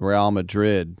Real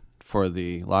Madrid for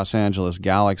the Los Angeles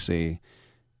Galaxy,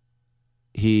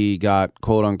 he got,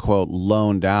 quote-unquote,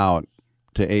 loaned out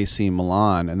to AC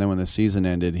Milan. And then when the season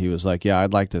ended, he was like, yeah,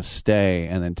 I'd like to stay.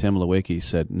 And then Tim Lewicki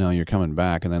said, no, you're coming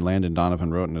back. And then Landon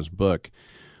Donovan wrote in his book,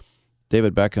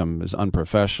 David Beckham is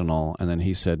unprofessional. And then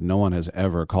he said, no one has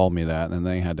ever called me that. And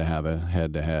they had to have a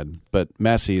head-to-head. But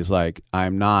Messi is like,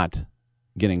 I'm not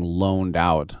getting loaned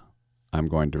out. I'm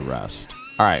going to rest.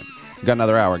 All right, got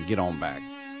another hour. Get on back.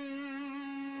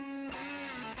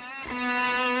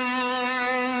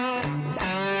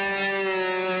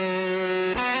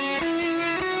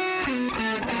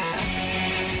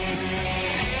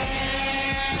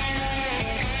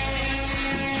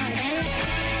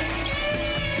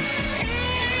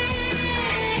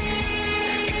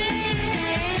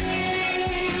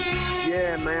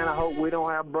 Yeah, man, I hope we don't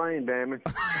have brain damage.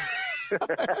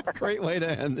 Great way to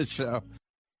end the show.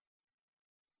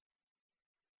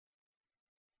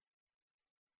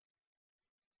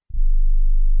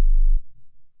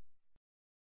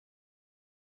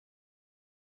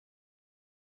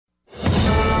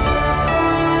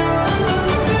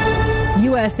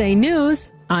 USA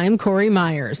News, I'm Corey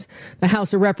Myers. The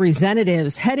House of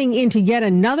Representatives heading into yet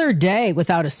another day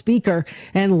without a speaker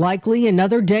and likely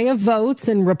another day of votes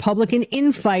and Republican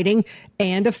infighting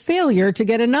and a failure to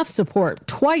get enough support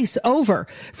twice over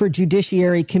for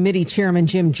Judiciary Committee Chairman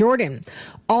Jim Jordan.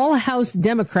 All House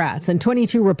Democrats and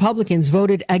 22 Republicans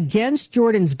voted against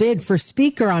Jordan's bid for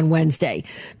Speaker on Wednesday.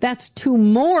 That's 2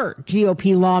 more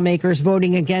GOP lawmakers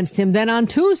voting against him than on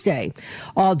Tuesday.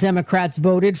 All Democrats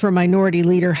voted for Minority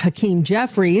Leader Hakeem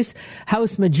Jeffries.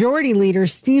 House Majority Leader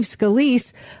Steve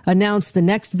Scalise announced the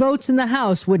next votes in the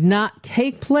House would not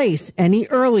take place any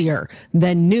earlier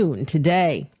than noon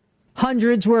today.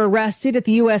 Hundreds were arrested at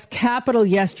the U.S. Capitol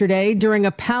yesterday during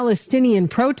a Palestinian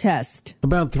protest.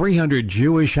 About 300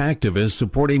 Jewish activists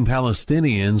supporting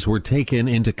Palestinians were taken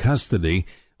into custody.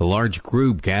 A large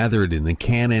group gathered in the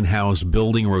Cannon House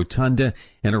building rotunda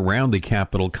and around the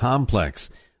Capitol complex.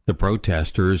 The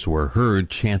protesters were heard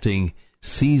chanting,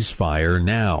 "Ceasefire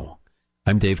now."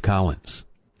 I'm Dave Collins.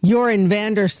 Joran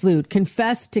Vandersloot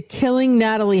confessed to killing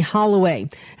Natalie Holloway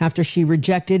after she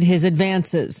rejected his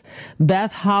advances.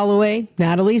 Beth Holloway,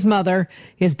 Natalie's mother,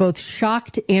 is both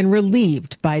shocked and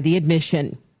relieved by the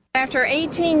admission. After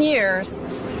 18 years,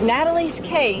 Natalie's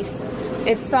case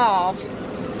is solved.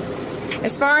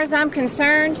 As far as I'm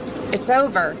concerned, it's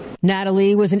over.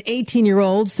 Natalie was an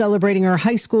 18-year-old celebrating her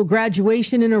high school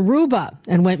graduation in Aruba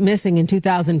and went missing in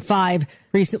 2005.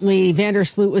 Recently,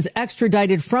 Vandersloot was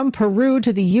extradited from Peru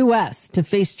to the U.S. to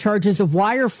face charges of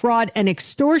wire fraud and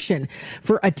extortion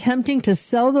for attempting to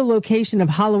sell the location of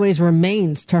Holloway's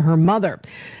remains to her mother.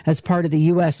 As part of the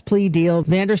U.S. plea deal,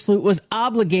 Vandersloot was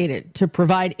obligated to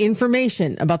provide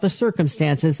information about the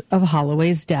circumstances of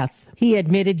Holloway's death. He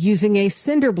admitted using a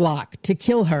cinder block to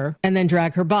kill her and then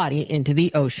drag her body into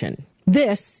the ocean.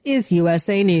 This is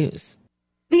USA News.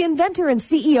 The inventor and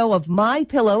CEO of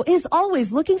MyPillow is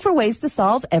always looking for ways to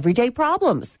solve everyday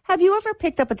problems. Have you ever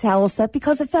picked up a towel set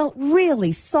because it felt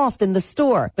really soft in the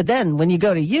store, but then when you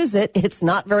go to use it, it's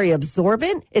not very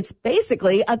absorbent? It's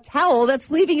basically a towel that's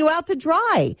leaving you out to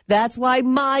dry. That's why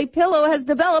MyPillow has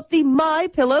developed the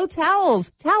MyPillow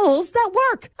towels. Towels that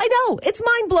work. I know, it's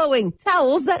mind-blowing.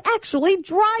 Towels that actually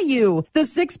dry you. The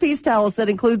 6-piece towel set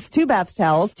includes 2 bath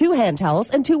towels, 2 hand towels,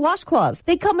 and 2 washcloths.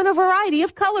 They come in a variety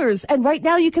of colors, and right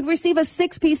now you can receive a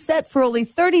 6-piece set for only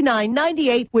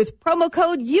 $39.98 with promo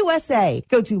code USA.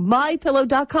 Go to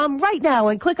MyPillow.com right now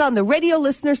and click on the radio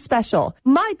listener special.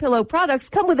 MyPillow products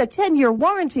come with a 10-year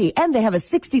warranty and they have a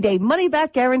 60-day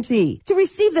money-back guarantee. To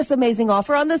receive this amazing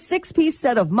offer on the 6-piece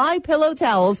set of MyPillow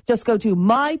towels, just go to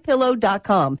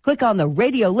MyPillow.com. Click on the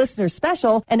radio listener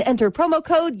special and enter promo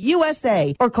code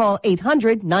USA or call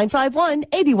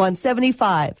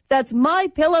 800-951-8175. That's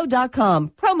MyPillow.com.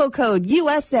 Promo code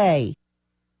USA.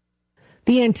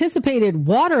 The anticipated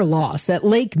water loss at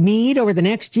Lake Mead over the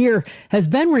next year has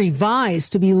been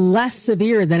revised to be less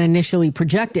severe than initially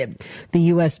projected. The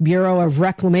U.S. Bureau of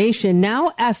Reclamation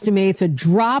now estimates a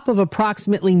drop of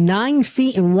approximately 9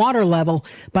 feet in water level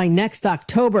by next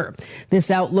October. This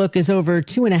outlook is over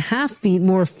 2.5 feet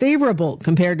more favorable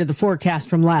compared to the forecast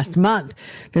from last month.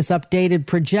 This updated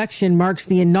projection marks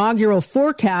the inaugural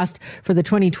forecast for the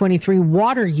 2023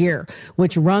 water year,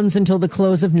 which runs until the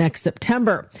close of next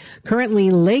September. Currently,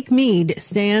 Lake Mead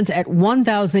stands at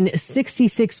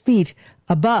 1,066 feet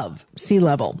above sea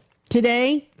level.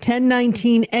 Today,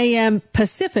 10:19 a.m.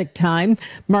 Pacific time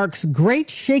marks Great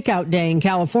Shakeout Day in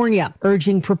California,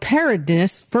 urging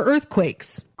preparedness for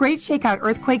earthquakes. Great Shakeout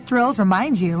earthquake drills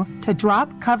remind you to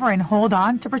drop, cover, and hold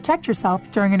on to protect yourself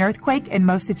during an earthquake in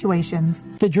most situations.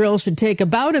 The drill should take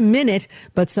about a minute,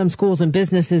 but some schools and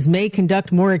businesses may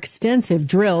conduct more extensive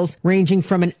drills, ranging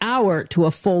from an hour to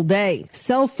a full day.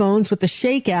 Cell phones with the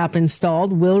Shake app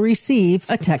installed will receive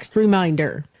a text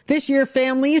reminder. This year,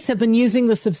 families have been using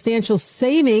the substantial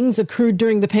savings accrued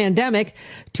during the pandemic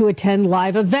to attend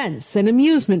live events and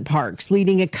amusement parks,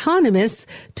 leading economists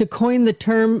to coin the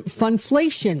term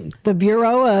funflation. The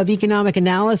Bureau of Economic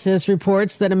Analysis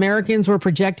reports that Americans were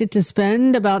projected to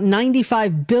spend about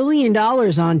 $95 billion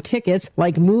on tickets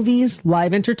like movies,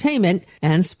 live entertainment,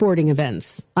 and sporting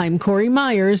events. I'm Corey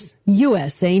Myers,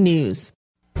 USA News.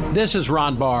 This is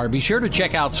Ron Barr. Be sure to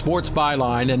check out Sports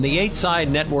Byline and the 8-Side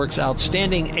Network's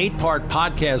outstanding 8-part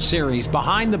podcast series,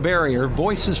 Behind the Barrier,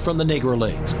 Voices from the Negro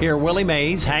Leagues. Hear Willie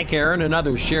Mays, Hank Aaron, and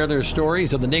others share their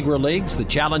stories of the Negro Leagues, the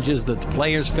challenges that the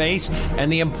players face,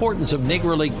 and the importance of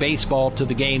Negro League baseball to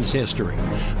the game's history.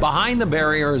 Behind the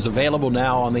Barrier is available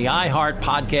now on the iHeart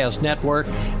Podcast Network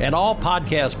and all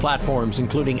podcast platforms,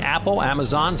 including Apple,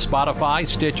 Amazon, Spotify,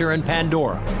 Stitcher, and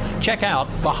Pandora. Check out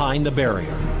Behind the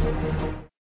Barrier.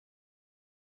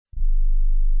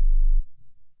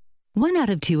 1 out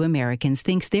of 2 Americans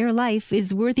thinks their life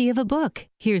is worthy of a book.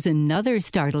 Here's another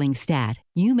startling stat.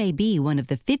 You may be one of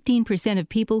the 15% of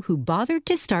people who bothered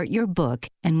to start your book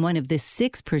and one of the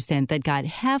 6% that got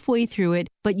halfway through it,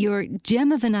 but your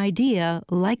gem of an idea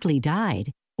likely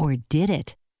died. Or did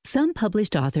it? Some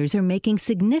published authors are making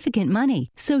significant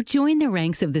money, so join the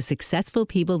ranks of the successful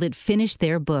people that finished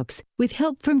their books with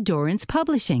help from Dorrance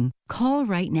Publishing. Call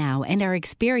right now and our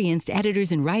experienced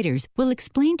editors and writers will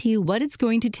explain to you what it's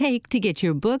going to take to get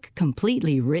your book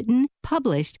completely written,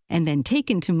 published, and then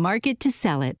taken to market to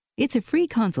sell it. It's a free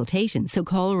consultation, so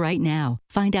call right now.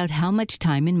 Find out how much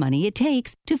time and money it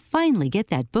takes to finally get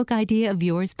that book idea of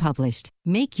yours published.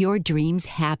 Make your dreams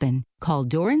happen. Call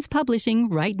Dorrance Publishing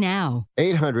right now.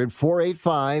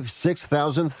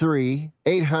 800-485-6003.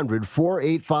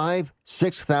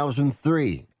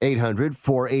 800-485-6003.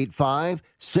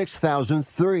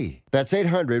 800-485-6003. That's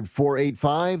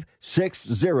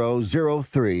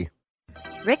 800-485-6003.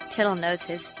 Rick Tittle knows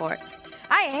his sports.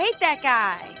 I hate that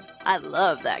guy. I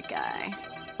love that guy.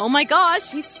 Oh my gosh,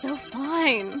 he's so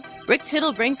fine. Rick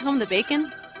Tittle brings home the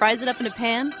bacon, fries it up in a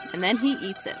pan, and then he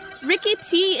eats it. Ricky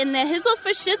T in the hizzle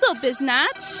for shizzle,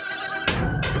 biznatch.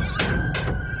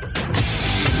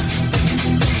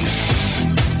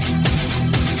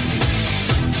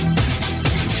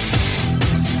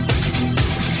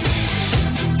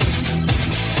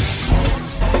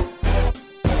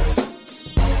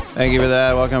 Thank you for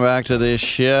that. Welcome back to this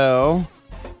show.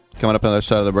 Coming up on the other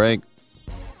side of the break,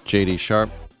 JD Sharp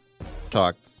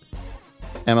talk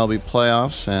MLB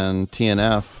playoffs and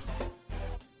TNF.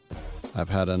 I've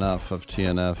had enough of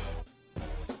TNF.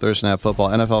 Thursday Night Football.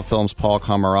 NFL Films, Paul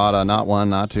Camarada. Not 1,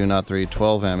 not 2, not 3,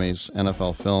 12 Emmys.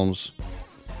 NFL Films.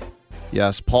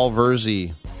 Yes, Paul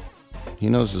Verzi. He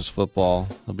knows his football.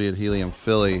 He'll be at Helium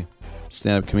Philly.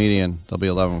 Stand-up comedian. They'll be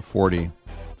 11:40.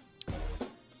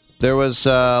 There was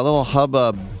a little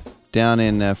hubbub down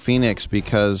in Phoenix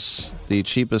because the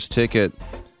cheapest ticket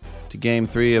to Game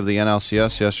 3 of the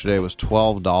NLCS yesterday was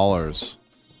 $12.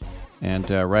 And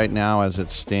right now, as it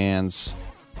stands,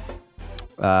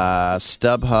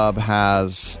 StubHub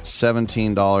has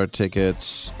 $17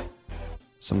 tickets.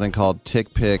 Something called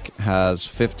TickPick has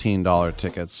 $15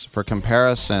 tickets. For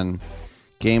comparison,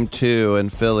 Game 2 in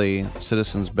Philly,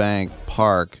 Citizens Bank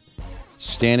Park,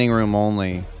 standing room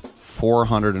only,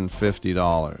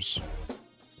 $450.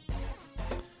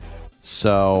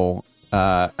 So,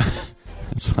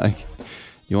 it's like,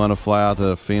 you want to fly out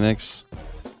to Phoenix?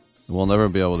 We'll never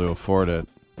be able to afford it.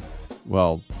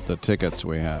 Well, the tickets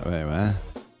we have. Anyway,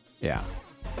 yeah.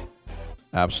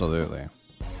 Absolutely.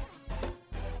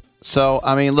 So,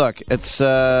 I mean, look, it's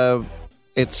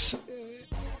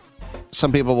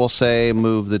some people will say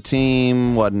move the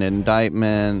team, what an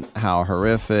indictment, how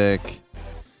horrific.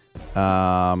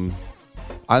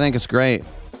 I think it's great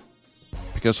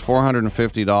because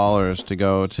 $450 to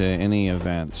go to any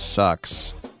event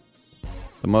sucks.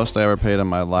 The most I ever paid in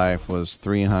my life was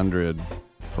 $300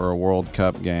 for a World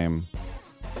Cup game,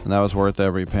 and that was worth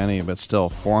every penny. But still,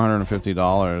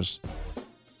 $450.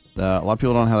 A lot of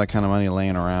people don't have that kind of money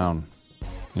laying around.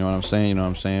 You know what I'm saying? You know what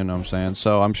I'm saying? You know what I'm saying?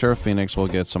 So I'm sure Phoenix will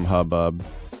get some hubbub.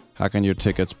 How can your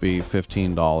tickets be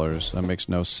 $15? That makes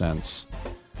no sense.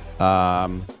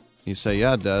 You say,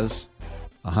 yeah, it does.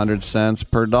 100 cents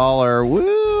per dollar.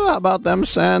 Woo! How about them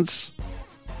cents?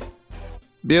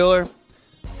 Bueller?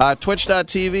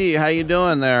 Twitch.tv, how you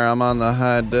doing there? I'm on the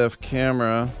high-def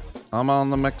camera. I'm on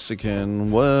the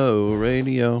Mexican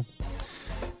radio.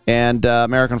 And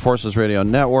American Forces Radio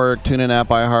Network, TuneIn app,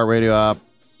 iHeartRadio app,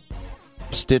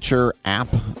 Stitcher app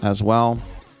as well.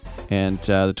 And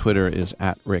the Twitter is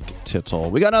at Rick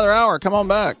Tittle. We got another hour. Come on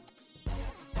back.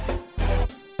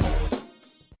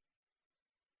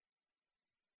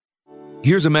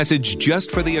 Here's a message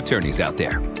just for the attorneys out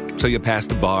there. So you passed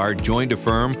the bar, joined a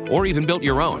firm, or even built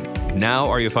your own. Now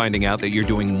are you finding out that you're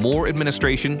doing more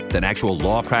administration than actual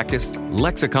law practice?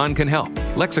 Lexicon can help.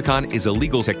 Lexicon is a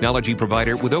legal technology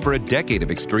provider with over a decade of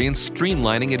experience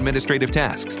streamlining administrative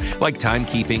tasks like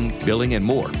timekeeping, billing, and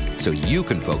more, so you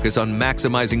can focus on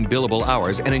maximizing billable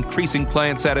hours and increasing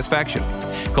client satisfaction.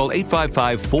 Call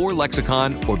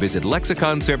 855-4LEXICON or visit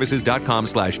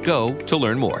lexiconservices.com/go to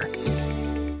learn more.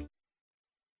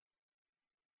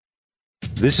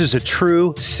 This is a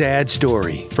true, sad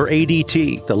story for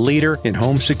ADT, the leader in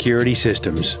home security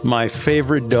systems. My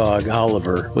favorite dog,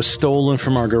 Oliver, was stolen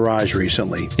from our garage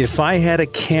recently. If I had a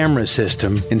camera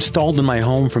system installed in my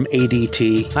home from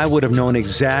ADT, I would have known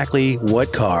exactly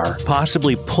what car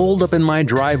possibly pulled up in my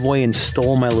driveway and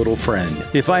stole my little friend.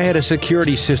 If I had a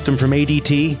security system from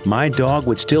ADT, my dog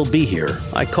would still be here.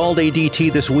 I called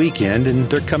ADT this weekend, and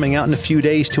they're coming out in a few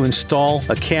days to install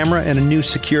a camera and a new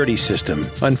security system.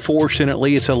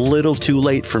 Unfortunately, it's a little too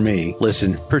late for me.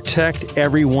 Listen, protect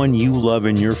everyone you love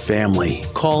in your family.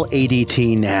 Call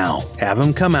ADT now. Have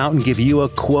them come out and give you a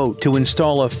quote to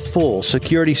install a full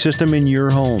security system in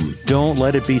your home. Don't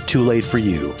let it be too late for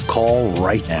you. Call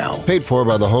right now. Paid for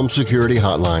by the Home Security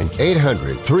Hotline.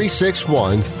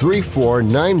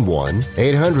 800-361-3491.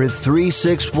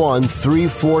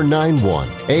 800-361-3491.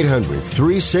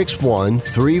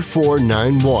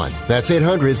 800-361-3491. That's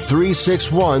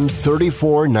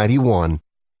 800-361-3491.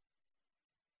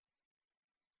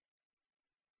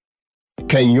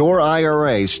 Can your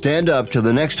IRA stand up to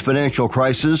the next financial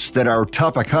crisis that our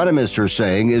top economists are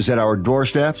saying is at our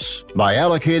doorsteps? By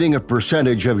allocating a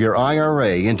percentage of your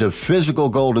IRA into physical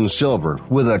gold and silver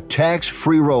with a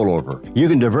tax-free rollover, you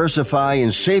can diversify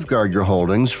and safeguard your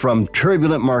holdings from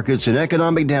turbulent markets and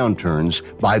economic downturns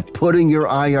by putting your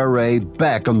IRA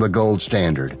back on the gold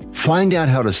standard. Find out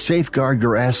how to safeguard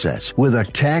your assets with a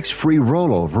tax-free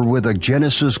rollover with a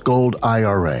Genesis Gold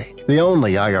IRA, the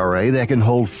only IRA that can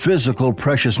hold physical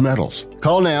precious metals.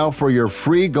 Call now for your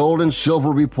free gold and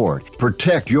silver report.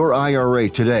 Protect your IRA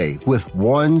today with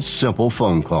one simple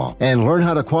phone call and learn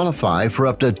how to qualify for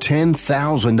up to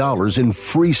 $10,000 in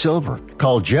free silver.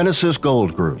 Call Genesis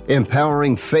Gold Group,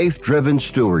 empowering faith-driven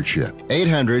stewardship.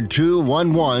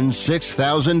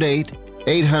 800-211-6008.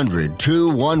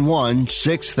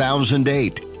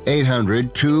 800-211-6008.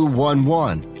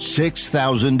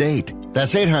 800-211-6008.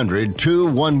 That's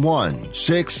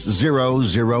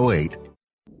 800-211-6008.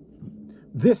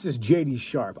 This is JD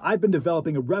Sharp. I've been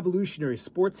developing a revolutionary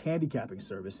sports handicapping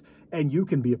service, and you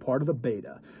can be a part of the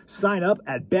beta. Sign up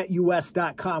at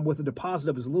betus.com with a deposit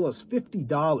of as little as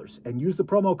 $50 and use the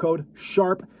promo code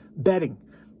SHARPBetting.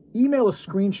 Email a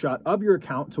screenshot of your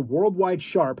account to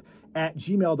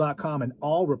worldwidesharp@gmail.com, and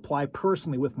I'll reply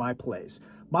personally with my plays.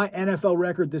 My NFL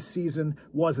record this season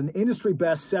was an industry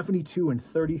best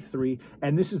 72-33,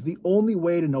 and this is the only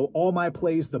way to know all my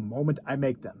plays the moment I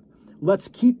make them. Let's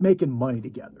keep making money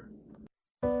together.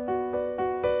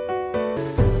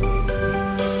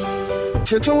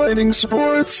 Titillating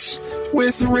Sports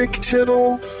with Rick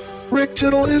Tittle. Rick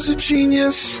Tittle is a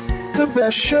genius, the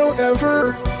best show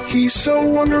ever. He's so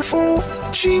wonderful,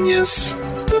 genius,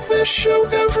 the best show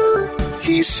ever.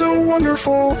 He's so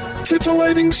wonderful.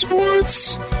 Titillating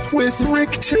Sports with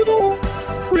Rick Tittle.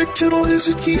 Rick Tittle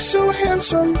he's so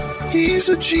handsome. He's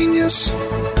a genius.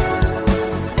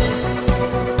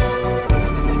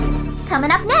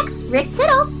 Coming up next, Rick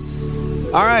Tittle.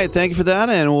 All right, thank you for that,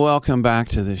 and welcome back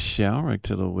to the show. Rick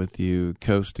Tittle with you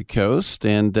coast to coast,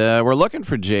 and we're looking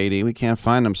for JD. We can't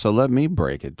find him, so let me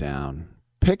break it down.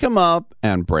 Pick him up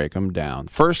and break him down.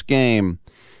 First game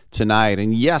tonight,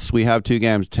 and yes, we have two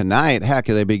games tonight. Heck,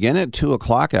 they begin at 2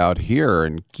 o'clock out here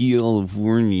in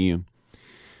California.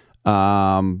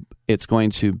 It's going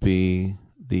to be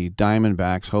the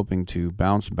Diamondbacks hoping to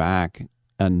bounce back,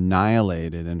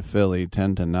 annihilated in Philly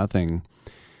 10-0.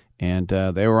 And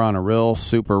they were on a real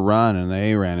super run, and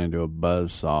they ran into a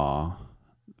buzzsaw.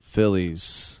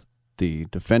 Phillies, the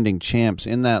defending champs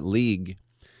in that league.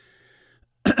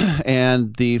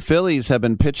 And the Phillies have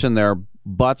been pitching their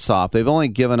butts off. They've only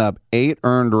given up 8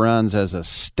 earned runs as a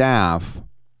staff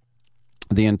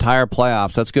the entire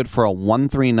playoffs. That's good for a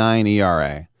 1.39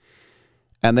 ERA.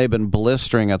 And they've been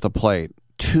blistering at the plate.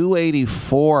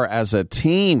 284 as a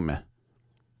team.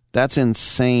 That's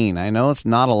insane. I know it's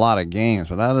not a lot of games,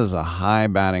 but that is a high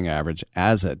batting average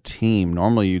as a team.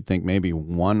 Normally you'd think maybe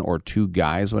 1 or 2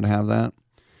 guys would have that.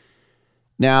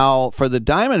 Now, for the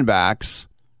Diamondbacks,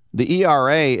 the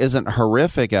ERA isn't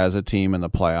horrific as a team in the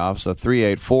playoffs, a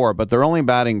 3.84, but they're only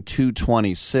batting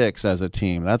 226 as a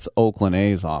team. That's Oakland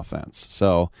A's offense.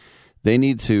 So they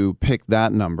need to pick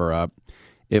that number up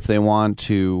if they want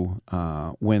to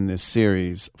win this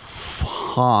series.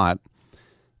 Fott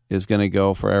is going to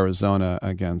go for Arizona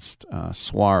against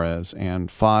Suarez, and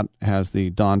Fott has the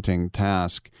daunting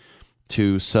task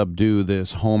to subdue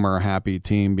this homer-happy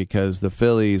team because the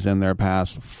Phillies in their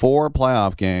past 4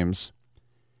 playoff games,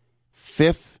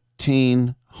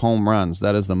 15 home runs.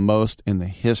 That is the most in the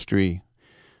history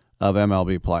of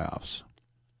MLB playoffs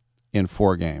in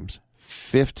 4 games.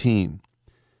 15.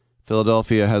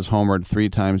 Philadelphia has homered 3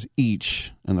 times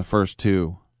each in the first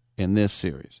 2 in this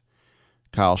series.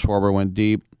 Kyle Schwarber went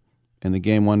deep in the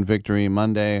Game 1 victory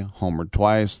Monday, homered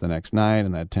twice the next night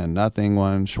in that 10-0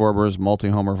 one. Schwarber's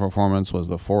multi-homer performance was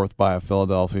the 4th by a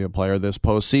Philadelphia player this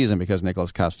postseason because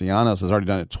Nicholas Castellanos has already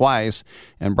done it twice,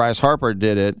 and Bryce Harper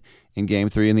did it in Game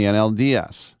 3 in the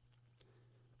NLDS.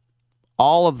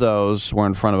 All of those were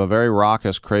in front of a very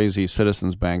raucous, crazy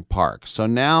Citizens Bank Park. So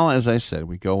now, as I said,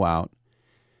 we go out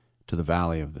to the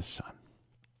Valley of the Sun.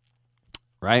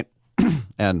 Right?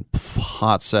 And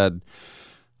Hot said,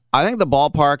 I think the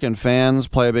ballpark and fans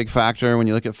play a big factor. When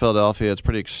you look at Philadelphia, it's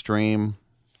pretty extreme.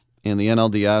 In the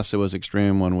NLDS, it was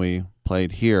extreme when we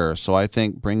played here. So I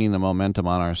think bringing the momentum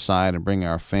on our side and bringing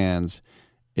our fans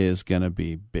is going to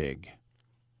be big.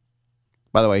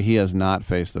 By the way, he has not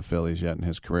faced the Phillies yet in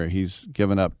his career. He's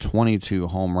given up 22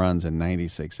 home runs in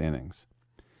 96 innings.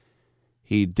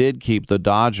 He did keep the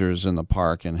Dodgers in the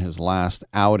park in his last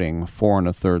outing, 4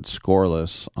 1/3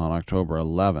 scoreless on October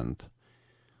 11th.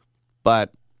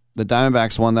 But the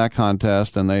Diamondbacks won that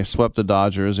contest, and they swept the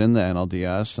Dodgers in the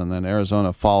NLDS, and then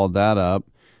Arizona followed that up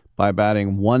by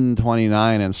batting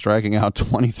 129 and striking out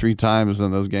 23 times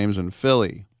in those games in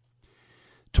Philly.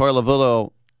 Torey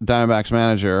Lovullo, Diamondbacks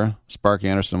manager, Sparky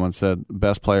Anderson once said,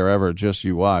 best player ever, just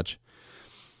you watch.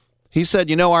 He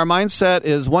said, our mindset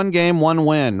is 1 game, 1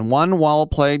 win. 1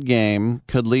 well-played game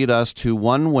could lead us to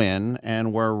 1 win,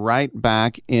 and we're right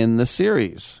back in the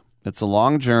series. It's a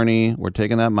long journey. We're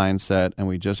taking that mindset, and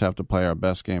we just have to play our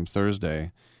best game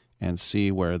Thursday and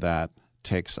see where that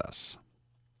takes us.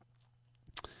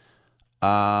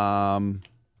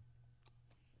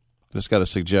 Just got a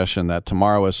suggestion that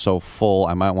tomorrow is so full,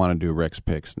 I might want to do Rick's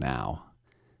picks now.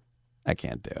 I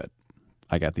can't do it.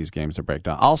 I got these games to break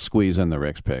down. I'll squeeze in the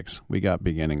Rick's picks. We got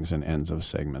beginnings and ends of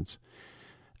segments.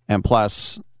 And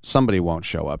plus, somebody won't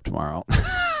show up tomorrow.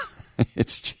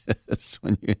 It's just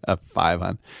when you have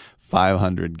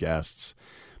 500 guests.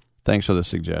 Thanks for the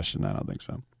suggestion. I don't think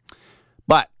so.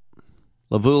 But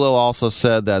Lovullo also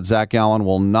said that Zach Gallen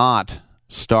will not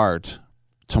start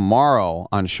tomorrow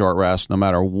on short rest no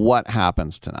matter what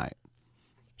happens tonight.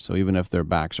 So even if their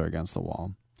backs are against the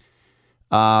wall.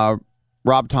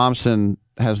 Rob Thompson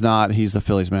has not. He's the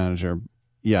Phillies manager.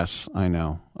 Yes, I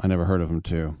know. I never heard of him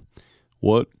too.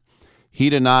 What? He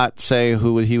did not say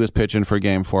who he was pitching for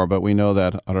Game 4, but we know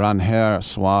that Ranger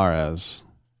Suarez,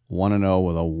 1-0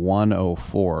 with a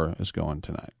 104, is going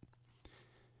tonight.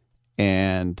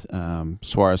 And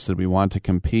Suarez said we want to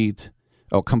complete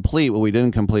what we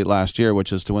didn't complete last year,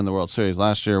 which is to win the World Series.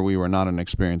 Last year, we were not an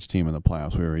experienced team in the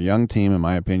playoffs. We were a young team, in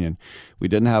my opinion. We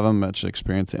didn't have much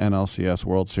experience in NLCS,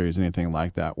 World Series, anything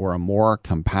like that. We're a more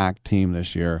compact team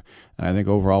this year, and I think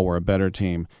overall we're a better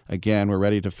team. Again, we're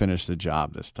ready to finish the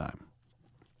job this time.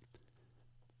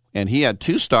 And he had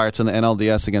 2 starts in the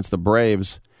NLDS against the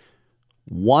Braves,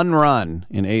 1 run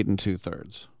in 8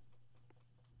 2/3.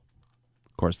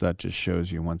 Of course, that just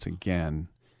shows you once again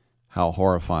how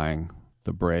horrifying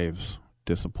the Braves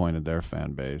disappointed their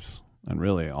fan base and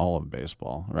really all of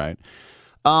baseball, right?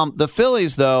 The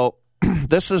Phillies, though,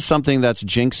 this is something that's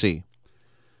jinxy.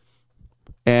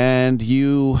 And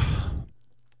you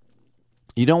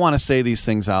don't want to say these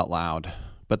things out loud,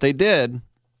 but they did.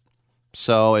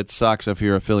 So it sucks if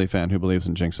you're a Philly fan who believes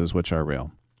in jinxes, which are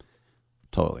real.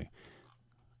 Totally.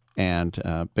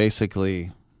 And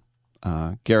basically,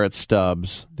 Garrett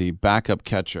Stubbs, the backup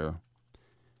catcher,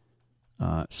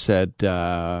 said,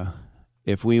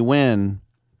 if we win,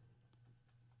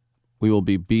 we will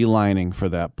be beelining for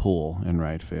that pool in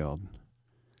right field.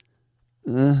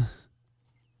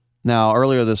 Now,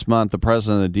 earlier this month, the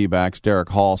president of the D-backs, Derek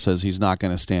Hall, says he's not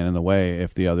going to stand in the way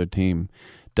if the other team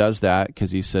does that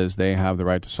because he says they have the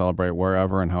right to celebrate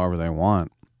wherever and however they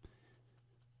want.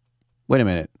 Wait a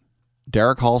minute.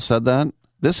 Derek Hall said that?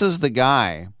 This is the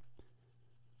guy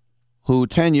who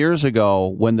 10 years ago,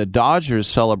 when the Dodgers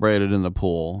celebrated in the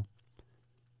pool,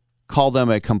 called them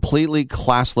a completely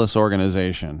classless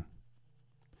organization.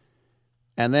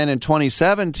 And then in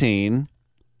 2017,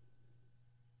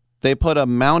 they put a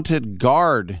mounted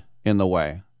guard in the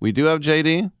way. We do have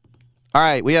JD? All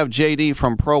right, we have JD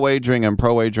from Pro Wagering and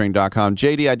ProWagering.com.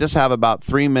 JD, I just have about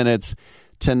 3 minutes.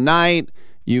 Tonight,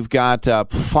 you've got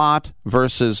Pfaadt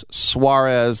versus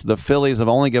Suarez. The Phillies have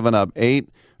only given up 8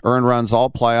 earned runs all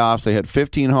playoffs. They hit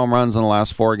 15 home runs in the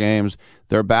last 4 games.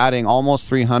 They're batting almost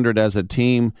 300 as a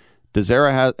team. Does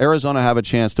Arizona have a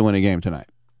chance to win a game tonight?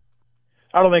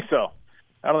 I don't think so.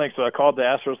 I called the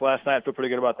Astros last night. I feel pretty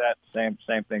good about that. Same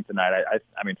thing tonight.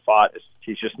 I mean, Pfaadt,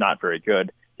 he's just not very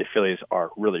good. The Phillies are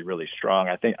really, really strong.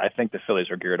 I think the Phillies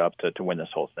are geared up to win this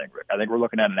whole thing, Rick. I think we're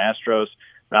looking at an Astros.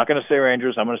 I'm not going to say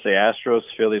Rangers. I'm going to say Astros,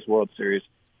 Phillies World Series.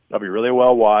 They'll be really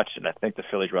well watched, and I think the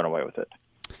Phillies run away with it.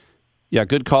 Yeah,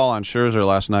 good call on Scherzer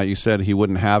last night. You said he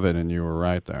wouldn't have it, and you were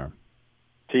right there.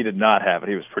 He did not have it.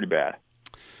 He was pretty bad.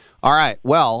 All right,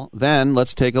 well, then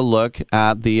let's take a look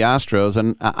at the Astros.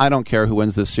 And I don't care who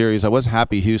wins this series. I was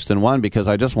happy Houston won because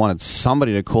I just wanted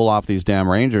somebody to cool off these damn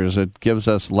Rangers. It gives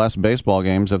us less baseball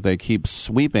games if they keep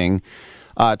sweeping.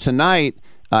 Tonight,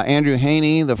 Andrew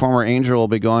Haney, the former Angel, will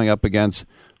be going up against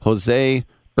Jose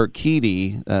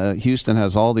Urquidy. Houston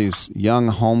has all these young,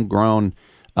 homegrown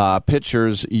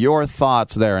pitchers. Your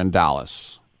thoughts there in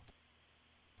Dallas?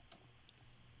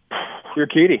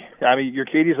 Urquidy. I mean,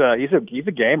 Urquidy's he's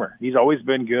a gamer. He's always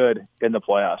been good in the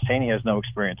playoffs. Haney has no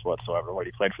experience whatsoever.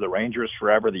 He played for the Rangers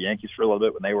forever, the Yankees for a little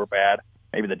bit when they were bad,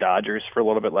 maybe the Dodgers for a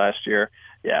little bit last year.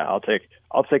 Yeah, I'll take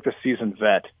the seasoned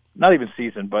vet. Not even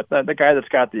seasoned, but the guy that's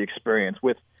got the experience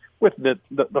with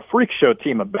the freak show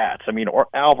team of bats. I mean, or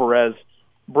Alvarez,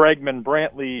 Bregman,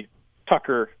 Brantley,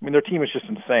 Tucker. I mean, their team is just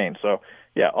insane. So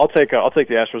yeah, I'll take the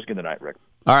Astros again tonight, Rick.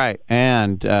 All right,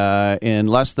 and in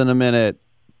less than a minute,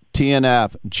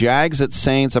 TNF, Jags at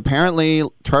Saints. Apparently,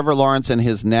 Trevor Lawrence and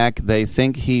his neck, they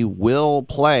think he will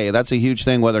play. That's a huge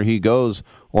thing, whether he goes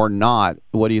or not.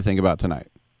 What do you think about tonight?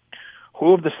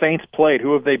 Who have the Saints played?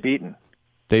 Who have they beaten?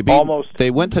 They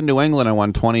went to New England and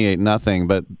won 28-0,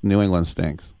 but New England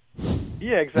stinks.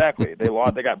 Yeah, exactly. They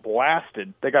lost. They got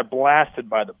blasted. They got blasted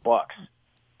by the Bucks.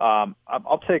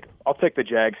 I'll take the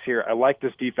Jags here. I like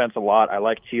this defense a lot. I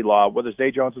like T-Law, whether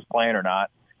Zay Jones is playing or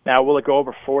not. Now, will it go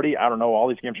over 40? I don't know. All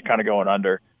these games are kind of going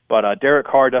under. But Derek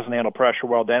Carr doesn't handle pressure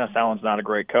well. Dennis Allen's not a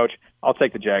great coach. I'll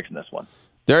take the Jags in this one.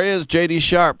 There he is, J.D.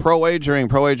 Sharp, Pro Wagering,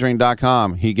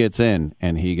 ProWagering.com. He gets in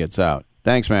and he gets out.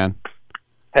 Thanks, man.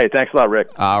 Hey, thanks a lot, Rick.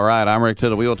 All right, I'm Rick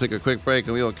Tittle. We will take a quick break,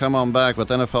 and we will come on back with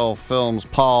NFL Films'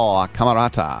 Paul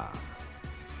Camarata.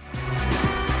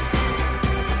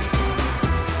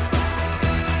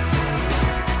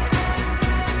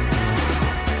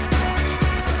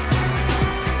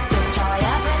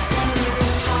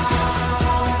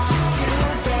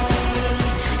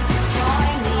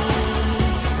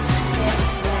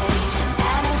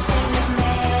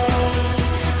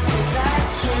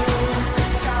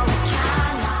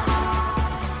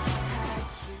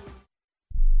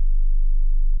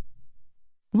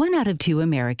 One out of 2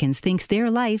 Americans thinks their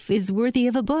life is worthy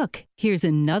of a book. Here's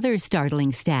another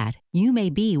startling stat. You may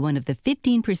be one of the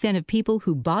 15% of people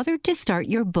who bothered to start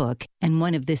your book and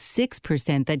one of the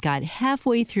 6% that got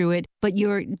halfway through it, but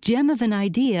your gem of an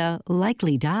idea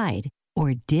likely died.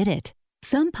 Or did it?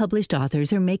 Some published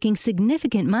authors are making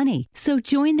significant money, so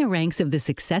join the ranks of the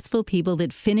successful people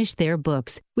that finished their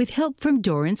books with help from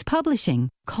Dorrance Publishing.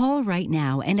 Call right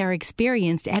now and our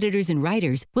experienced editors and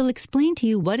writers will explain to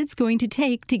you what it's going to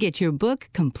take to get your book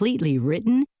completely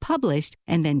written, published,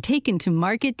 and then taken to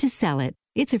market to sell it.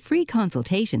 It's a free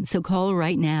consultation, so call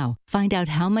right now. Find out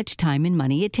how much time and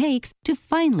money it takes to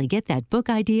finally get that book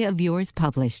idea of yours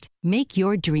published. Make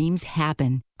your dreams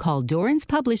happen. Call Dorrance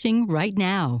Publishing right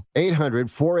now.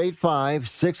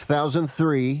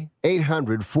 800-485-6003.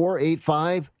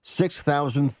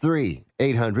 800-485-6003.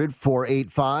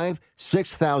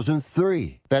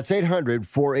 800-485-6003. That's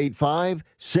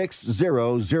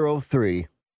 800-485-6003.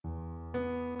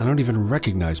 I don't even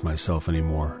recognize myself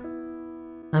anymore.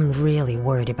 I'm really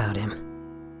worried about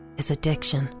him. His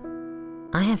addiction.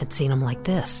 I haven't seen him like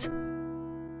this.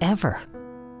 Ever.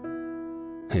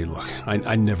 Hey, look,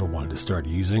 I never wanted to start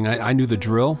using. I knew the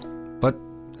drill, but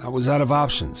I was out of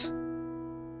options.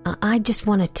 I just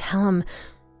want to tell him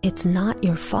it's not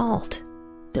your fault.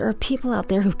 There are people out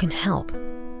there who can help.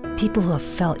 People who have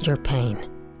felt your pain.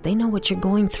 They know what you're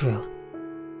going through.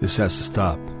 This has to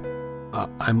stop.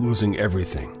 I'm losing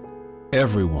everything.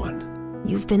 Everyone.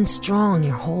 You've been strong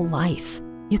your whole life.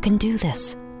 You can do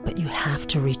this, but you have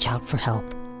to reach out for help.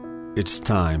 It's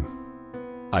time.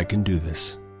 I can do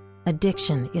this.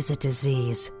 Addiction is a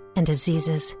disease, and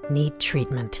diseases need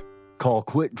treatment. Call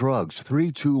Quit Drugs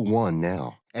 321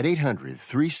 now at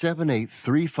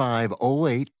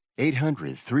 800-378-3508,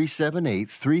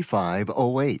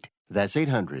 800-378-3508. That's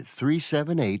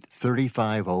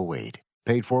 800-378-3508.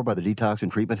 Paid for by the Detox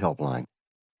and Treatment Helpline.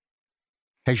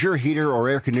 Has your heater or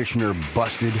air conditioner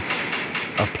busted?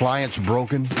 Appliance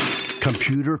broken?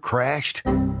 Computer crashed?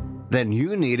 Then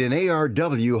you need an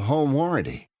ARW home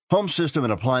warranty. Home system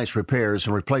and appliance repairs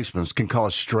and replacements can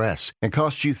cause stress and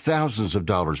cost you thousands of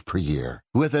dollars per year.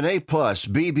 With an A-plus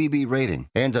BBB rating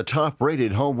and a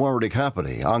top-rated home warranty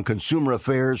company on Consumer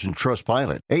Affairs and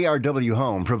Trustpilot, ARW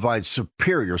Home provides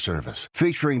superior service,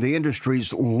 featuring the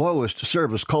industry's lowest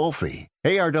service call fee.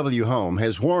 ARW Home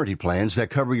has warranty plans that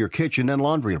cover your kitchen and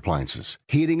laundry appliances,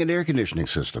 heating and air conditioning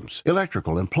systems,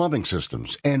 electrical and plumbing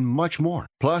systems, and much more.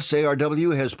 Plus,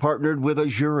 ARW has partnered with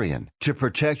Azurian to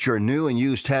protect your new and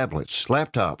used tablets,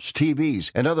 laptops,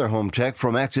 TVs, and other home tech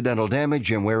from accidental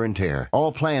damage and wear and tear.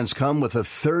 All plans come with a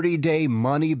 30-day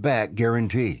money-back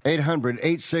guarantee.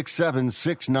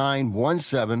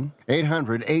 800-867-6917.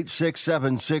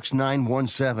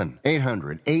 800-867-6917.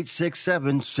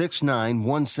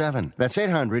 800-867-6917. That's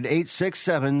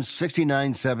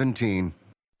 800-867-6917.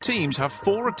 Teams have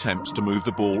 4 attempts to move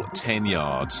the ball 10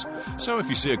 yards. So if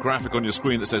you see a graphic on your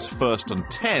screen that says first and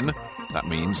 10, that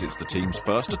means it's the team's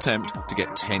first attempt to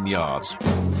get 10 yards.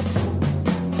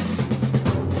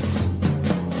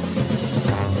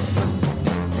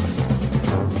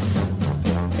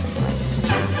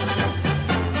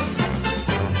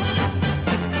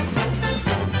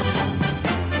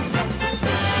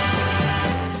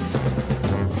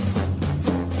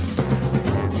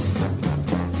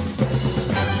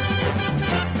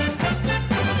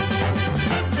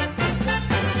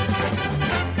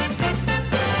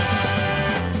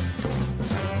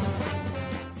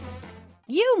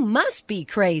 Must be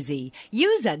crazy.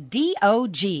 Use a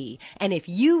DOG. And if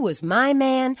you was my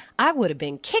man, I would have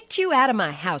been kicked you out of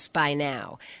my house by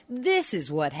now. This is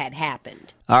what had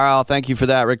happened. All right, well, thank you for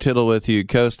that. Rick Tittle with you,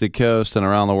 coast to coast and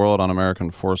around the world on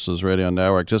American Forces Radio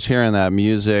Network. Just hearing that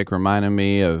music reminded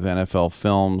me of NFL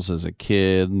films as a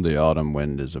kid. The Autumn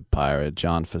Wind is a Pirate,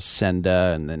 John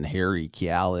Facenda, and then Harry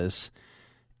Kialis.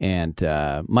 And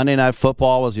Monday Night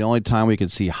Football was the only time we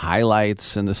could see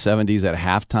highlights in the 70s at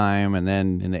halftime, and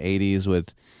then in the 80s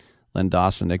with Len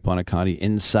Dawson, Nick Buoniconti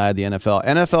inside the NFL.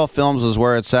 NFL films is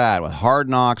where it's at. With Hard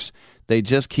Knocks, they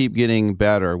just keep getting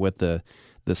better with the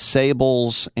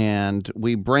Sables, and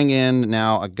we bring in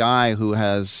now a guy who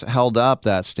has held up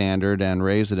that standard and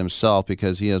raised it himself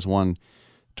because he has won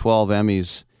 12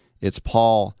 Emmys. It's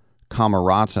Paul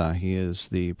Camerata. He is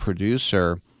the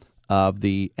producer of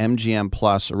the MGM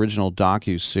Plus original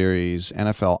docu-series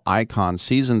NFL Icon.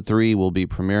 Season 3 will be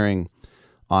premiering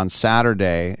on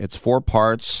Saturday. It's 4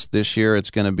 parts. This year it's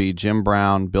going to be Jim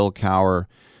Brown, Bill Cowher,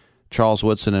 Charles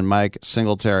Woodson, and Mike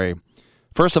Singletary.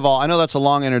 First of all, I know that's a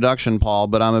long introduction, Paul,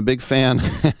 but I'm a big fan.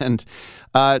 And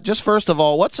just first of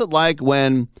all, what's it like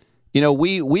when, you know,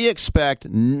 we expect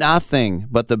nothing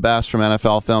but the best from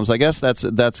NFL films? I guess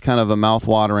that's kind of a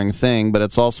mouth-watering thing, but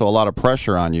it's also a lot of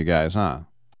pressure on you guys, huh?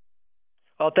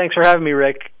 Well, thanks for having me,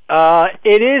 Rick.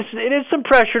 It is some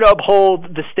pressure to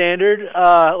uphold the standard.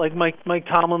 Like Mike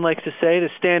Tomlin likes to say, the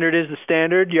standard is the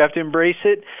standard. You have to embrace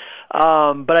it.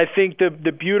 But I think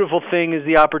the beautiful thing is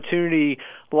the opportunity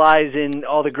lies in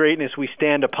all the greatness we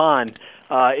stand upon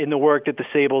in the work that the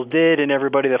Sables did and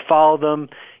everybody that followed them.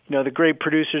 You know, the great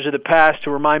producers of the past who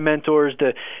were my mentors,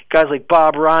 the guys like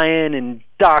Bob Ryan and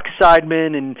Doc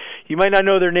Seidman, and you might not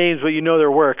know their names, but you know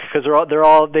their work because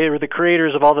they were the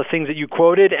creators of all the things that you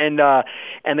quoted, and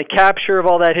the capture of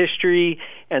all that history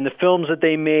and the films that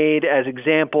they made as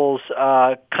examples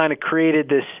kind of created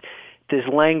this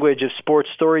language of sports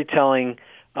storytelling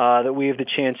that we have the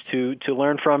chance to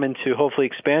learn from and to hopefully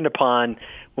expand upon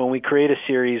when we create a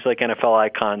series like NFL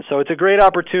Icon. So it's a great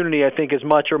opportunity, I think, as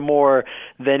much or more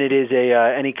than it is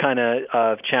any kind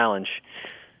of challenge.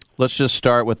 Let's just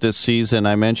start with this season.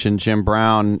 I mentioned Jim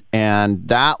Brown, and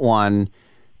that one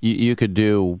you could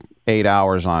do 8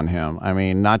 hours on him. I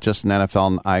mean, not just an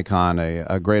NFL icon,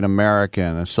 a great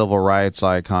American, a civil rights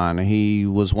icon. He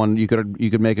was one you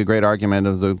could make a great argument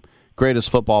of the greatest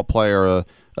football player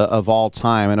of all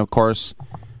time. And of course,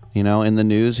 in the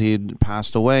news, he'd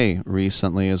passed away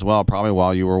recently as well, probably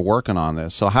while you were working on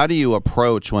this. So how do you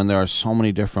approach when there are so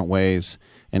many different ways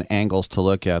and angles to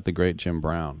look at the great Jim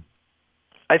Brown?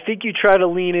 I think you try to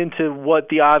lean into what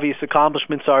the obvious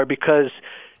accomplishments are, because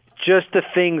just the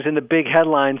things in the big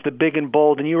headlines, the big and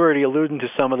bold, and you were already alluding to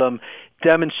some of them,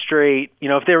 demonstrate,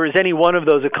 if there was any one of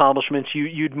those accomplishments,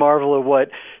 you'd marvel at what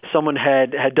someone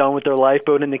had done with their life.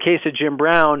 But in the case of Jim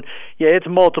Brown, it's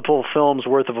multiple films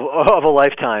worth of a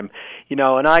lifetime.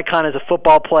 An icon as a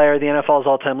football player, the NFL's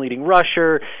all-time leading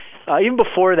rusher. Even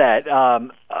before that,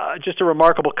 just a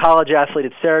remarkable college athlete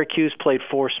at Syracuse, played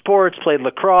 4 sports, played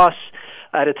lacrosse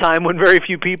at a time when very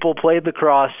few people played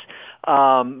lacrosse,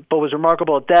 but was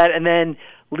remarkable at that. And then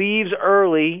leaves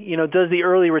early, does the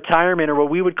early retirement, or what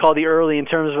we would call the early in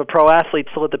terms of a pro athlete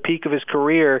still at the peak of his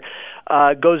career,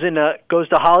 goes to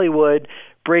Hollywood,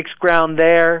 breaks ground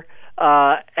there,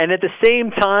 and at the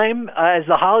same time as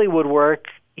the Hollywood work,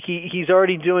 he's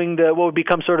already doing what would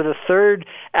become sort of the third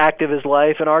act of his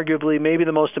life, and arguably maybe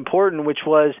the most important, which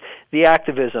was the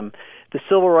activism, the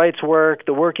civil rights work,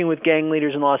 the working with gang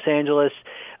leaders in Los Angeles.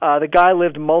 The guy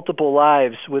lived multiple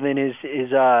lives within his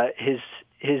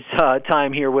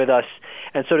time here with us.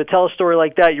 And so to tell a story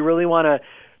like that, you really want to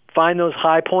find those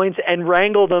high points and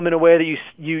wrangle them in a way that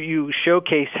you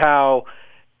showcase how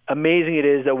amazing it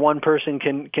is that one person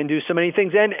can do so many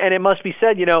things. And it must be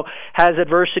said, has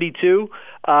adversity too,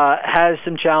 has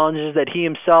some challenges that he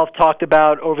himself talked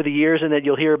about over the years and that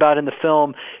you'll hear about in the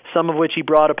film, some of which he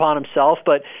brought upon himself.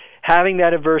 But having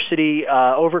that adversity,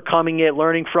 overcoming it,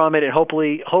 learning from it, and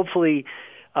hopefully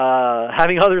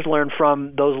having others learn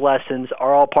from those lessons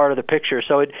are all part of the picture.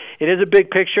 So it is a big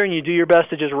picture, and you do your best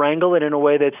to just wrangle it in a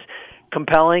way that's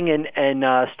compelling and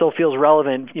still feels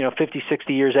relevant, 50,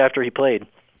 60 years after he played.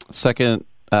 Second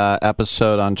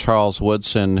episode on Charles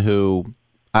Woodson, who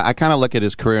I kind of look at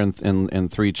his career in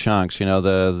 3 chunks.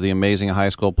 The amazing high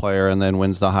school player, and then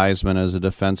wins the Heisman as a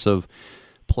defensive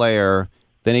player.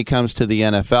 Then he comes to the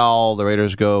NFL. The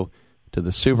Raiders go to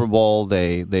the Super Bowl.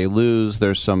 They lose.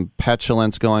 There's some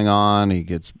petulance going on. He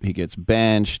gets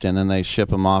benched, and then they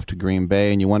ship him off to Green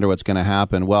Bay, and you wonder what's going to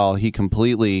happen. Well, he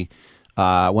completely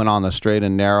went on the straight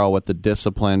and narrow with the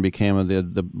discipline, became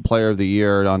the player of the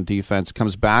year on defense,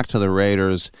 comes back to the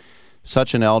Raiders,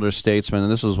 such an elder statesman.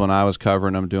 And this was when I was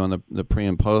covering him, doing the pre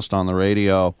and post on the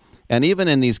radio. And even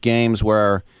in these games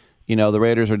where the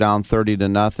Raiders are down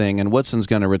 30-0, and Woodson's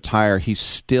going to retire, he's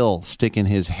still sticking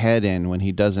his head in when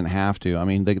he doesn't have to. I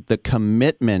mean, the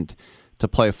commitment to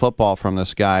play football from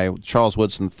this guy, Charles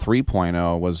Woodson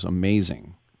 3.0, was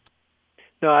amazing.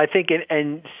 No, I think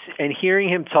and hearing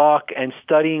him talk and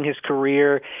studying his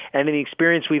career and the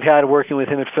experience we've had working with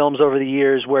him at films over the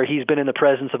years where he's been in the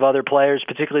presence of other players,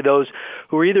 particularly those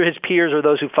who are either his peers or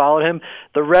those who followed him,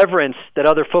 the reverence that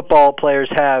other football players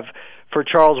have for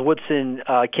Charles Woodson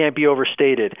can't be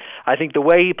overstated. I think the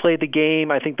way he played the game,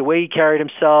 I think the way he carried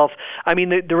himself, I mean,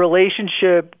 the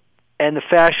relationship and the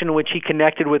fashion in which he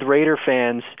connected with Raider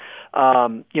fans,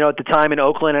 at the time in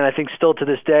Oakland, and I think still to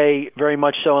this day, very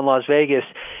much so in Las Vegas,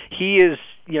 he is,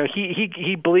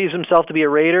 he believes himself to be a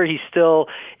Raider. He still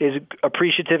is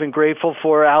appreciative and grateful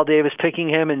for Al Davis picking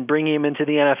him and bringing him into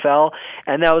the NFL,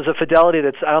 and that was a fidelity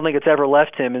I don't think it's ever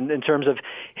left him in terms of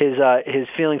his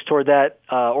feelings toward that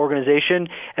organization.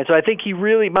 And so I think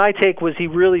my take was he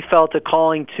really felt a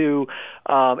calling to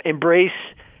embrace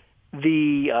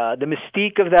the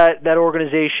mystique of that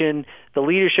organization, the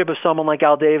leadership of someone like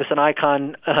Al Davis, an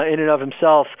icon in and of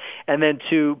himself, and then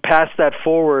to pass that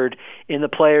forward in the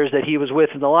players that he was with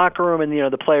in the locker room and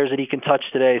the players that he can touch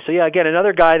today. So again,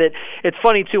 another guy that it's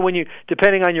funny too when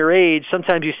depending on your age,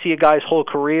 sometimes you see a guy's whole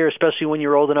career, especially when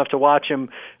you're old enough to watch him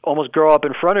almost grow up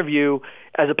in front of you,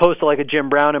 as opposed to like a Jim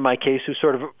Brown in my case, who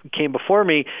sort of came before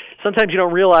me. Sometimes you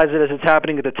don't realize it as it's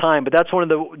happening at the time, but that's one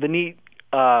of the neat.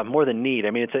 More than neat.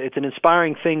 I mean, it's an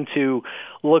inspiring thing to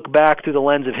look back through the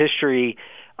lens of history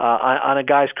on a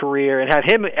guy's career and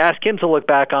ask him to look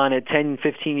back on it 10,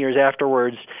 15 years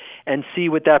afterwards and see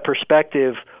with that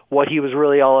perspective what he was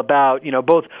really all about.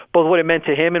 Both what it meant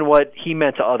to him and what he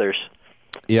meant to others.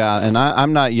 Yeah, and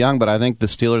I'm not young, but I think the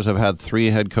Steelers have had 3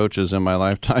 head coaches in my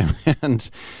lifetime. And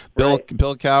Bill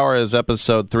Cowher is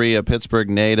episode 3, a Pittsburgh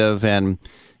native, and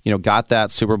got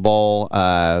that Super Bowl,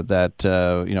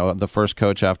 the first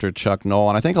coach after Chuck Noll.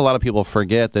 And I think a lot of people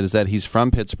forget that he's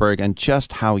from Pittsburgh and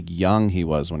just how young he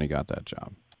was when he got that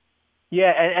job.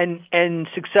 Yeah, and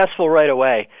successful right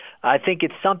away. I think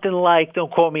it's something like,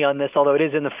 don't quote me on this, although it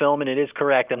is in the film and it is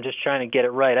correct. I'm just trying to get it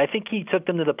right. I think he took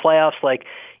them to the playoffs like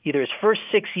either his first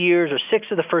 6 years or 6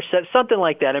 of the first 7, something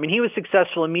like that. I mean, he was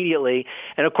successful immediately.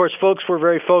 And, of course, folks were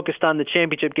very focused on the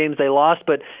championship games they lost,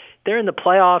 but they're in the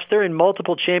playoffs. They're in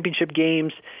multiple championship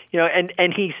games,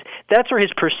 and that's where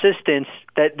his persistence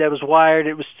that was wired.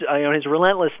 It was his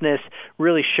relentlessness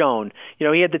really shone.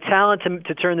 He had the talent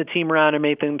to turn the team around and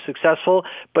make them successful,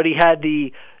 but he had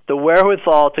the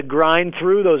wherewithal to grind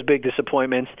through those big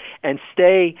disappointments and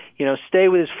stay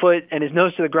with his foot and his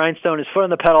nose to the grindstone, his foot on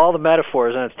the pedal. All the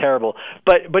metaphors, and it's terrible,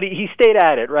 but he stayed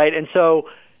at it, right? And so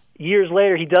years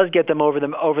later, he does get them over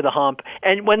the hump.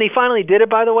 And when they finally did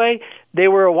it, by the way, they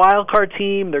were a wild card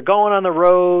team. They're going on the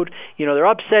road. They're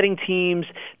upsetting teams.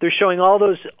 They're showing all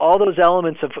those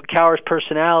elements of Cowher's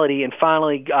personality, and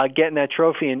finally getting that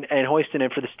trophy and hoisting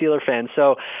it for the Steeler fans.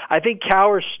 So I think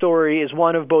Cowher's story is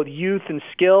one of both youth and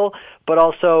skill, but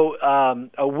also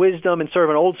a wisdom and sort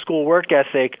of an old school work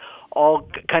ethic, all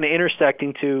kind of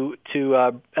intersecting to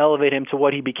elevate him to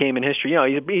what he became in history.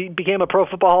 He became a Pro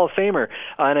Football Hall of Famer,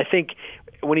 and I think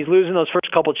when he's losing those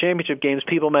first couple championship games,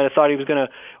 people might have thought he was going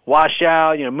to wash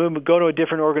out, go to a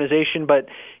different organization, but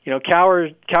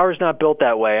Cowher's not built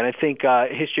that way, and I think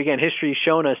history's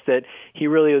shown us that he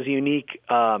really was a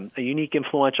unique,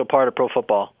 influential part of pro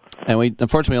football. And we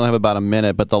unfortunately only have about a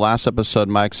minute, but the last episode,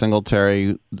 Mike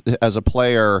Singletary, as a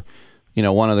player,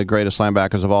 one of the greatest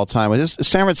linebackers of all time. With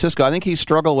San Francisco, I think he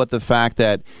struggled with the fact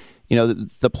that,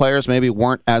 the players maybe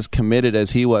weren't as committed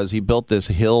as he was. He built this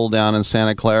hill down in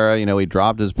Santa Clara. He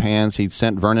dropped his pants. He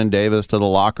sent Vernon Davis to the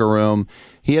locker room.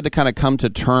 He had to kind of come to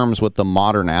terms with the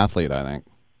modern athlete, I think.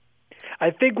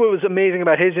 I think what was amazing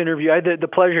about his interview, I had the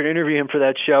pleasure to interview him for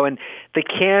that show, and the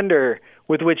candor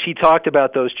with which he talked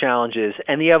about those challenges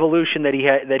and the evolution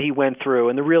that he went through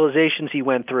and the realizations he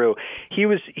went through. He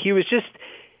was just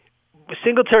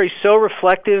Singletary's so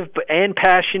reflective and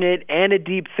passionate and a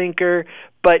deep thinker,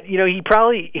 but he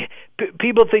probably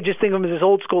people just think of him as this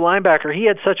old school linebacker. He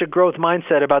had such a growth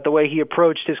mindset about the way he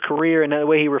approached his career and the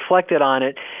way he reflected on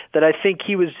it that I think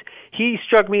he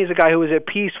struck me as a guy who was at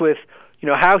peace with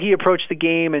how he approached the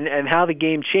game and how the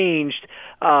game changed.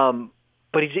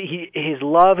 But his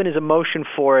love and his emotion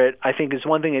for it, I think, is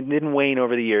one thing that didn't wane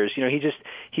over the years.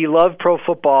 He loved pro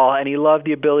football, and he loved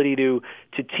the ability to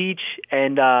teach,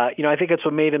 and I think that's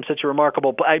what made him such a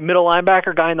remarkable middle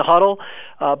linebacker, guy in the huddle,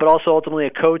 but also ultimately a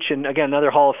coach, and again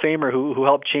another Hall of Famer who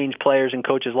helped change players and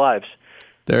coaches' lives.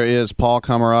 There is Paul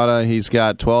Camarata. He's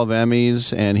got 12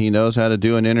 Emmys, and he knows how to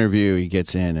do an interview. He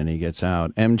gets in and he gets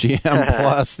out. MGM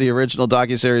Plus, the original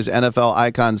docuseries NFL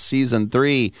Icon Season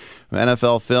 3 from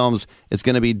NFL Films. It's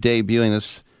going to be debuting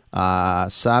this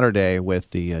Saturday with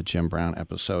the Jim Brown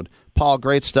episode. Paul,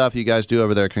 great stuff you guys do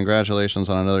over there. Congratulations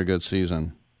on another good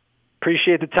season.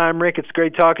 Appreciate the time, Rick. It's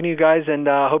great talking to you guys, and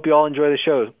hope you all enjoy the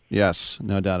show. Yes,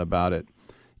 no doubt about it.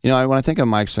 When I think of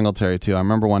Mike Singletary, too, I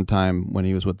remember one time when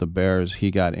he was with the Bears, he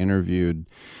got interviewed,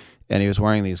 and he was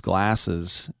wearing these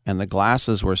glasses, and the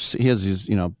glasses were, he has these,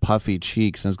 puffy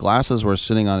cheeks, and his glasses were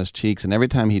sitting on his cheeks, and every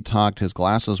time he talked, his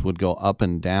glasses would go up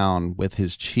and down with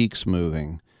his cheeks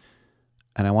moving.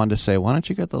 And I wanted to say, why don't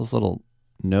you get those little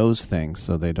nose things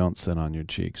so they don't sit on your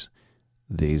cheeks?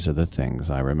 These are the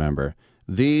things I remember.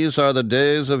 These are the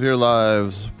days of your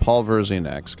lives. Paul Verzi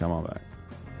next. Come on back.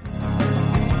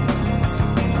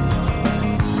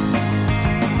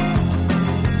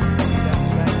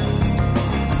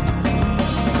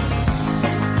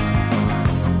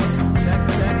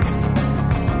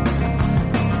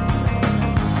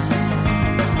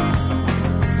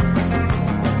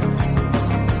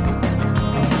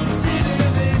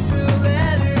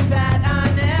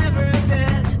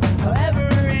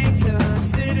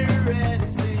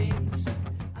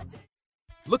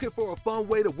 Looking for a fun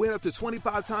way to win up to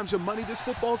 25 times your money this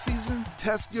football season?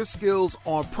 Test your skills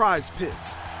on Prize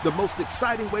Picks, the most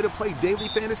exciting way to play daily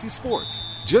fantasy sports.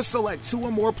 Just select 2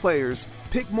 or more players,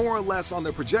 pick more or less on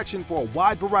their projection for a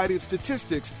wide variety of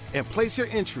statistics, and place your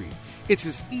entry. It's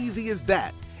as easy as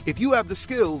that. If you have the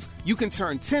skills, you can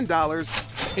turn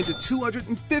 $10 into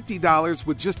 $250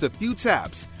 with just a few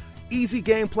taps. Easy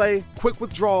gameplay, quick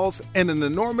withdrawals, and an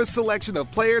enormous selection of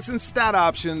players and stat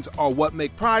options are what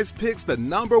make Prize Picks the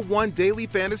 #1 daily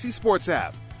fantasy sports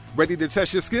app. Ready to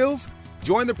test your skills?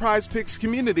 Join the Prize Picks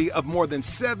community of more than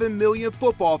 7 million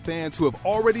football fans who have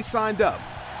already signed up.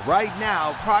 Right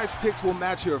now, Prize Picks will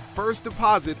match your first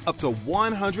deposit up to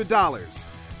 $100.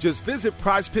 Just visit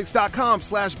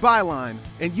prizepicks.com/byline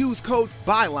and use code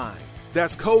BYLINE.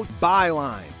 That's code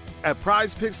BYLINE at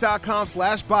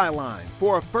prizepicks.com/byline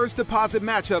for a first deposit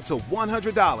match up to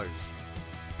 $100.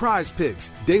 Prize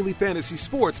Picks, daily fantasy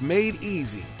sports made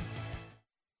easy.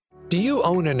 Do you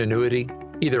own an annuity,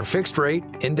 either fixed rate,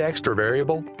 indexed, or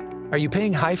variable? Are you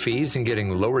paying high fees and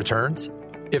getting low returns?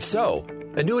 If so,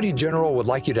 Annuity General would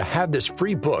like you to have this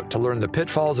free book to learn the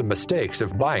pitfalls and mistakes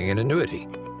of buying an annuity.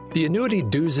 The Annuity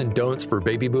Do's and Don'ts for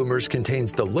Baby Boomers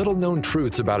contains the little-known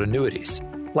truths about annuities,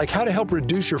 like how to help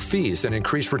reduce your fees and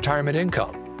increase retirement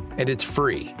income. And it's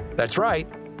free. That's right,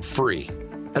 free.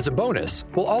 As a bonus,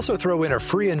 we'll also throw in a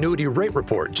free annuity rate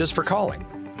report just for calling.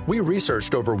 We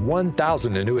researched over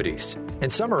 1,000 annuities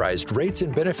and summarized rates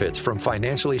and benefits from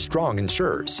financially strong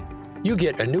insurers. You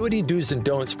get Annuity Do's and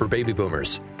Don'ts for Baby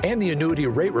Boomers and the Annuity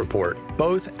Rate Report,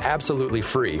 both absolutely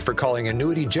free for calling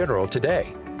Annuity General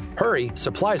today. Hurry,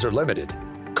 supplies are limited.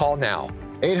 Call now.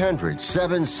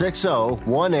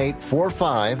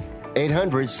 800-760-1845.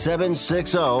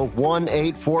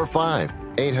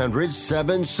 800-760-1845.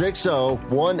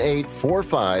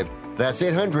 800-760-1845. That's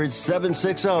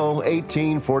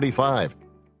 800-760-1845.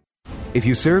 If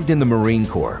you served in the Marine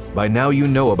Corps, by now you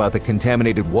know about the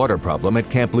contaminated water problem at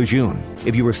Camp Lejeune.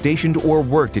 If you were stationed or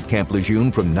worked at Camp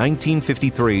Lejeune from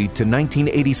 1953 to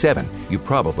 1987, you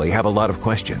probably have a lot of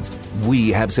questions.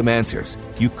 We have some answers.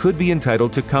 You could be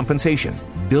entitled to compensation.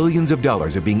 Billions of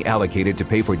dollars are being allocated to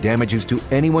pay for damages to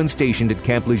anyone stationed at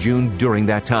Camp Lejeune during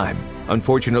that time.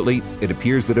 Unfortunately, it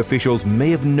appears that officials may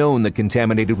have known the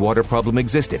contaminated water problem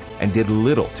existed and did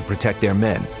little to protect their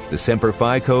men. The Semper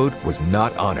Fi code was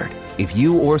not honored. If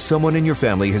you or someone in your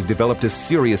family has developed a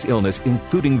serious illness,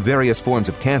 including various forms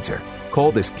of cancer,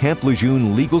 call this Camp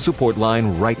Lejeune legal support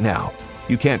line right now.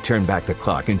 You can't turn back the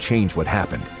clock and change what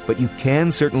happened, but you can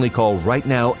certainly call right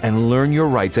now and learn your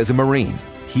rights as a Marine.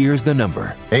 Here's the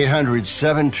number.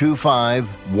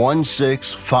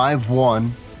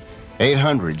 800-725-1651.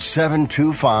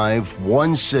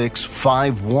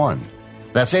 800-725-1651.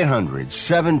 That's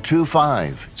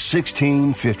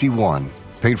 800-725-1651.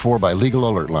 Paid for by Legal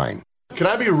Alert Line. Can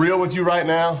I be real with you right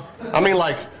now? I mean,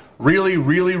 like, really,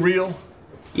 really real?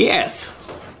 Yes.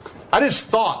 I just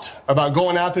thought about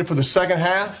going out there for the second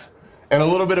half, and a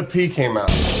little bit of pee came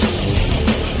out.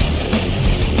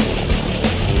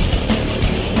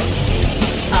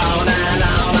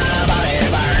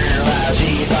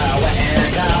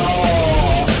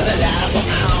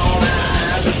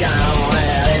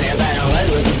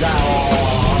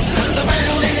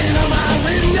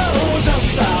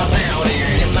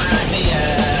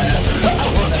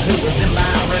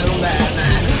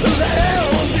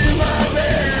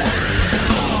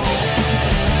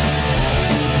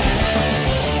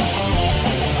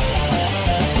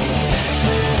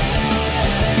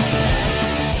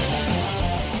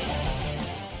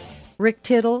 Rick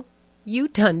Tittle, you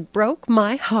done broke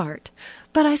my heart,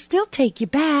 but I still take you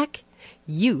back.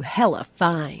 You hella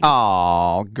fine.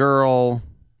 Aw, girl.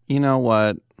 You know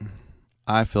what?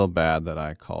 I feel bad that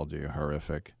I called you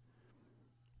horrific.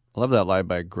 I love that line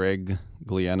by Greg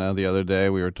Gliena the other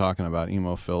day. We were talking about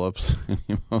Emo Phillips.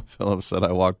 Emo Phillips said,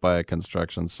 I walked by a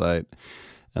construction site,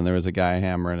 and there was a guy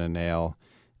hammering a nail,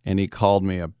 and he called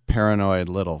me a paranoid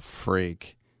little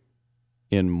freak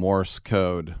in Morse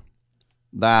code.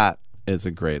 That is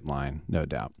a great line, no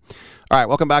doubt. All right,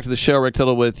 welcome back to the show. Rick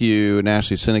Tittle with you,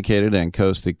 nationally syndicated and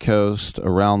coast to coast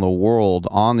around the world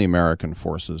on the American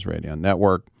Forces Radio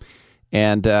Network.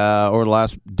 And over the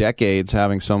last decades,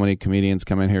 having so many comedians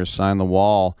come in here, sign the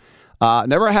wall.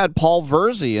 Never had Paul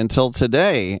Verzi until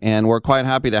today, and we're quite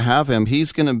happy to have him.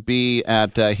 He's going to be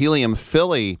at Helium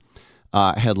Philly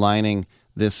headlining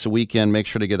this weekend. Make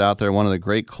sure to get out there, one of the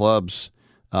great clubs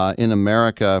in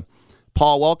America.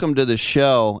 Paul, welcome to the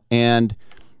show. And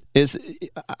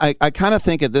I kind of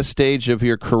think at this stage of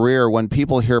your career, when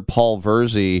people hear Paul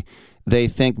Verzi, they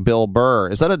think Bill Burr.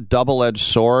 Is that a double-edged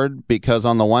sword? Because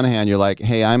on the one hand, you're like,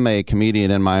 hey, I'm a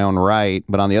comedian in my own right.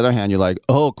 But on the other hand, you're like,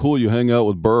 oh, cool, you hang out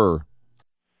with Burr.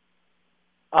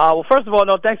 Well, first of all,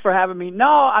 no, thanks for having me. No,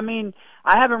 I mean,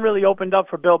 I haven't really opened up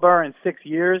for Bill Burr in 6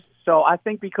 years. So I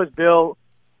think because Bill,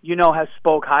 has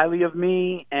spoke highly of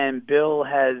me, and Bill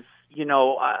has,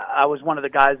 I was one of the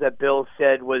guys that Bill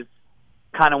said was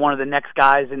kind of one of the next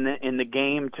guys in the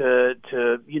game to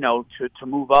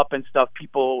move up and stuff.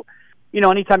 People,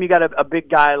 anytime you got a big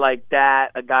guy like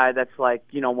that, a guy that's like,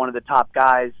 one of the top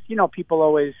guys, people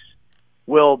always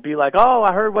will be like, oh,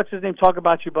 I heard what's his name talk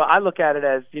about you, but I look at it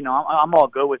as, I'm all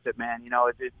good with it, man.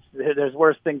 There's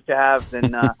worse things to have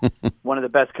than one of the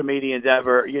best comedians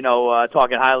ever,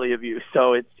 talking highly of you.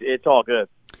 So it's all good.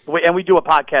 And we do a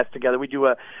podcast together. We do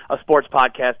a sports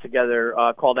podcast together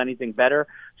called Anything Better.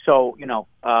 So,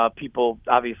 people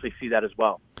obviously see that as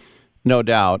well. No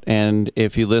doubt. And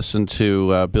if you listen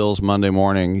to Bill's Monday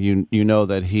Morning, you know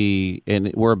that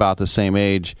and we're about the same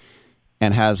age.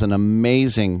 and has an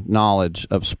amazing knowledge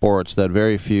of sports that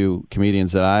very few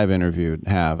comedians that I've interviewed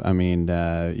have. I mean,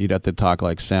 you'd have to talk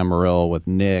like Sam Morril with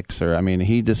Knicks, or I mean,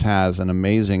 he just has an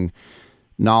amazing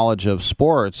knowledge of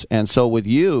sports. And so with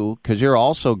you, because you're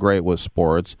also great with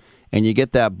sports, and you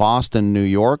get that Boston, New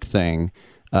York thing,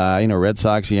 Red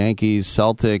Sox, Yankees,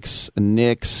 Celtics,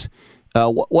 Knicks.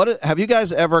 What have you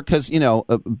guys ever? Because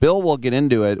Bill will get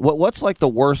into it. What's like the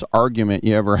worst argument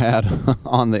you ever had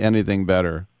on the Anything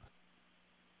Better?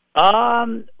 I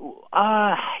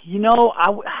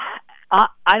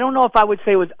don't know if I would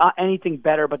say it was anything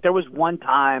better, but there was one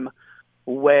time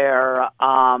where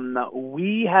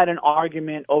we had an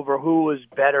argument over who was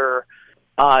better,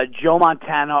 Joe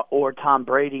Montana or Tom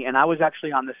Brady, and I was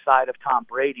actually on the side of Tom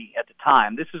Brady at the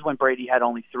time. This is when Brady had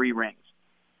only 3 rings.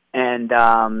 And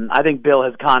I think Bill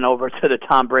has gone over to the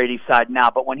Tom Brady side now.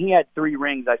 But when he had 3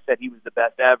 rings, I said he was the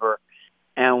best ever.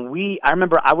 And I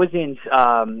remember I was in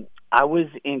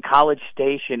College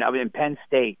Station. I was in Penn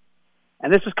State.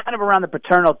 And this was kind of around the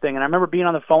paternal thing. And I remember being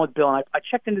on the phone with Bill, and I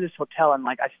checked into this hotel, and,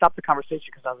 I stopped the conversation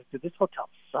because I was like, dude, this hotel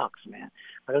sucks, man.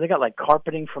 They got,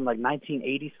 carpeting from,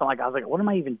 1980. So, I was like, what am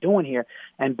I even doing here?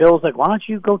 And Bill's like, why don't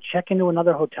you go check into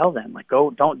another hotel then?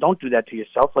 Don't do that to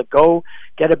yourself. Go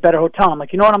get a better hotel. I'm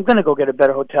like, you know what? I'm going to go get a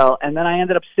better hotel. And then I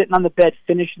ended up sitting on the bed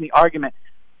finishing the argument.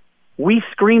 We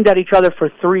screamed at each other for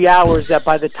 3 hours that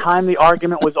by the time the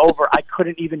argument was over, I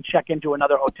couldn't even check into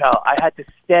another hotel. I had to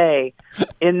stay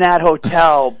in that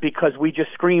hotel because we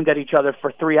just screamed at each other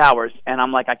for 3 hours. And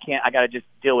I'm like, I got to just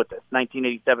deal with this.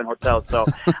 1987 hotel. So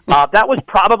that was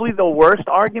probably the worst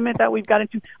argument that we've got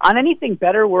into. On Anything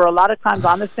Better, we're a lot of times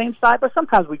on the same side, but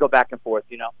sometimes we go back and forth,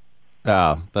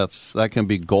 that can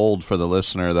be gold for the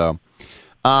listener, though.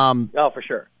 For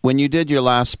sure. When you did your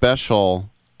last special,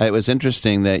 it was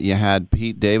interesting that you had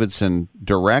Pete Davidson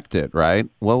direct it, right?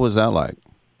 What was that like?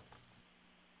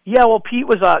 Yeah, well, Pete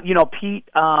was, Pete,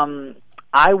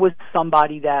 I was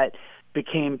somebody that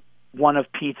became one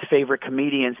of Pete's favorite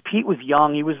comedians. Pete was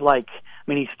young. He was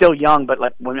he's still young, but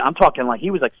when I'm talking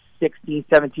he was 16,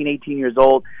 17, 18 years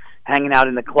old, hanging out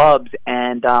in the clubs,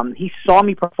 and he saw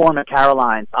me perform at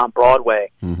Caroline's on Broadway,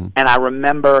 and I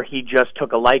remember he just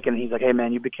took a liking. He's like, hey,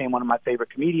 man, you became one of my favorite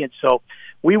comedians. So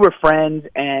we were friends,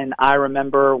 and I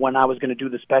remember when I was going to do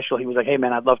the special, he was like, hey,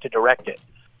 man, I'd love to direct it.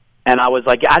 And I was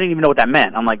like, I didn't even know what that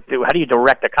meant. I'm like, dude, how do you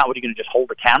direct a comedy? What, are you going to just hold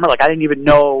the camera? I didn't even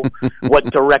know what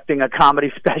directing a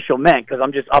comedy special meant because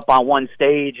I'm just up on one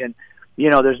stage and,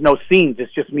 there's no scenes.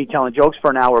 It's just me telling jokes for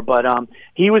an hour. But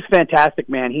he was fantastic,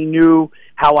 man. He knew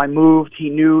how I moved. He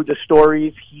knew the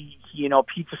stories.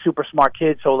 Pete's a super smart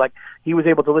kid, so he was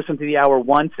able to listen to the hour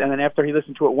once, and then after he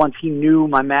listened to it once, he knew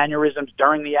my mannerisms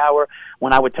during the hour.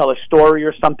 When I would tell a story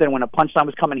or something, when a punchline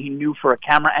was coming, he knew for a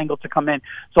camera angle to come in.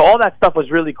 So all that stuff was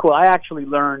really cool. I actually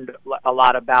learned a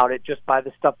lot about it just by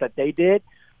the stuff that they did.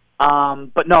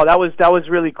 But no, that was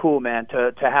really cool, man.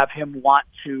 To have him want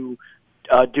to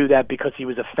do that because he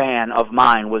was a fan of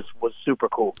mine was super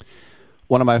cool.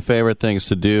 One of my favorite things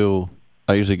to do,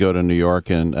 I usually go to New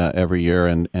York every year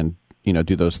and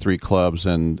do those 3 clubs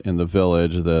in the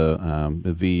Village, the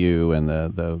VU and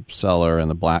the Cellar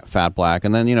and the Fat Black,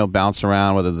 and then bounce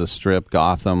around, whether the Strip,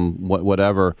 Gotham,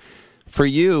 whatever. For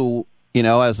you,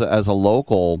 as a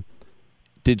local,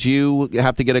 did you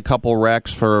have to get a couple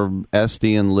recs for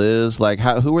Esty and Liz?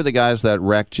 Who were the guys that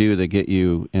wrecked you to get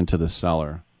you into the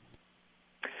Cellar?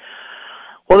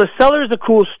 Well, the Cellar is a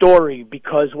cool story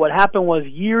because what happened was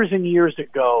years and years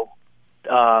ago,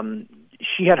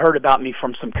 she had heard about me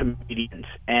from some comedians,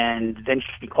 and then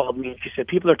she called me and she said,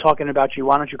 people are talking about you,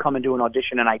 why don't you come and do an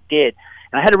audition? And I did,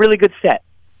 and I had a really good set.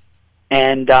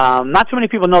 And not too many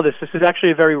people know this. This is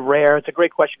actually it's a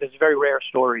great question, it's a very rare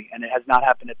story, and it has not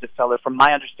happened at the Cellar. From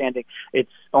my understanding,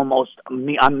 it's almost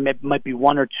me. I might be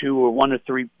one of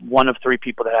 3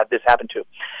 people that have this happen to.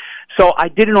 So I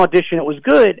did an audition. It was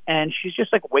good, and she's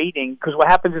just waiting, because what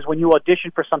happens is when you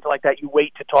audition for something like that, you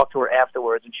wait to talk to her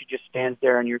afterwards, and she just stands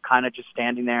there, and you're kind of just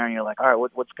standing there, and you're like, all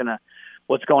right, what's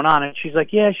going on? And she's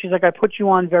like, I put you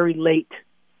on very late.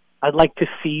 I'd like to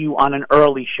see you on an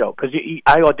early show, because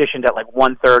I auditioned at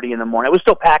 1:30 in the morning. It was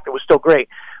still packed. It was still great,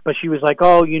 but she was like,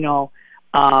 oh,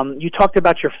 you talked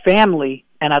about your family,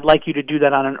 and I'd like you to do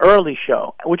that on an early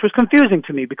show, which was confusing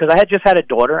to me because I had just had a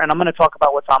daughter, and I'm going to talk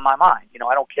about what's on my mind.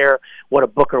 I don't care what a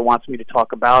booker wants me to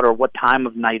talk about or what time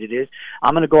of night it is.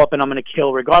 I'm going to go up and I'm going to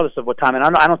kill regardless of what time. And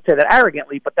I don't say that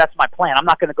arrogantly, but that's my plan. I'm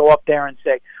not going to go up there and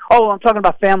say, oh, I'm talking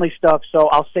about family stuff, so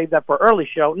I'll save that for early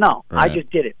show. No, right. I just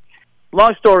did it.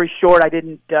 Long story short,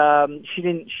 she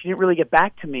didn't really get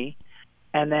back to me.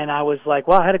 And then I was like,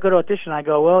 well, I had a good audition. I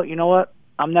go, well, you know what?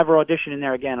 I'm never auditioning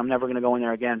there again. I'm never going to go in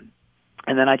there again.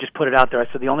 And then I just put it out there. I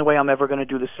said, the only way I'm ever going to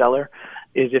do the Cellar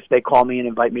is if they call me and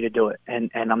invite me to do it.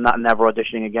 And I'm never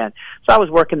auditioning again. So I was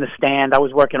working the stand. I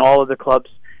was working all of the clubs.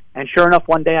 And sure enough,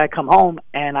 one day I come home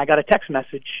and I got a text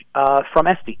message from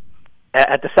Esty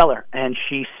at the Cellar. And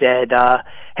she said,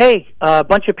 hey, a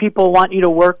bunch of people want you to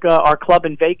work our club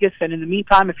in Vegas. And in the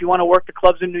meantime, if you want to work the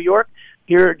clubs in New York,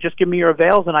 here, just give me your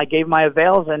avails. And I gave my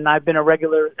avails, and I've been a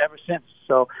regular ever since.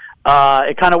 So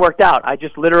it kind of worked out. I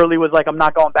just literally was like, I'm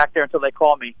not going back there until they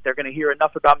call me. They're going to hear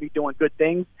enough about me doing good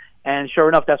things. And sure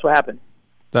enough, that's what happened.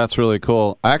 That's really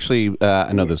cool. Actually,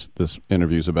 I know this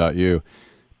interview's about you,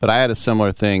 but I had a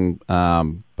similar thing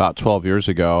about 12 years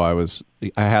ago.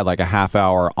 I had like a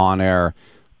half-hour on-air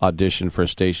audition for a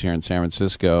station here in San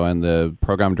Francisco, and the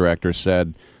program director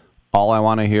said, all I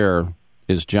want to hear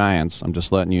is Giants. I'm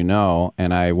just letting you know.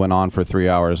 And I went on for 3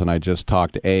 hours, and I just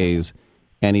talked A's,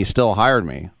 and he still hired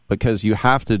me because you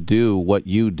have to do what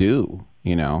you do,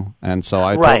 you know? And so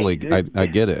I totally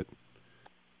get it.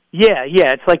 Yeah,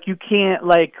 it's like you can't,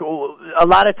 like, a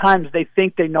lot of times they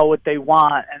think they know what they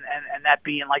want, and that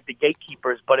being like the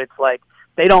gatekeepers, but it's like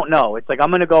they don't know. It's like, I'm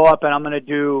going to go up and I'm going to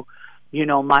do, you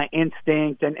know, my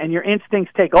instinct, and your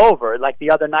instincts take over. Like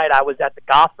the other night I was at the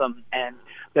Gotham, and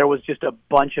there was just a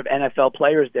bunch of NFL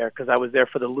players there because I was there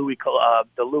for the Willie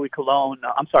Colon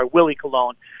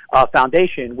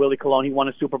Foundation. Willie Colon, he won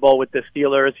a Super Bowl with the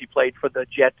Steelers. He played for the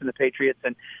Jets and the Patriots,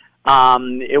 and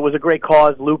it was a great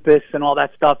cause, lupus and all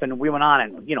that stuff. And we went on,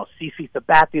 and, you know, CeCe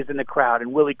Sabathia's in the crowd,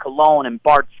 and Willie Colon and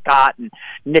Bart Scott and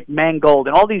Nick Mangold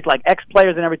and all these like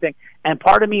ex-players and everything. And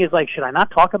part of me is like, should I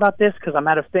not talk about this because I'm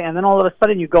out of state? And then all of a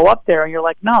sudden you go up there and you're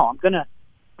like, no,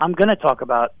 I'm gonna talk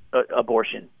about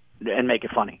abortion and make it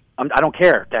funny. I don't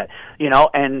care that, you know.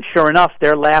 And sure enough,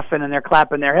 they're laughing and they're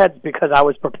clapping their heads because I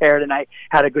was prepared and I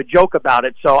had a good joke about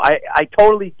it. So I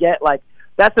totally get, like,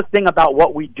 that's the thing about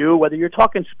what we do, whether you're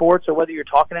talking sports or whether you're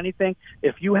talking anything.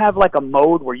 If you have like a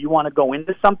mode where you want to go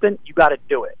into something, you got to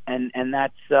do it. And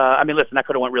that's, I mean, listen, that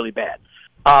could have went really bad.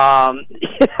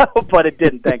 You know, but it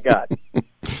didn't, thank God.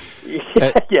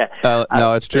 Yeah.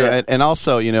 No, it's true. Yeah. And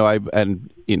also, you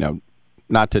know,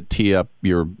 not to tee up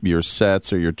your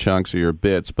sets or your chunks or your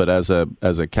bits, but as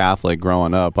a Catholic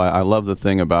growing up, I love the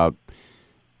thing about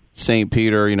St.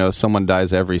 Peter. You know, someone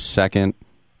dies every second,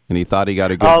 and he thought he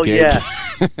got a good gig. Yeah.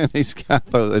 And he's got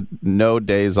no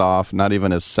days off, not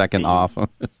even a second off.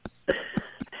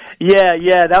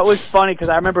 Yeah, that was funny because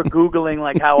I remember Googling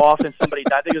like how often somebody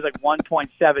died. I think it was like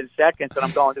 1.7 seconds, and I'm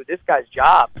going, dude, this guy's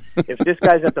job. If this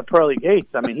guy's at the pearly gates,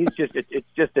 I mean, it's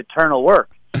just eternal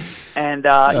work. And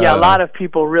a lot of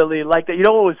people really like that. You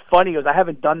know what was funny was I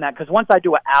haven't done that because once I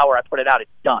do an hour, I put it out,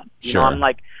 it's done. You know,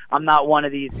 I'm not one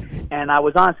of these. And I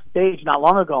was on stage not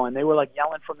long ago, and they were like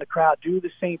yelling from the crowd, "Do the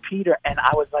St. Peter," and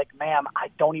I was like, "Ma'am, I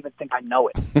don't even think I know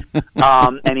it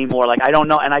anymore. Like, I don't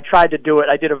know." And I tried to do it.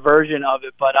 I did a version of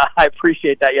it, but I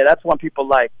appreciate that. Yeah, that's one people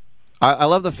like. I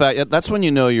love the fact that's when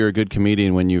you know you're a good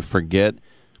comedian, when you forget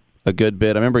a good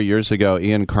bit. I remember years ago,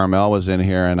 Ian Carmel was in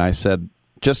here, and I said,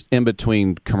 just in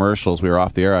between commercials, we were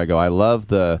off the air, I go, I love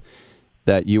that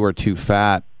you were too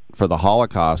fat for the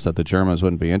Holocaust, that the Germans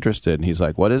wouldn't be interested. And he's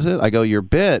like, what is it? I go, your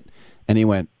bit. And he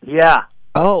went, yeah.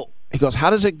 Oh, he goes, how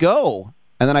does it go?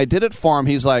 And then I did it for him.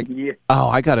 He's like, oh,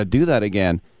 I got to do that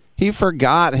again. He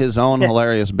forgot his own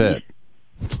hilarious bit.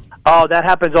 Oh, that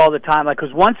happens all the time. Like,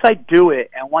 because once I do it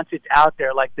and once it's out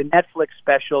there, like the Netflix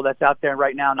special that's out there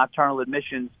right now, Nocturnal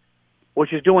Admissions,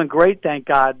 which is doing great, thank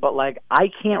God, but, like, I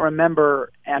can't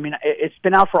remember. I mean, it's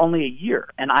been out for only a year,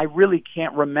 and I really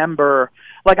can't remember.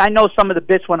 Like, I know some of the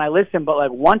bits when I listen, but,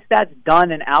 like, once that's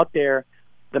done and out there,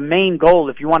 the main goal,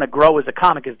 if you want to grow as a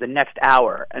comic, is the next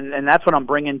hour, and that's what I'm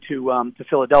bringing to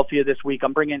Philadelphia this week.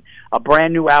 I'm bringing a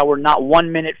brand-new hour, not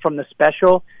 1 minute from the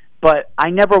special, but I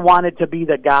never wanted to be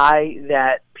the guy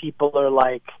that people are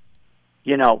like,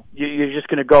 you know, you're just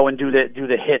going to go and do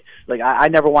the hits. Like, I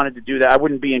never wanted to do that. I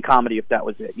wouldn't be in comedy if that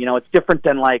was it. You know, it's different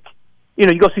than, like, you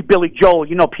know, you go see Billy Joel,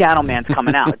 you know, Piano Man's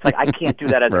coming out. It's like, I can't do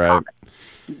that as a comic.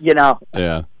 You know?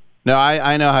 Yeah. No,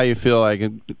 I know how you feel. Like,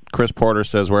 Chris Porter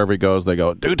says wherever he goes, they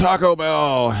go, do Taco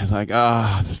Bell. He's like,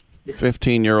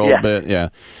 15-year-old bit. Yeah.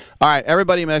 All right,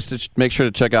 everybody make sure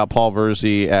to check out Paul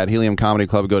Verzi at Helium Comedy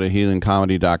Club. Go to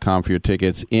heliumcomedy.com for your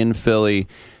tickets in Philly.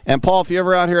 And, Paul, if you're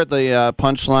ever out here at the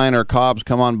Punchline or Cobb's,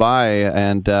 come on by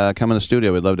and come in the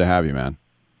studio. We'd love to have you, man.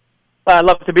 I'd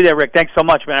love to be there, Rick. Thanks so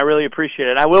much, man. I really appreciate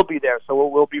it. I will be there, so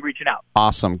we'll be reaching out.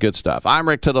 Awesome. Good stuff. I'm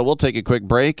Rick Tittle. We'll take a quick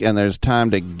break, and there's time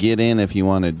to get in if you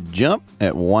want to jump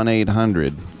at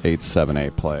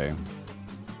 1-800-878-PLAY.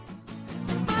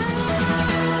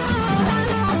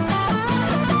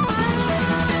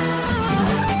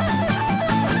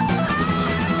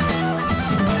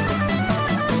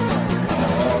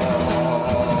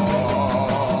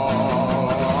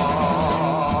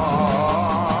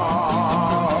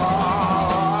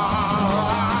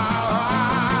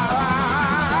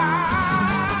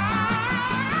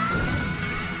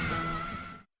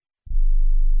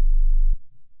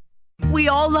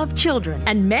 all love children,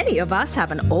 and many of us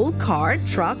have an old car,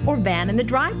 truck, or van in the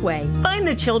driveway. Find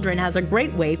the Children has a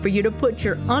great way for you to put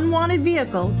your unwanted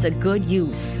vehicle to good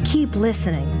use. Keep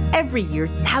listening. Every year,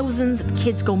 thousands of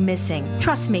kids go missing.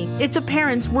 Trust me, it's a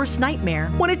parent's worst nightmare.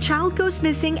 When a child goes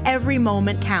missing, every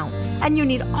moment counts, and you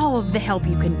need all of the help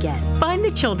you can get. Find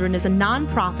the Children is a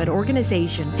non-profit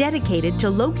organization dedicated to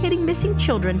locating missing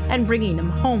children and bringing them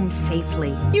home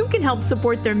safely. You can help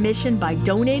support their mission by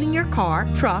donating your car,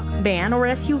 truck, van, or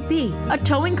SUV. A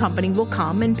towing company will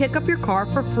come and pick up your car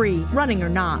for free, running or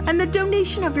not, and the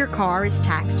donation of your car is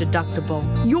tax deductible.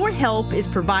 Your help is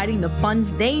providing the funds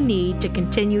they need to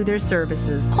continue their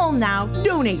services. Call now,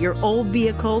 donate your old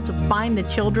vehicle to Find the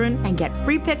Children, and get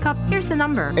free pickup. Here's the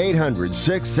number: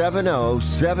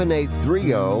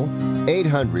 800-670-7830.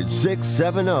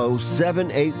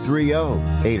 800-670-7830.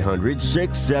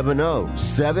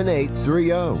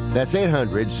 800-670-7830. That's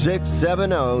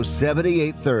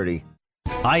 800-670-7830.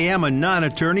 I am a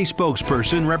non-attorney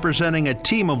spokesperson representing a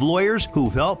team of lawyers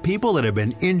who've helped people that have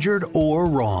been injured or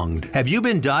wronged. Have you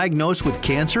been diagnosed with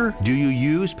cancer? Do you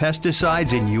use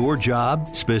pesticides in your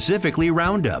job? Specifically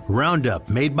Roundup. Roundup,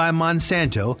 made by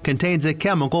Monsanto, contains a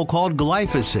chemical called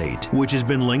glyphosate, which has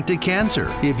been linked to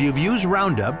cancer. If you've used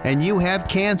Roundup and you have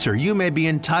cancer, you may be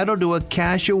entitled to a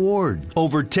cash award.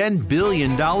 Over $10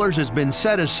 billion has been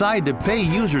set aside to pay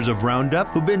users of Roundup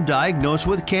who've been diagnosed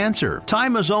with cancer.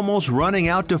 Time is almost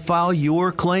running out to file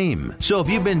your claim. So if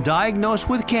you've been diagnosed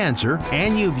with cancer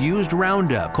and you've used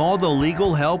Roundup, call the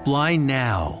legal helpline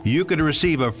now. You could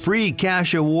receive a free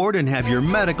cash award and have your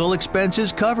medical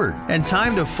expenses covered. And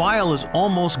time to file is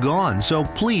almost gone, so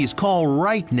please call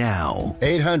right now.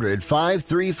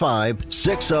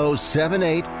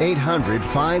 800-535-6078.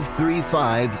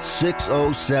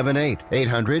 800-535-6078.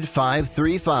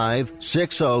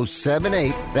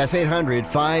 800-535-6078. That's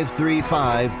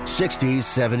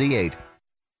 800-535-6078.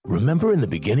 Remember in the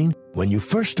beginning, when you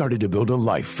first started to build a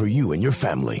life for you and your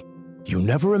family, you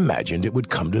never imagined it would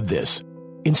come to this.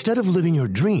 Instead of living your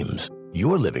dreams,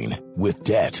 you're living with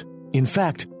debt. In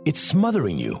fact, it's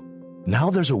smothering you.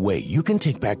 Now there's a way you can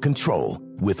take back control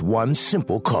with one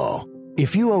simple call.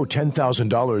 If you owe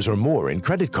 $10,000 or more in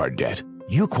credit card debt,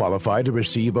 you qualify to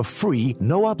receive a free,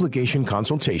 no-obligation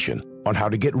consultation on how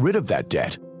to get rid of that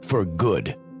debt for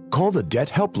good. Call the Debt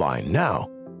Helpline now.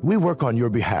 We work on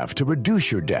your behalf to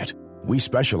reduce your debt. We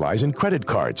specialize in credit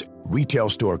cards, retail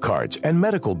store cards, and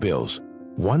medical bills.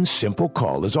 One simple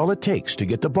call is all it takes to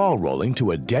get the ball rolling to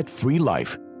a debt-free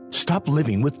life. Stop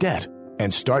living with debt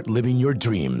and start living your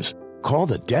dreams. Call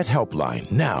the Debt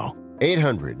Helpline now.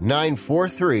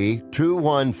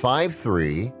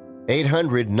 800-943-2153.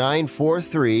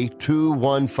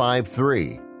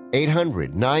 800-943-2153.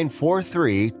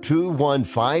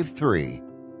 800-943-2153.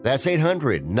 That's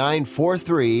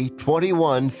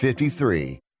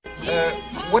 800-943-2153.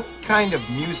 What kind of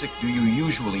music do you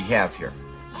usually have here?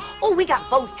 Oh, we got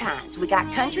both kinds. We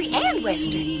got country and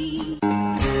western.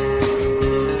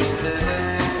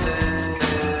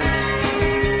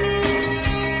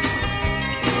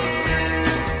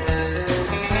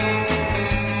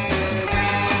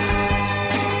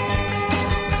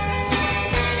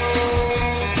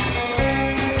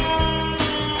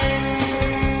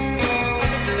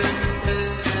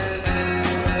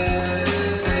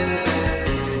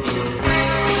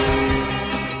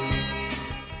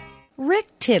 Rick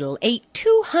Tittle ate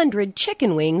 200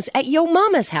 chicken wings at Yo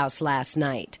Mama's house last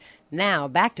night. Now,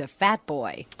 back to Fat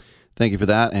Boy. Thank you for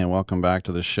that, and welcome back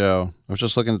to the show. I was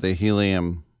just looking at the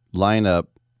Helium lineup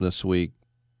this week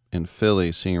in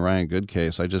Philly, seeing Ryan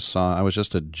Goodcase. I was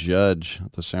just a judge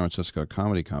at the San Francisco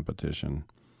comedy competition.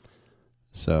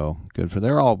 So, good for,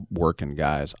 they're all working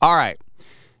guys. All right,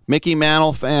 Mickey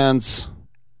Mantle fans,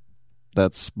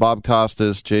 that's Bob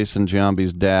Costas, Jason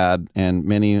Giambi's dad, and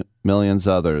many millions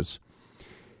others.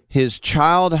 His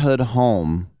childhood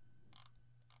home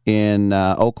in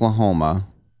Oklahoma,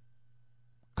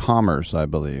 Commerce, I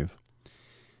believe,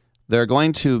 they're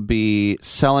going to be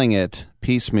selling it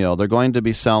piecemeal. They're going to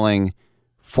be selling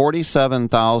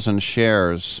 47,000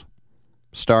 shares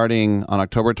starting on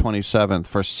October 27th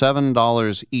for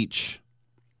 $7 each.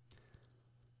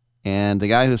 And the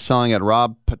guy who's selling it,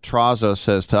 Rob Petrazzo,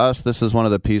 says to us, this is one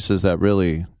of the pieces that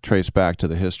really trace back to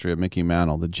the history of Mickey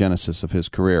Mantle, the genesis of his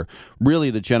career, really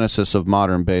the genesis of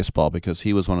modern baseball, because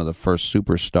he was one of the first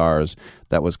superstars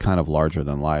that was kind of larger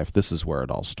than life. This is where it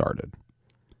all started.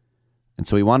 And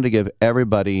so we wanted to give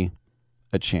everybody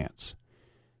a chance.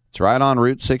 It's right on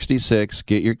Route 66,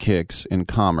 get your kicks, in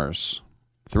Commerce,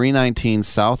 319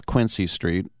 South Quincy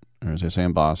Street, or as they say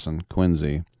in Boston,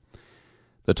 Quincy.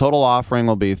 The total offering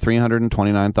will be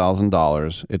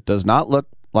 $329,000. It does not look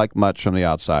like much from the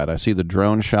outside. I see the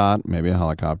drone shot, maybe a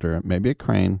helicopter, maybe a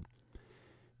crane,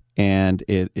 and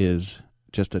it is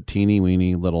just a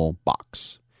teeny-weeny little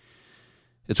box.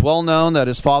 It's well known that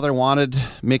his father wanted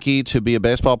Mickey to be a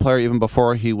baseball player even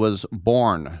before he was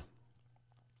born.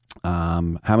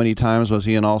 How many times was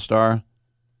he an All-Star?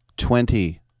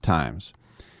 20 times.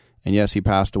 And yes, he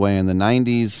passed away in the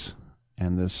 90s,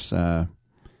 and this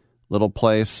little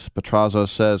place, Petrazo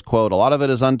says, quote, "A lot of it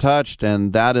is untouched,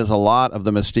 and that is a lot of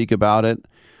the mystique about it.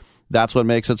 That's what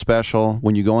makes it special.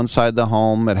 When you go inside the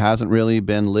home, it hasn't really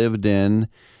been lived in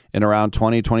around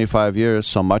 20, 25 years.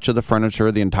 So much of the furniture,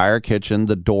 the entire kitchen,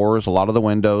 the doors, a lot of the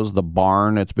windows, the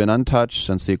barn, it's been untouched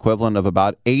since the equivalent of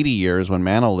about 80 years when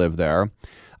Mantle lived there.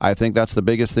 I think that's the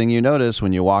biggest thing you notice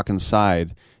when you walk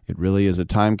inside. It really is a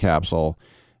time capsule.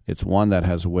 It's one that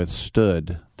has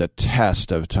withstood the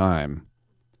test of time."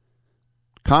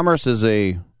 Commerce is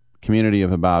a community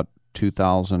of about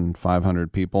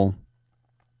 2,500 people,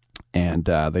 and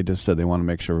they just said they want to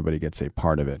make sure everybody gets a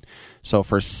part of it. So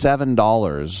for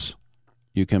 $7,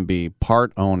 you can be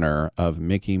part owner of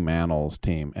Mickey Mantle's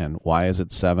team. And why is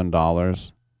it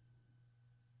 $7?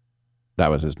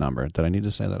 That was his number. Did I need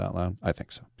to say that out loud? I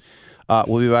think so.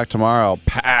 We'll be back tomorrow.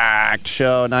 Packed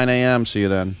show, 9 a.m. See you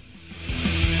then.